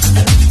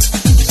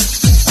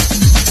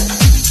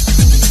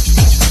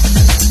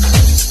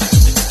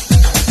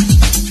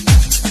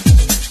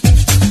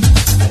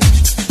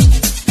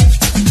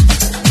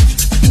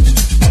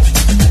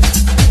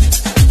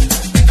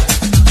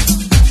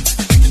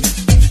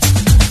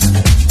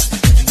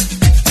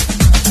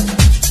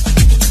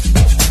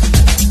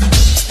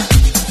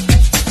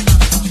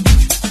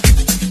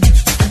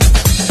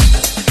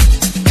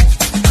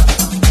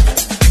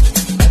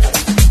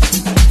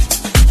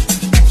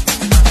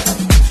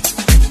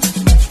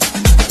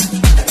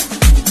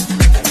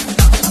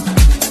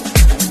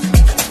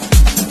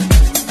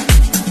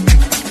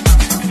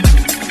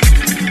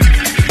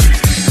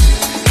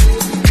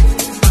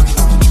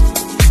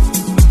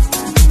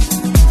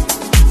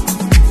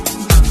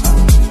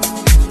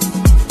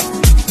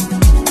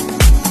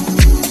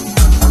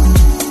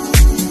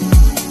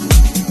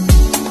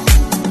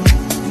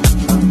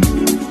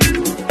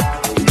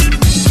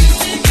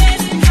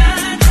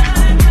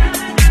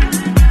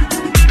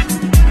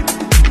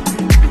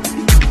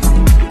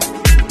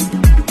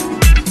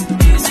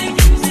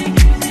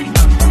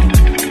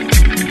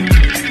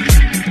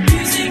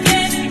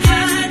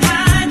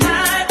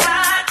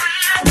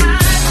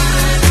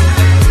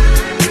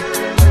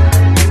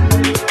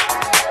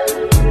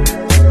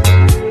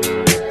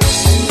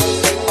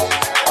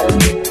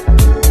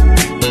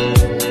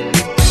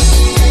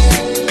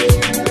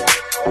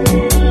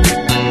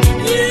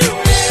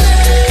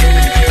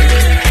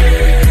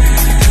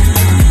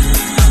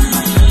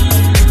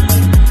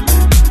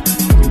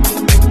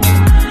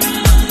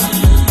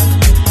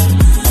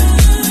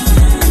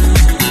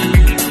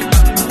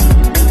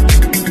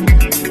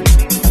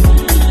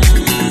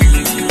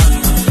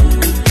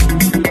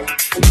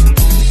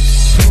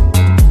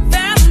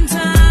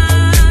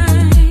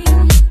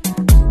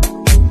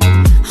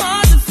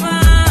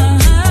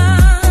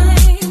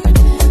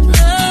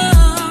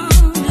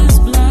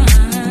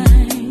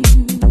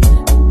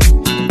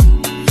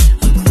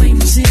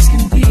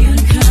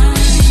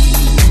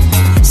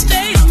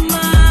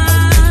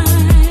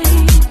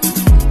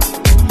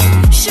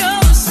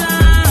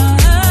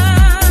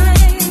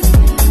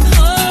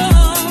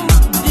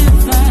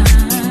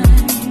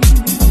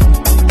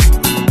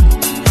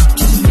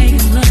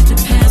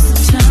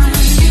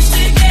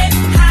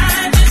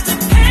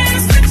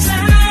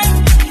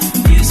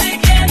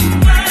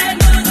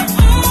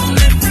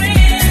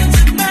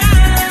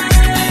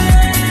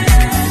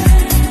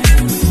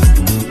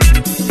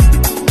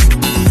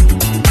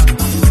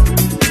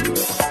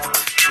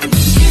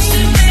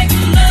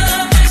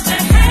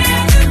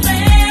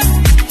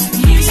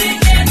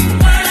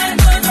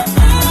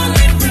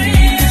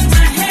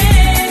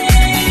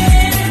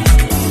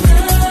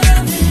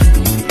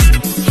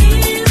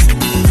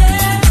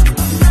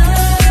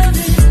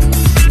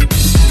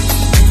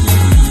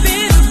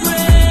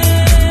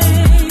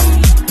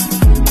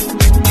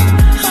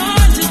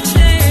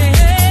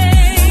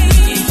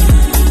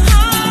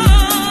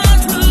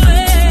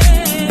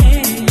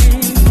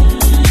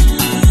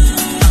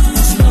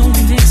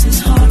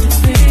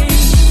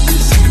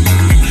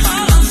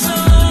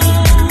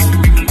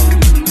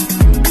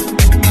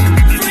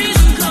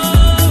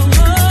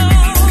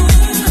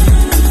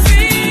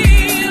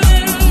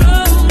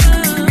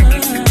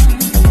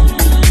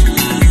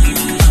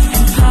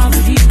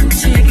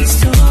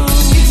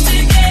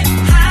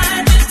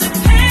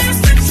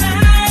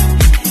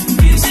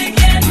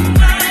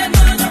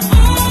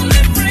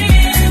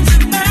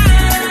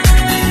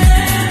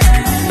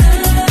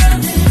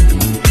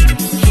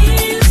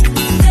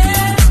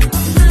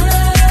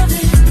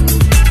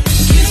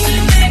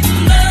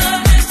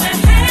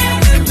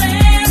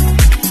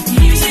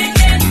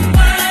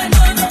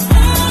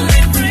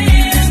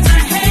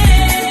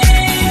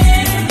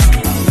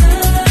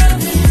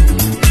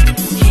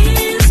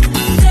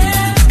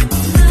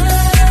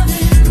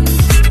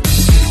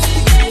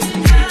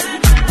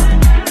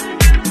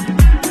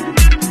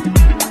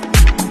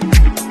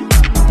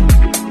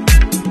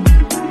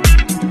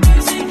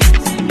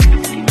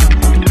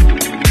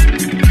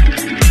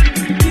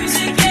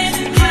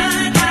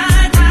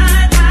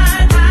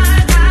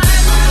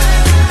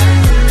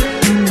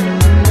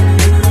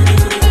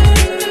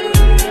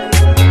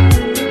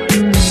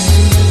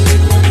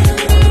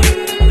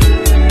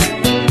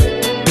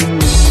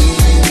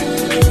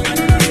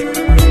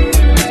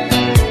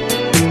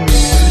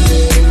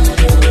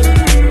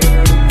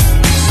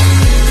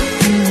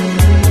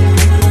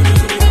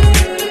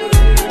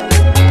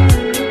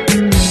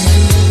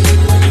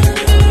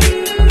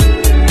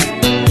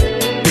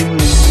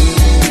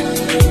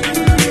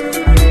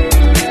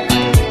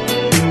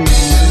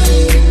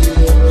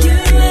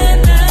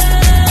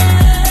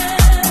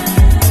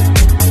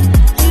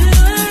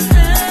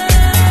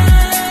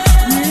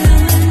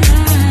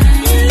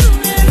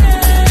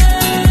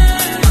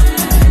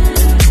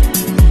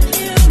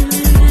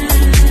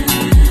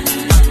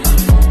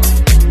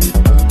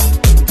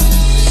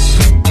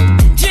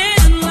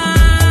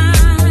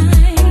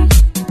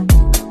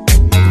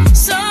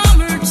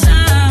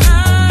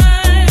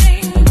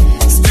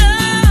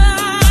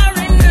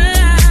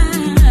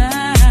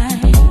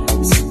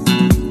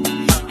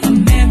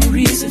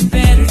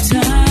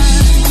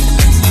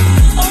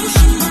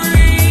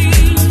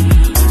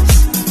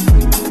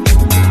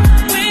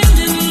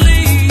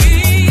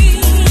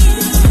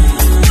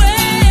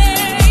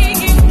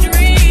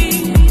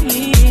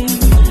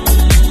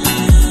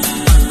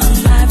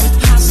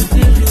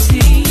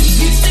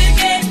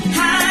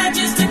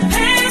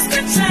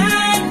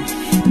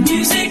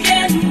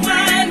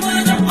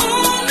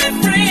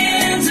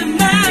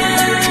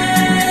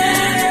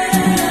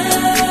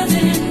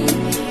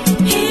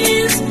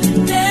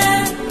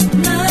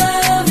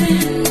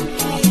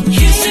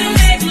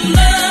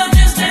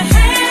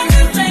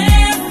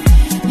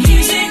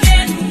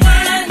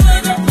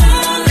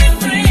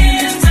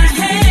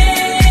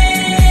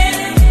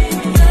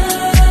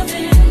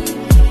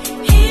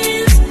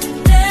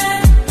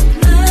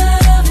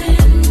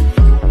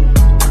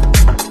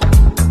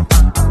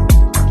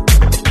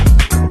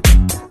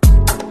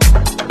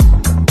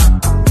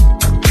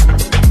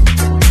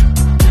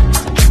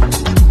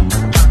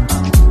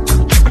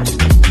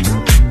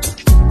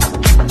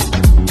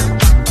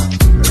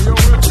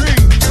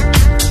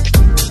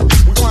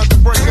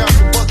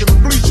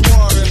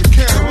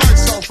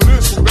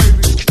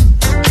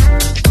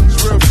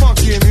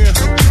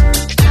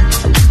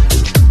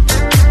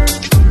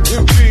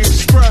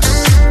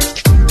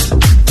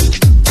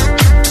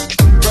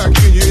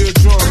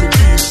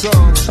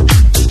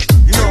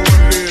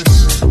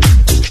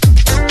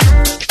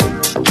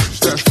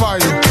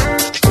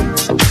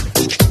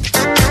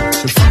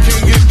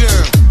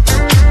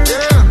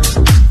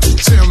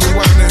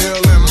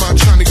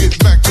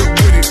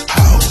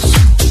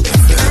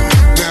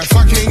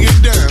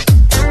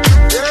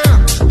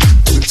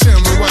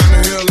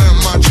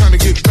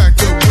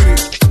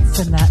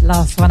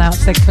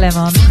 to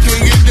Clement.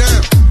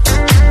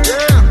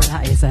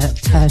 That is a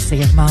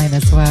Percy of mine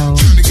as well.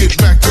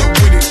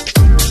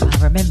 I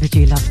remembered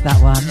you loved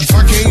that one.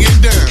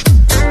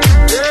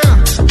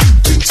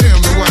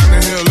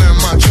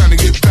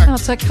 Out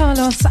to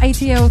Carlos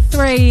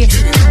ATL3.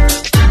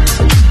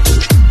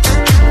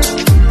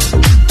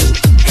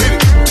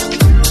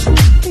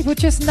 People,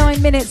 just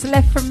 9 minutes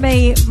left from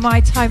me.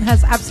 My time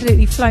has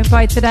absolutely flown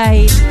by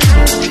today.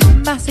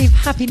 Massive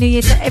Happy New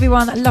Year to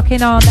everyone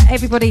locking on,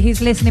 everybody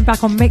who's listening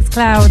back on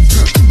Mixcloud.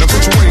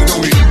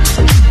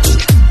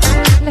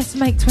 Let's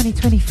make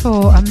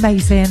 2024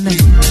 amazing.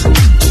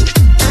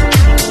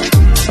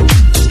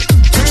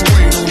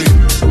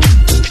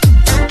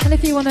 And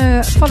if you want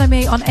to follow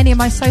me on any of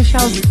my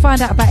socials,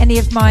 find out about any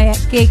of my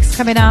gigs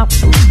coming up,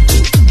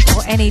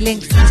 or any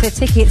links to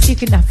tickets, you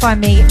can find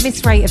me,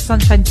 Miss Ray of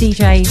Sunshine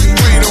DJ,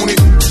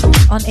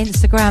 on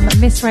Instagram,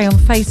 Miss Ray on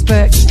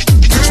Facebook.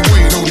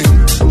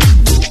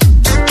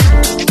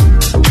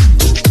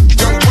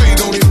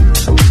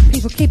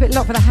 People, keep it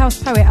locked for the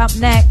House Poet up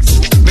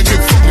next.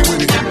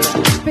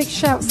 Big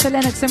shouts to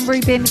Lennox and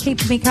Rubin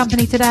keeping me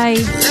company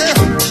today.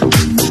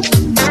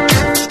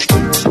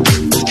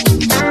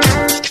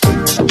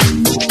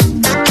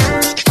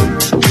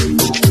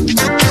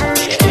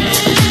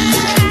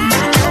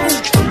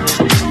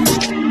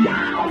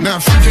 Now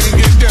if I can't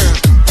get down,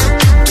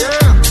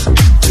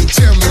 then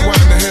tell me why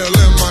in the hell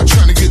am I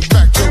trying to get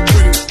back up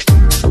with it?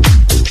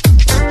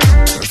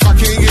 If I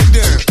can't get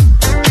down,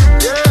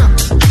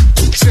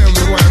 then tell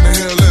me why in the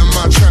hell am I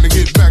trying to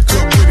get back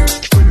up with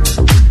it?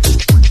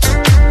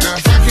 Now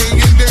if I can't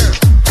get down,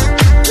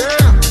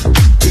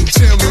 then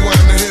tell me why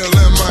in the hell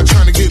am I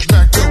trying to get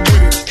back up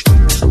with it?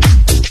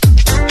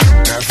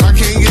 Now if I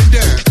can't get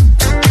down,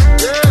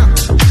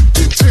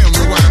 then tell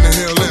me why in the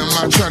hell am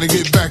I trying to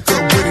get back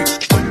up with it?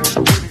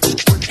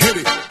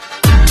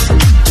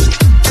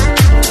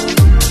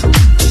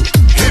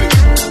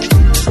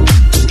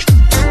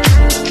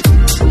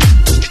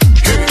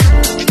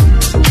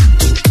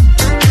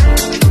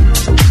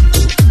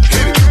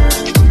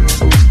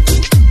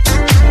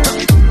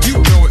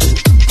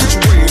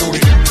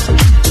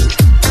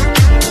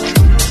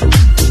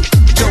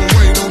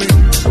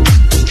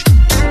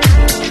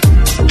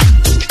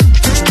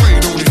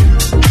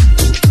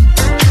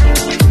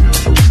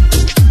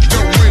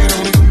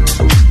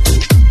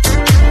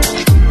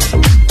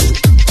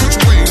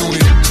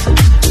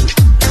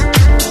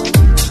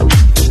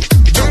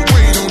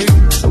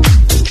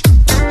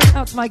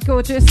 My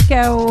gorgeous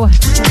girl,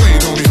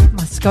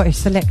 my Scottish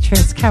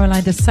selectress,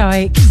 Caroline de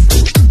Sykes.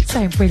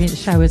 Saying brilliant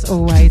show as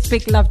always.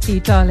 Big love to you,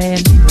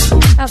 darling.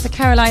 Out to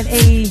Caroline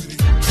E.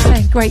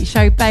 Saying great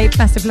show, babe.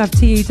 Massive love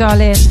to you,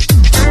 darling.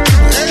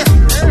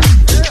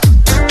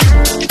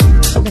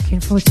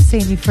 Looking forward to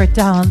seeing you for a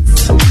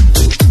dance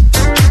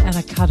and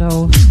a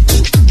cuddle.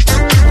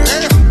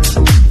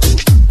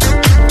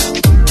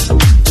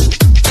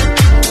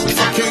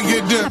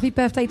 Happy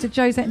birthday to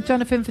Josette and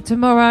Jonathan for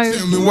tomorrow.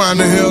 Tell me why in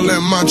the hell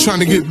am I trying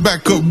to get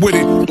back up with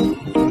it?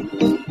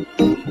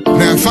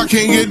 Now if I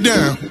can't get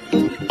down,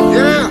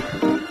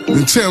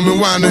 then tell me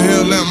why in the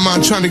hell am I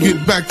trying to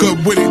get back up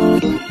with it?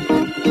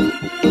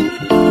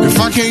 If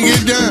I can't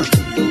get down,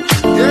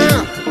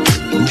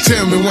 then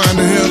tell me why in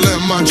the hell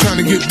am I trying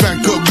to get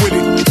back up with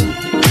it?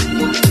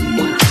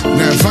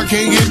 Now if I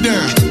can't get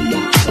down,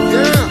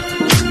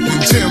 then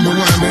tell me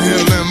why in the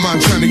hell am I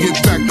trying to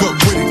get back up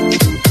with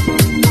it?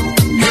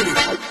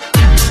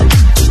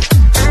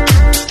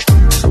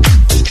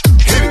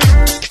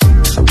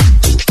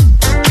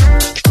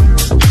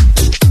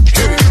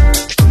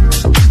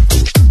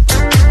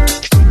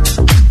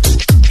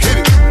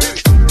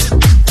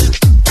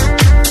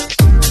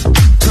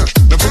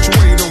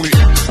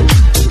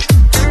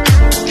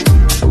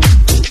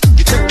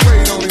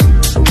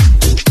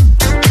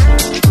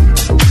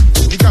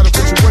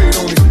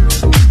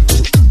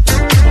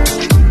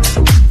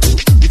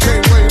 You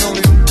can't wait on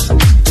it.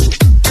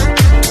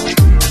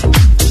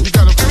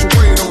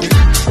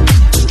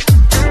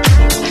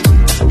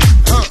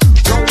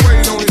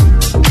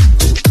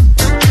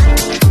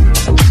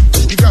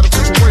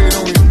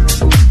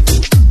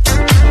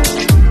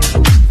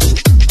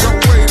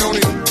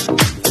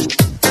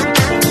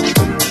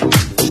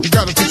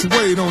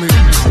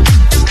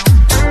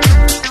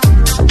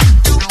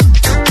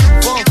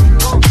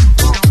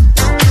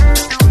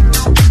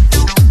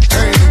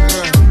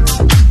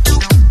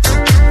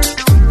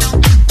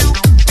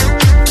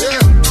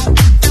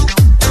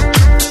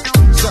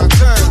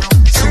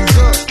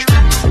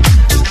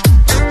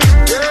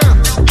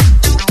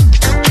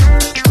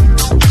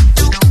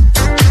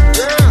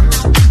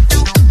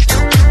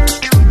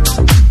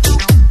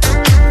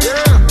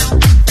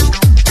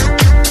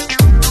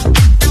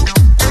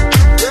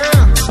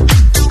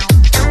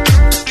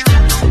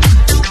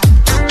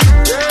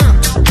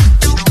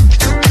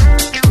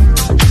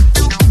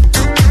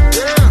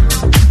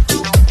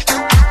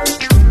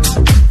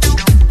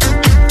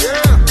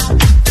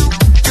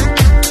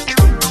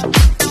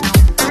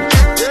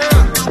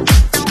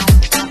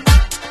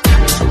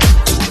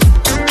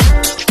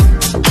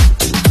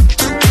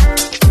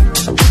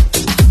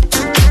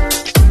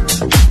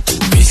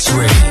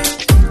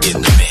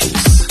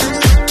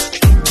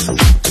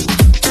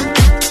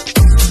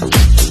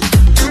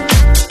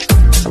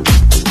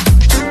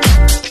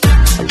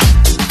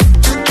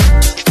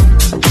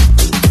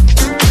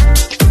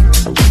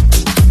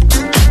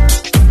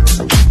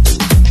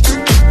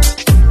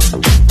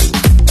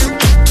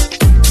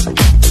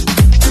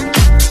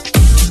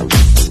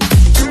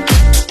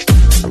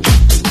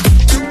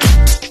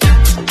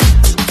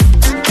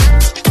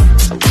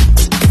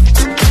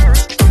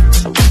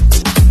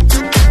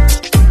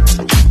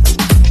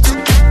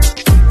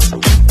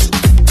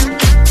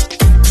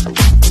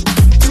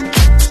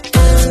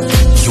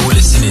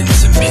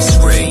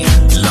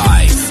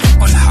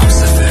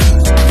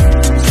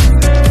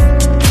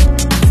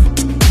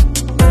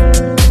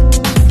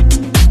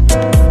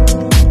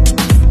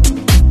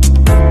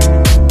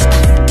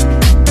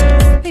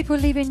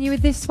 Leaving you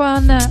with this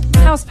one.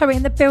 House Poet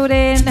in the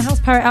building. House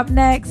Poet up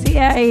next.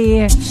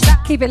 Yay.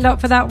 Keep it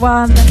locked for that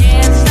one.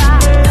 Can't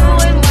stop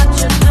doing what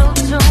you do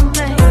to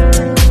me.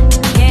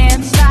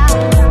 Can't stop,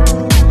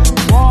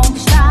 won't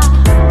stop.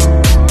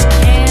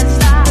 Can't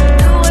stop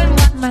doing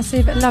what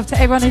Massive love to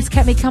everyone who's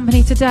kept me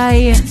company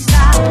today.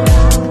 stop,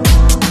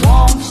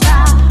 won't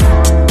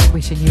stop.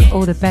 Wishing you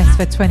all the best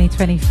for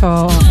 2024.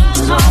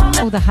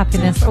 All the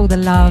happiness, all the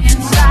love.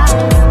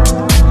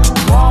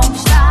 Won't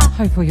stop.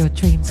 Hope all your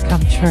dreams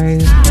come true.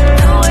 Doing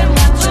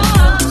what you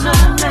do to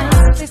me.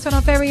 This one,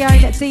 our very own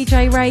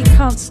DJ Ray,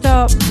 Can't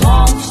Stop.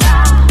 Won't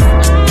stop.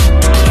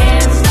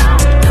 Can't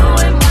stop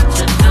doing what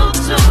you do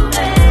to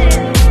me.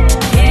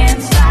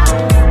 Can't stop.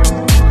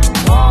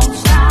 Won't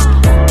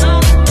stop.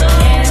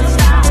 Can't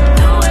stop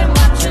doing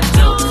what you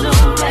do to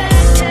me.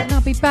 And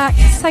I'll be back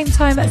same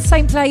time at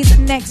same place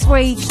next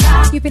week.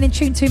 You've been in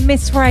tune to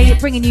Miss Ray,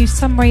 bringing you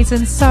Some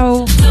Reason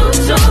Soul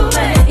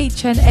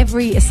each and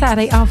every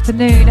Saturday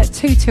afternoon at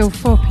 2 till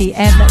 4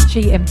 p.m.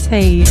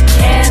 GMT.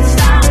 Can't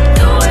stop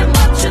doing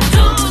what you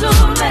do to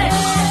me.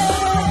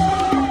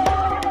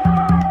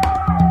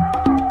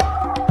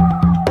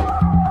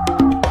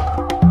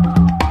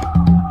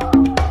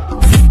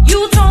 You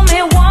told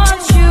me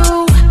once, you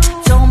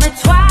told me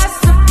twice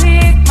to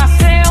pick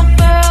myself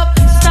up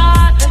and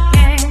start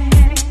again.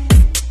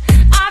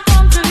 I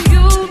come to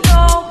you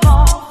no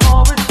more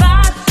for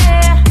advice,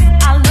 yeah.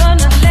 I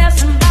learned a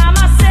lesson by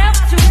myself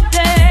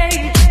today.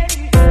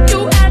 You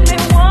had me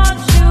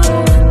once, you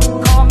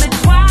called me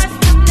twice,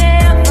 but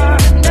never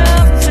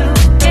enough to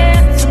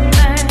get to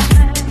me.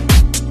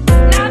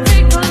 Now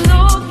take a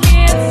look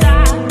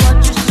inside, what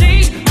you see,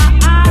 my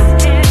eyes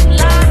can't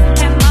lie,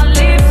 and my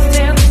lips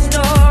tell the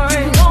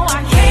story. You know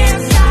I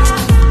can't stop,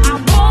 I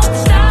won't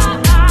stop,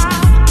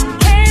 I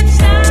can't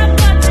stop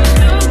what you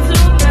do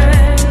to me.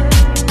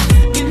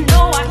 You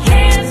know I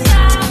can't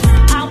stop,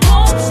 I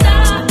won't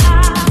stop,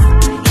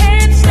 I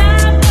can't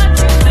stop what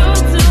you do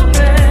to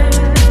me.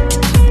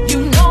 You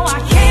know I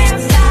can't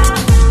stop,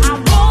 I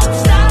won't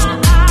stop,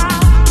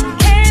 I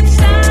can't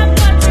stop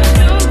what you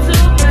do to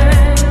me.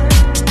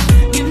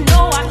 You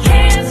know I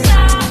can't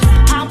stop,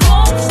 I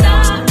won't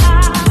stop,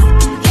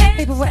 I can't.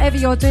 People, whatever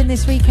you're doing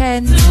this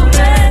weekend,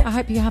 I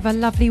hope you have a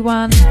lovely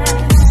one.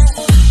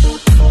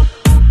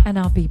 And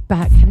I'll be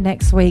back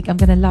next week. I'm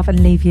going to love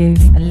and leave you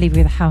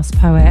with a House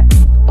Poet.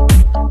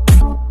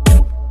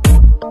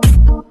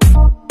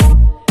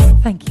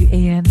 Thank you,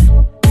 Ian.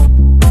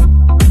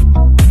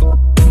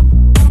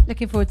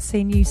 Looking forward to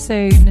seeing you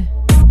soon.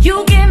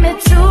 You give me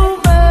too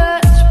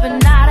much, but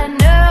not enough.